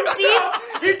 And the one scene.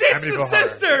 He dates Amityville the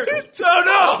Horror. sister. Oh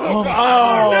no! Oh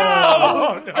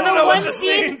no! And I don't know the what one this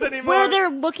scene means anymore. where they're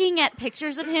looking at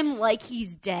pictures of him like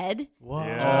he's dead. Whoa.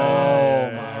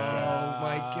 Oh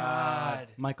my God!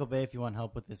 Michael Bay, if you want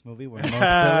help with this movie, we're in North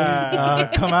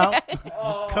Philly. Come out.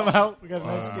 Come out. We got a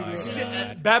nice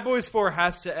studio. Bad Boys 4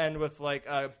 has to end with like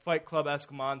a Fight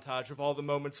Club-esque montage of all the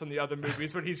moments from the other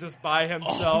movies when he's just by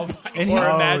himself And or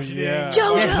he- imagining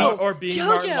Jojo! or being Jojo!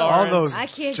 Martin All Lawrence. those I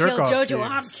can't kill jerk-off Jojo.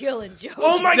 scenes. I'm killing Jojo.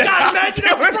 Oh my God! Imagine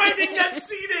how frightening that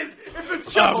scene is if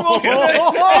it's just Will Smith and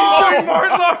he's doing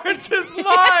Martin Lawrence's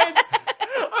lines.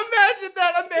 Imagine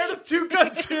that a man with 2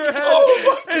 guns to your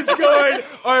head is going,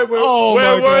 all right,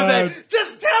 where were they?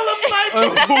 Just tell him, Mike.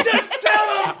 Just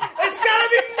tell him. It's gotta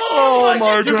be more. Oh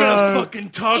my You're gonna God. fucking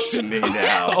talk to me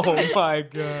now. Oh my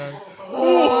god!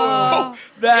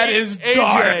 That is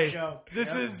dark. AJ,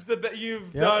 this is the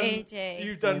you've done. AJ.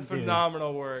 You've done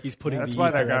phenomenal work. He's putting. That's the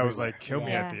why that evil guy was everywhere. like, kill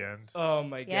me Yeah. at the end. Oh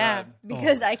my Yeah, God.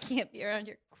 because I can't be around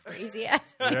your crazy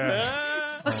ass.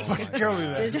 Yeah. Just fucking kill me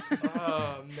then.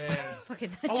 Oh man.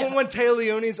 Fucking Oh, when Taylor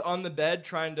Leone's on the bed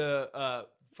trying to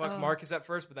fuck Oh. Marcus at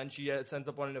first, but then she ends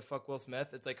up wanting to fuck Will Smith.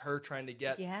 It's like her trying to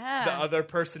get Yeah. the other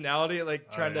personality,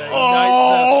 like trying to yeah.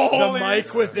 ignite the holy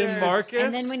mic within Marcus.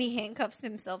 And then when he handcuffs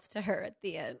himself to her at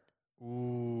the end.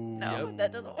 Ooh. No,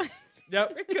 that doesn't work.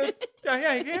 Yep, it could.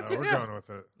 Yeah, you can No, answer. we're Yeah. going with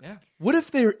it. Yeah. What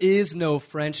if there is no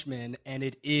Frenchman and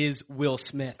it is Will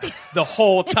Smith the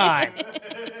whole time?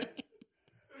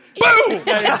 Boom! All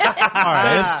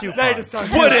right, it's too Now far. you're just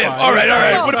talking. What if? All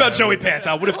right. What about Joey Pants?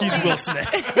 What if he's Will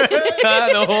Smith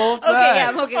the whole time? Okay, yeah,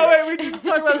 I'm okay. Oh wait, we need to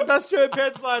talk about the best Joey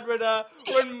Pants line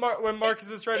when Marcus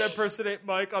is trying to impersonate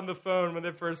Mike on the phone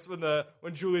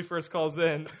when Julie first calls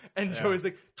in, and Joey's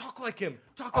like, "Talk like him,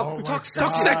 talk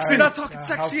sexy, not talking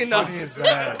sexy How enough." funny is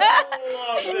that?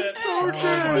 Love it. so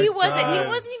good. He wasn't. He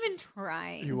wasn't even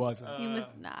trying. He wasn't. He was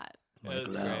not. That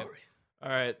was great. All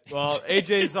right, well,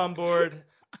 AJ's on board.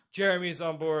 Jeremy's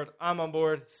on board. I'm on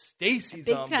board. Stacy's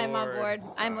Big on board. time on board.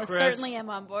 I most Chris. certainly am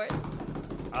on board.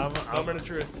 Moment of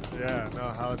truth. Yeah, no,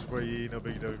 how much boy you eat, no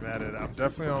big to be mad at. I'm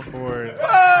definitely on board.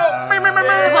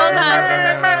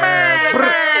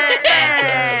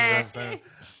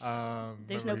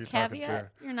 There's no caveat.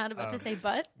 You're not about to say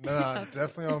but. No, I'm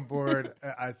definitely on board.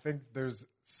 I think there's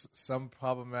some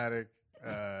problematic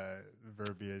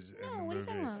verbiage in the What are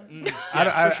you movie. talking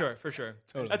about? For sure.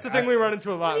 Totally. That's the thing we run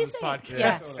into a lot in this podcast.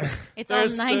 Yes. It's all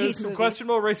There's 90s some movies.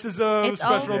 questionable racism, It's all-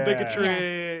 questionable Yeah.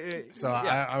 bigotry. So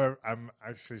Yeah. I'm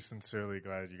actually sincerely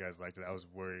glad you guys liked it. I was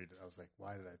worried. I was like,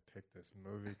 why did I pick this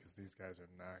movie? Because these guys are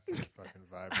not going to fucking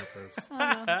vibe with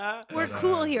this. We're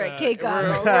cool here at Kate we're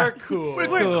Goggles. cool. We're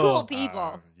cool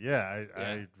people. Yeah,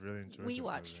 I really enjoyed We this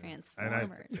watch movie.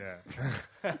 Transformers.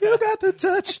 You got the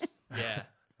touch. Yeah.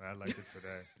 I liked it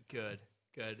today. Good.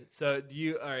 So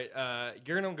all right,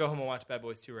 you're going to go home and watch Bad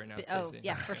Boys 2 right now, Oh, Stacey.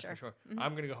 yeah, for sure.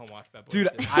 I'm going to go home and watch Bad Boys Dude,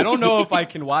 2. I don't know if I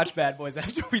can watch Bad Boys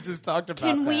after we just talked about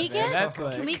Can that. we man. get? That's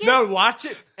like, Can we get? No, watch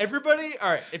it. Everybody, all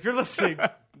right, if you're listening,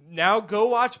 now go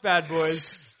watch Bad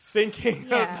Boys thinking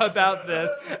Yeah. about this,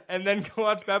 and then go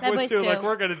watch Bad Boys 2 like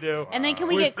we're going to do. And then can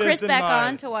we with get Chris this in back mind.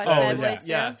 on to watch Oh, Bad yes, Boys 2?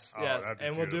 Yes, Oh, yes. that'd be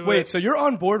And we'll do beautiful. it. Wait, so you're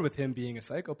on board with him being a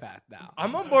psychopath now?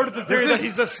 I'm on board with the theory that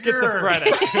he's a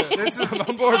schizophrenic. I'm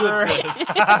on board with this.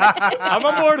 I'm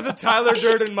on board with the Tyler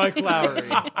Durden, Mike Lowry.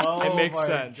 It makes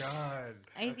sense. God.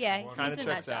 Yeah, he's Kinda in that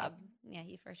checks out. job. Yeah,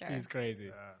 he for sure. He's crazy.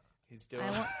 He's doing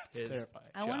I want- his terrifying.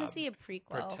 I want to job. see a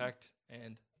prequel Protect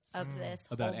and of this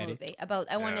About whole Eddie? movie. I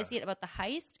want Yeah. to see it about the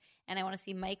heist, and I want to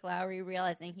see Mike Lowry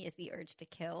realizing he has the urge to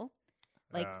kill,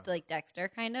 like Dexter,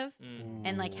 kind of,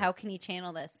 and like how can he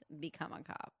channel this, become a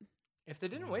cop? If they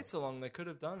didn't wait so long, they could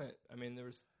have done it. I mean, there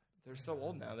was they're so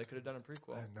old now. They could have done a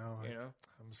prequel. I know. You know,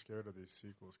 I'm scared of these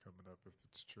sequels coming up if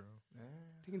it's true.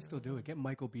 They can still do it. Get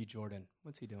Michael B. Jordan.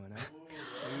 What's he doing?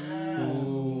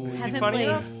 Is he funny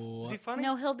enough? Is he funny?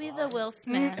 No, he'll be the Will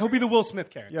Smith. He'll be the Will Smith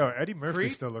character. Yo, Eddie Murphy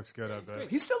Creed? still looks good at that.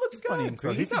 He still looks good.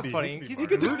 So He's not funny. He's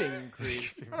rooting in Creed.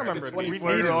 I don't remember.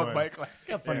 24-year-old Michael. He's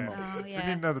got funny moments. Oh, We yeah.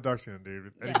 need another dark skin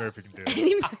dude. Eddie Murphy can do it.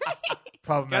 Eddie Murphy.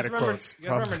 Problematic quotes. You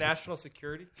guys remember National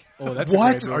Security? Oh, that's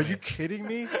What? A great Are movie. you kidding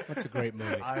me? That's a great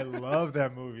movie. I love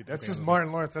that movie. That's just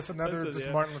Martin Lawrence. That's another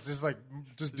Martin.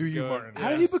 Just do you, Martin. How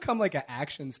did he become like an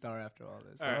action star after all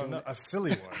this? I don't know. A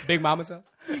silly one. Big Mama's House.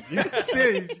 That's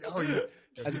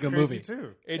That's a good movie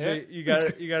too. AJ, you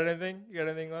got anything? You got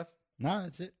anything left? No,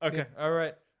 that's it. Okay, all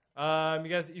right. You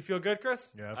guys, you feel good,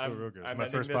 Chris? Yeah, I feel real good. I'm my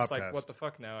ending first this podcast. like, what the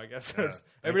fuck now? I guess. Yeah.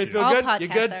 Everybody you. feel All good? podcasts You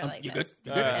good? are like You this.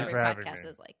 good? Every for having podcast me.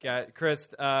 is like Yeah, Chris,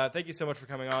 thank you so much for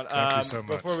coming on. Thank you so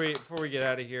much. Before we get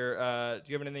out of here,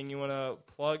 do you have anything you want to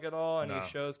plug at all? Any No.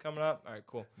 shows coming up? All right,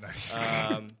 cool. Nice.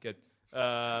 Good.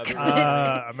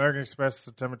 American Express,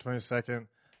 September 22nd.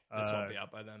 This won't be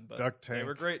out by then, but Duck they Tank.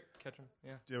 were great. Catch them.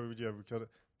 Yeah. Yeah, we killed it.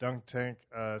 Dunk Tank,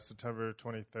 September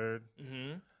 23rd.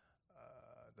 Mm-hmm.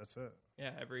 That's it.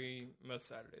 Yeah, most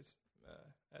Saturdays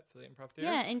at Philly Improv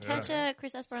Theater. Yeah, and catch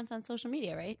Chris Esperance on social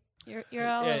media, right? You're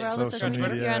all Yeah, over all the social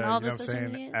media. You're on all the social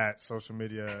media. At social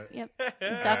media. Yep.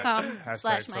 Hashtag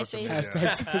 .com/MySpace. social media.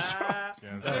 Hashtag social. You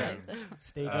know what I'm saying?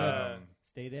 Stay dead.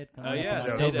 Stay dead. Oh yeah,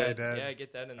 Yo, Stay Stay Dead. Dead. Yeah,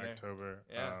 get that in there. October.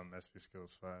 Yeah. SP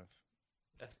Skills 5.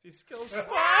 SP Skills 5.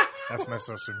 That's my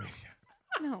social media.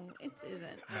 No, it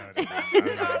isn't. No, it isn't.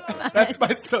 I'm not social That's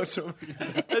my social media.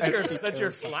 That's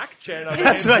your Slack channel.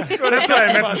 That's what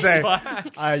I meant to say.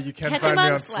 You can Catch find him me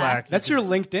on on Slack. Slack. That's your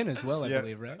LinkedIn as well, I Yeah.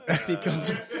 believe, right? SP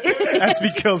Kills. SP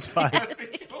Kills 5.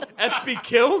 SP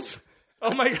Kills?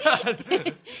 Oh my god.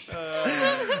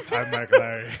 I'm Mike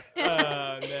Larry.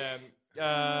 Man.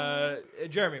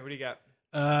 Jeremy, what do you got?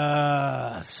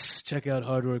 Check out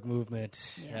Hard Work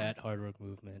Movement at Hard Work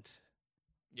Movement.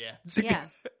 Yeah. Yeah.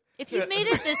 If you've made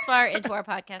it this far into our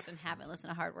podcast and haven't listened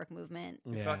to Hard Work Movement,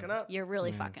 You're fucking up. you're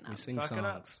really fucking We up. sing Fucking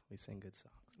up. songs. We sing good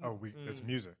songs. Oh, it's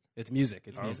music. It's music.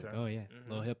 It's Oh, music. okay. Oh yeah,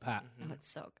 little hip hop. Oh, it's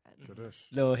so good. Good-ish.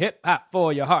 Little hip hop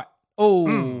for your heart.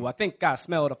 Oh, I think I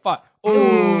smelled a fart.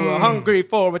 Oh, hungry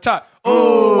for a tart.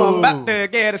 Oh, I'm about to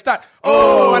get a start.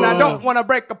 Oh, and I don't want to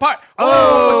break apart.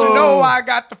 Oh, but you know I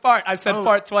got the fart. I said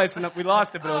fart twice and we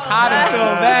lost it, but it was hot until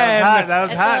then. That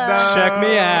was hot, though. Check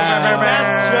me out.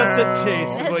 That's just a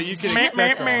taste of what you can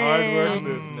expect from Hard Work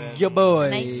Movement. Your boy.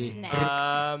 Nice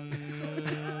snack.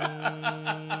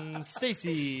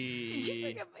 Stacy. Did you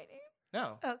forget my name?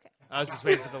 No. Okay. I was just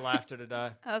waiting for the laughter to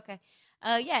die. Okay.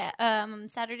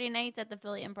 Saturday nights at the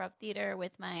Philly Improv Theater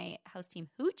with my house team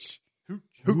Hooch.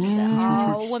 It's an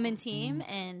all-woman team,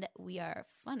 and we are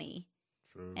funny.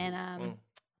 True. And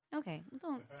okay,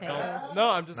 don't say. No,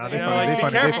 I'm just No, saying. they funny, they be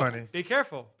funny, they careful. funny. Be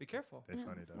careful. Be careful. They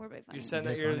funny, though. We're very funny.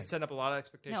 You're setting up a lot of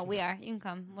expectations. No, we are. You can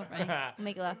come. We're funny. We'll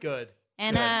make you laugh. Good.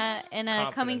 And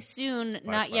coming Confident. soon,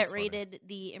 not yet rated,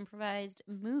 the improvised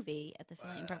movie at the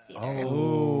Philly Improv Theater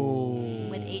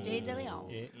with AJ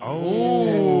DeLeon.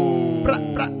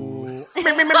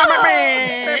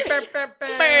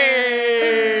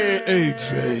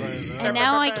 AJ. And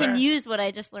now I can use what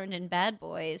I just learned in Bad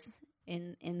Boys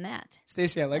in that.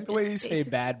 Stacey, I like the way you just say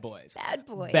bad boys. Bad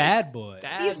Boys. Bad boys.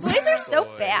 These boys are so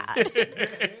bad.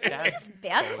 They're just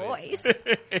bad boys.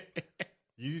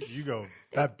 You go,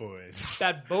 bad boys.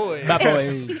 Bad boys. Bad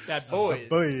boys. Bad boys.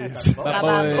 Boys. Bad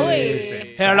Bad boys. boys.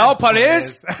 Hello,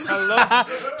 police. Hello,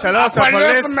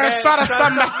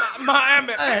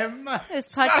 Miami. This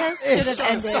podcast should have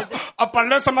ended. A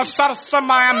policeman shot us in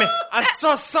Miami. I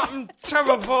saw something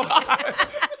terrible.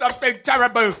 Something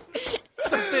terrible.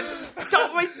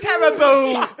 Something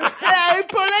terrible. Hey,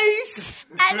 police.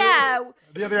 I know.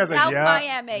 The other guy's like, South yeah.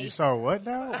 Miami. You saw what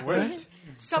now? What?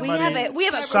 We have it.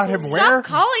 Shot him Stop where?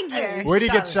 calling here. Where'd he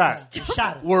get shot?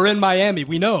 We're in Miami.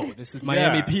 We know. This is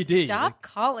Miami Yeah. PD. Stop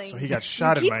calling. So he got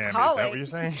shot in keep Miami. Is calling. that what you're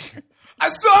saying? I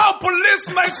saw a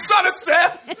policeman shot us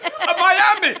in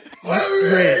Miami.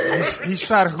 Wait, he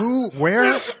shot who?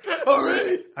 Where?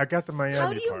 I got the Miami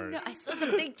How do you part. know? I saw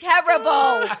something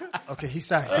terrible. Okay, he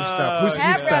shot himself. Who's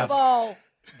himself? Terrible.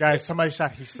 Guys, somebody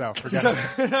shot himself. Who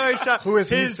is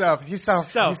himself?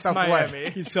 Himself what? Miami.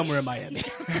 He's somewhere in Miami.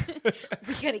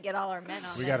 We gotta get all our men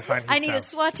on. We this. gotta find I need a himself.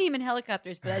 SWAT team and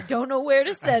helicopters, but I don't know where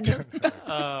to send them.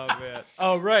 Oh man.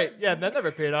 Oh right. Yeah, that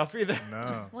never paid off either.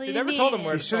 No. Well, They you never told him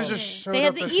where He to should have phone. just showed They had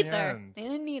up the at ether. the end. They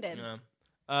didn't need it. Yeah.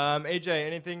 AJ,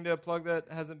 anything to plug that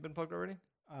hasn't been plugged already?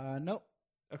 Nope.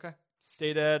 Okay.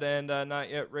 Stay Dead and Not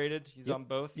Yet Rated. He's on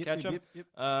both. Yep, Catch yep, him. yep.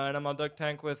 And I'm on Duck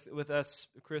Tank with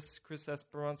Chris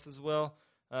Esperance as well.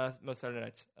 most Saturday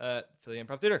nights at Philly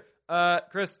Improv Theater.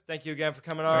 Chris, thank you again for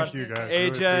coming on. Thank you, guys.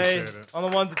 AJ, really appreciate it. on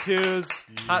the ones and twos,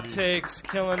 hot takes,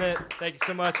 killing it. Thank you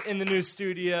so much. In the new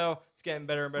studio. It's getting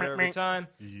better and better every time.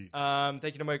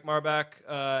 Thank you to Mike Marbach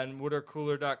and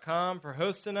watercooler.com for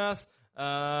hosting us.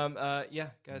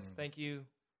 Guys, thank you,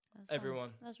 everyone.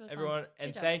 Really everyone.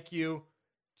 And job. thank you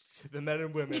to the men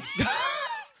and women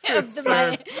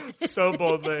so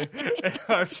boldly in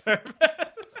our service.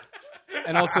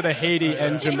 And also to Haiti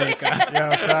and Jamaica.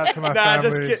 Yeah, shout out to my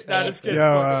family. Just kidding.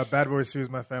 Yo, Bad Boy Sue is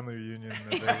my family reunion.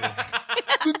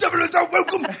 The devil is not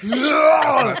welcome.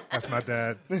 That's my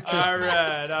dad. All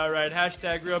right.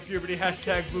 Hashtag real puberty.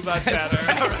 Hashtag blue lives matter.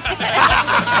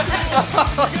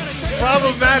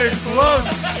 Problematic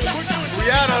quotes.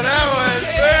 We out on that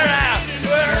one.